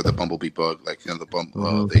 Like for the Bumblebee Bug, like you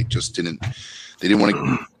know they just didn't want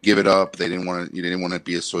to give it up. They didn't want to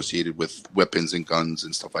be associated with weapons and guns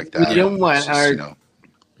and stuff like that. We don't want Just,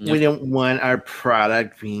 we don't want our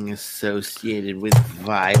product being associated with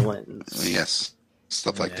violence. yes,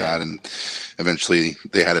 stuff like that. And eventually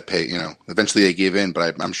they had to pay. You know, eventually they gave in,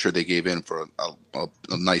 but I'm sure they gave in for a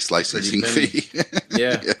nice licensing fee.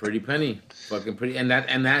 Yeah, pretty penny, fucking pretty, and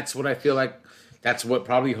that's what I feel like. That's what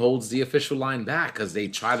probably holds the official line back because they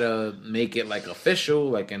try to make it like official,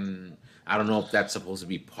 like, and I don't know if that's supposed to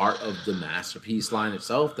be part of the Masterpiece line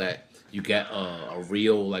itself that you get a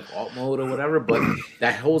real like alt mode or whatever, but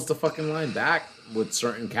that holds the fucking line back with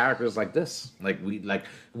certain characters like this. Like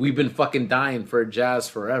we've been fucking dying for Jazz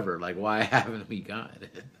forever. Like why haven't we got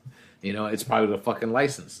it? You know, it's probably the fucking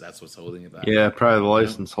license. That's what's holding it back. Yeah, probably the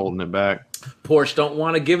license holding it back. Porsche don't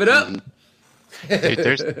want to give it up. dude,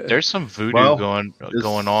 there's some voodoo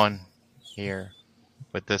going on here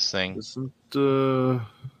with this thing. Isn't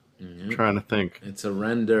I'm trying to think. It's a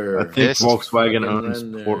render. I think This Volkswagen owns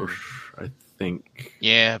render. Porsche. I think.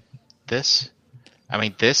 Yeah, this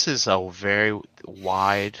is a very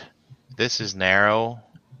wide. This is narrow.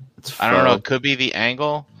 It's I don't know. It faux- could be the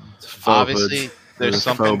angle. it's faux Obviously, hoods. there's It's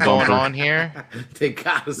something faux going bumper. on here. They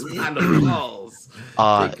got us by the balls.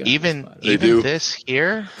 Even They do. this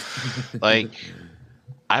here, like,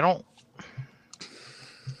 I don't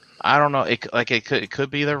know. It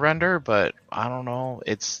could be the render, but I don't know.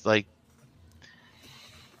 It's like,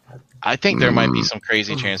 I think there might be some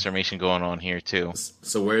crazy transformation going on here too.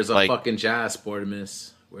 So where's a Like- fucking Jazz,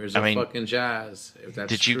 Sportimus? Where's a fucking Jazz? If that's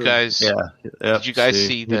Did you true. guys? Yeah. Did you guys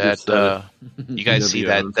see that? You guys see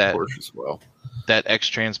that Porsche as well. that X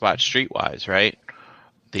Transbot Streetwise, right?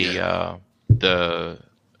 The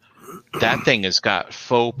that thing has got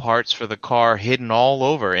faux parts for the car hidden all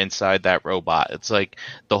over inside that robot. It's like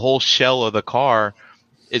the whole shell of the car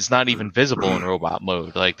is not even visible in robot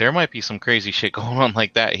mode. Like there might be some crazy shit going on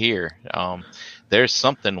like that here. There's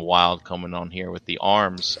something wild coming on here with the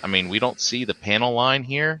arms. I mean, we don't see the panel line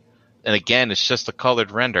here, and again, it's just a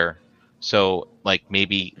colored render. So like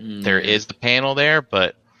maybe there is the panel there,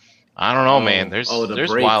 but I don't know, man. There's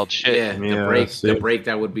brake. wild shit. Yeah, Yeah, the see. brake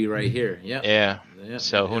that would be right here. Yep. Yeah. Yep.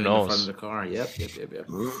 So who in knows? The front of the car. Yep.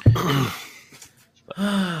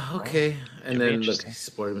 Okay, and It'd be then look, interesting.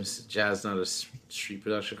 Sportimus Jazz, not a street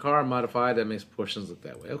production car, modified. That makes portions look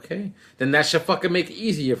that way. Okay, then that should fucking make it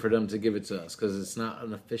easier for them to give it to us because it's not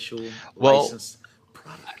an official licensed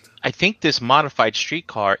product. I think this modified street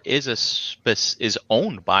car is is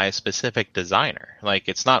owned by a specific designer. Like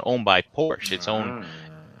it's not owned by Porsche. It's owned.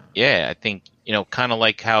 Yeah, I think kind of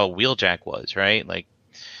like how Wheeljack was, right? Like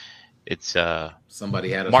it's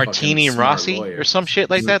Somebody had a Martini fucking and smart Rossi lawyer. or some shit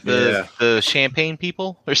like that. The champagne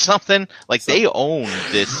people or something. Like they own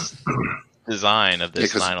this design of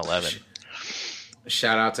this 911.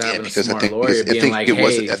 Shout out to having a because smart lawyer being like,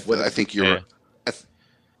 hey, I think you're.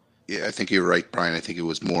 Yeah, I think you're right, Brian. I think it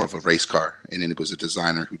was more of a race car, and then it was a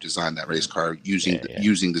designer who designed that race car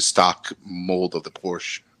using the stock mold of the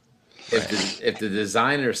Porsche. If the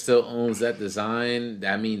designer still owns that design,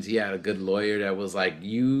 that means he had a good lawyer that was like,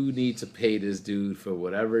 you need to pay this dude for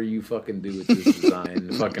whatever you fucking do with this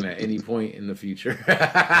design, fucking at any point in the future.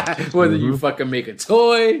 Whether you fucking make a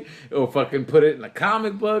toy or fucking put it in a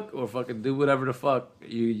comic book or fucking do whatever the fuck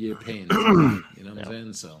you're paying. You know what I'm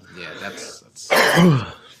saying? So yeah, that's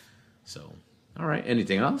so. All right.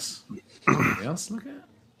 Anything else? Anything else to look at?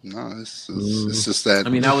 No, it's just that. I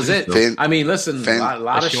mean, that was it. I mean, listen, a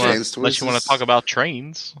lot of shit. Unless you want to talk about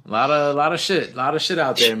trains, a lot of shit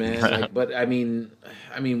out there, man. Like, but I mean,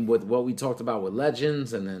 with what we talked about with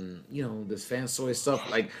Legends, and then this Fansoy stuff.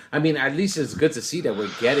 Like, I mean, at least it's good to see that we're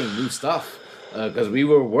getting new stuff. because we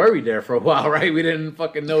were worried there for a while, right? We didn't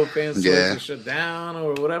fucking know if fan stores Yeah. were shut down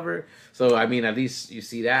or whatever. So I mean, at least you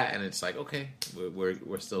see that, and it's like, okay,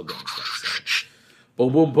 we're still getting stuff. So.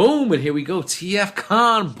 Boom, boom, boom, and here we go. TF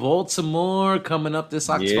Con Baltimore coming up this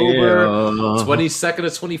October 22nd to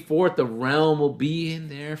 24th. The Realm will be in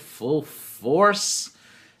there full force,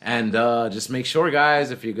 and just make sure, guys,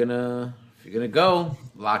 if you're gonna go,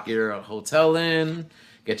 lock your hotel in,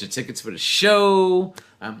 get your tickets for the show.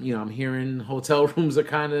 I'm hearing hotel rooms are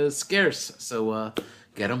kind of scarce, so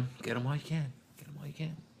get them while you can.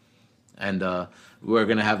 And we're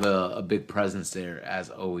gonna have a big presence there as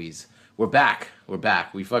always. We're back.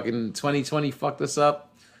 We fucking 2020 fucked us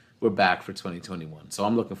up. We're back for 2021. So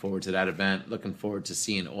I'm looking forward to that event. Looking forward to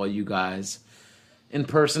seeing all you guys in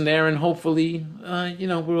person there, and hopefully,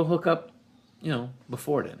 we'll hook up,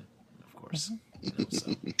 before then, of course.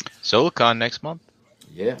 SoloCon next month.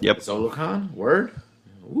 Yeah. Yep. SoloCon. Word.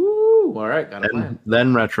 Woo. All right. Got a plan.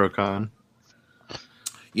 Then RetroCon.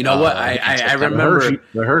 You know what? I remember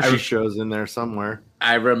the Hershey show's in there somewhere.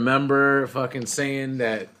 I remember fucking saying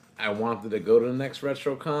that I wanted to go to the next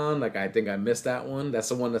RetroCon. Like, I think I missed that one. That's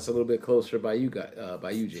the one that's a little bit closer by you guys,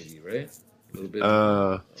 by you, JD, right? A little bit.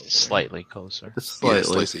 Slightly closer.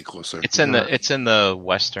 Slightly closer. It's in the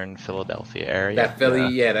Western Philadelphia area. That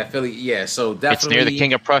Philly. Yeah. So definitely, it's near the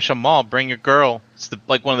King of Prussia Mall. Bring your girl. It's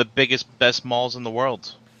like one of the best malls in the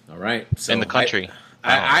world. All right. So in the country.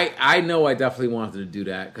 I know I definitely wanted to do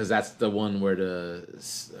that because that's the one where the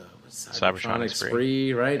Cybertronic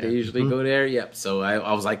Spree, right? Yeah. They usually go there. Yep. So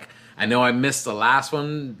I was like, I know I missed the last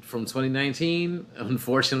one from 2019.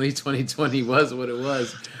 Unfortunately, 2020 was what it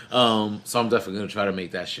was. So I'm definitely going to try to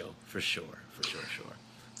make that show for sure.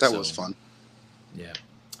 That was fun. Yeah.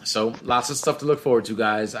 So lots of stuff to look forward to,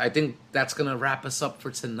 guys. I think that's going to wrap us up for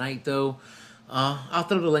tonight, though. I'll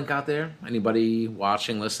throw the link out there. Anybody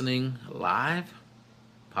watching, listening live,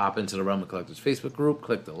 pop into the Realm of Collectors Facebook group,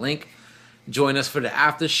 click the link, join us for the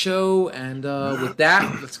after show, and with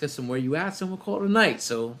that, let's get some Where You At, and we'll call it a night.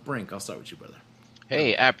 So, Brink, I'll start with you, brother.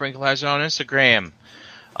 Hey, at Brinkalizer on Instagram.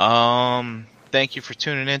 Thank you for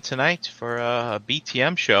tuning in tonight for a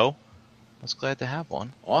BTM show. I was glad to have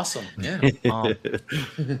one. Awesome, yeah.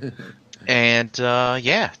 And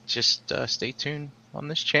just stay tuned on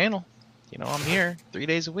this channel. I'm here 3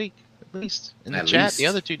 days a week, at least, in the chat the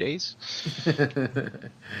other 2 days.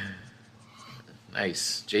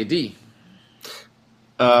 Nice. JD.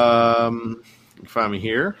 You can find me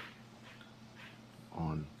here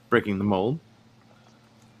on Breaking the Mold.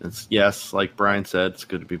 Yes, like Brian said, it's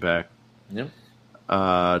good to be back. Yep.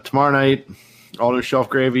 Tomorrow night, all new Shelf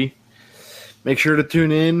Gravy. Make sure to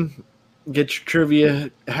tune in. Get your trivia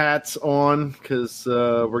hats on because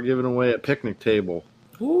we're giving away a picnic table.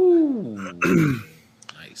 Ooh.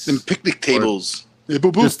 Nice. And picnic tables.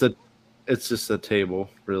 It's just a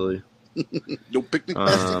table, really. No picnic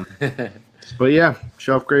basket. But yeah,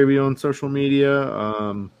 Shelf Gravy on social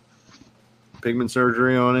media, Pigment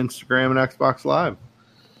Surgery on Instagram and Xbox Live.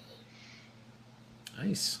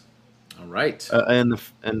 Nice. All right. And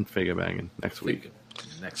Figure Banging next week.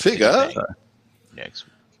 Figure? Next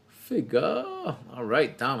week. Figure. All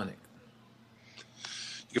right, Dominic.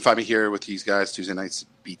 You can find me here with these guys Tuesday nights at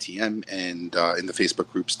BTM and in the Facebook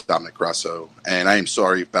groups Dominic Grasso. And I am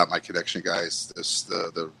sorry about my connection, guys.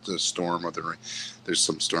 The storm of the rain. There's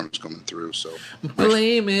some storms coming through, so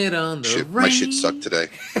blame it on the rain. My shit sucked today.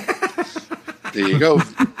 There you go.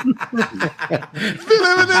 Sure,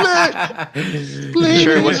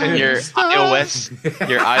 it wasn't your iOS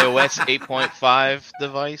 8.5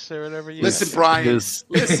 device or whatever you Listen, Brian.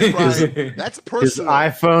 That's personal.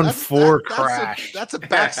 His iPhone 4 crashed. That's a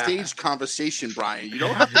backstage conversation, Brian. You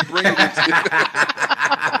don't have to bring it into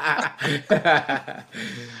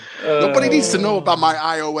Nobody needs to know about my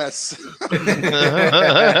iOS.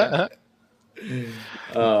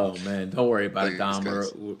 Oh man, don't worry about it, Dom.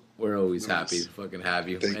 We're always happy to fucking have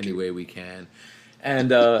you any way we can.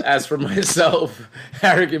 And as for myself,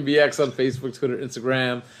 Arrogant BX on Facebook, Twitter,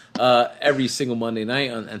 Instagram, every single Monday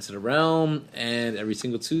night on Enter the Realm, and every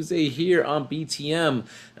single Tuesday here on BTM.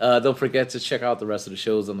 Don't forget to check out the rest of the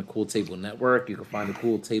shows on the Cool Table Network. You can find the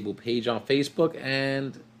Cool Table page on Facebook,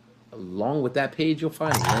 and along with that page, you'll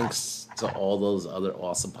find links to all those other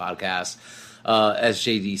awesome podcasts. As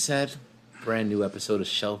JD said, brand new episode of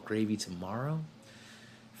Shelf Gravy tomorrow.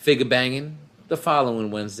 Figure Banging the following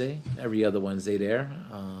Wednesday, every other Wednesday there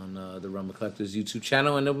on the Realm of Collectors YouTube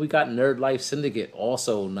channel. And then we got Nerd Life Syndicate,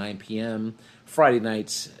 also 9 p.m. Friday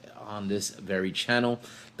nights on this very channel.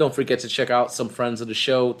 Don't forget to check out some friends of the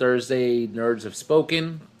show. Thursday, Nerds Have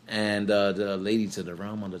Spoken, and the Ladies of the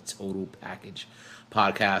Realm on the Total Package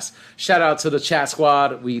podcast. Shout out to the chat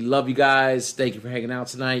squad. We love you guys. Thank you for hanging out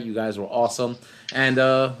tonight. You guys were awesome. And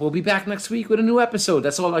we'll be back next week with a new episode.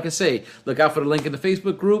 That's all I can say. Look out for the link in the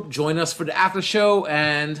Facebook group. Join us for the after show.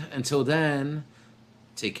 And until then,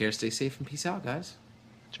 take care, stay safe, and peace out, guys.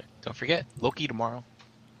 Don't forget, Loki tomorrow.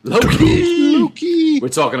 Loki! We're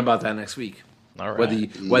talking about that next week. All right.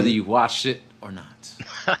 Whether you watched it or not.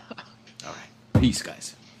 All right. Peace,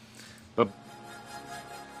 guys.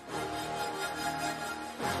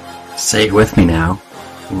 Say it with me now.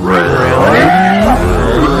 Really?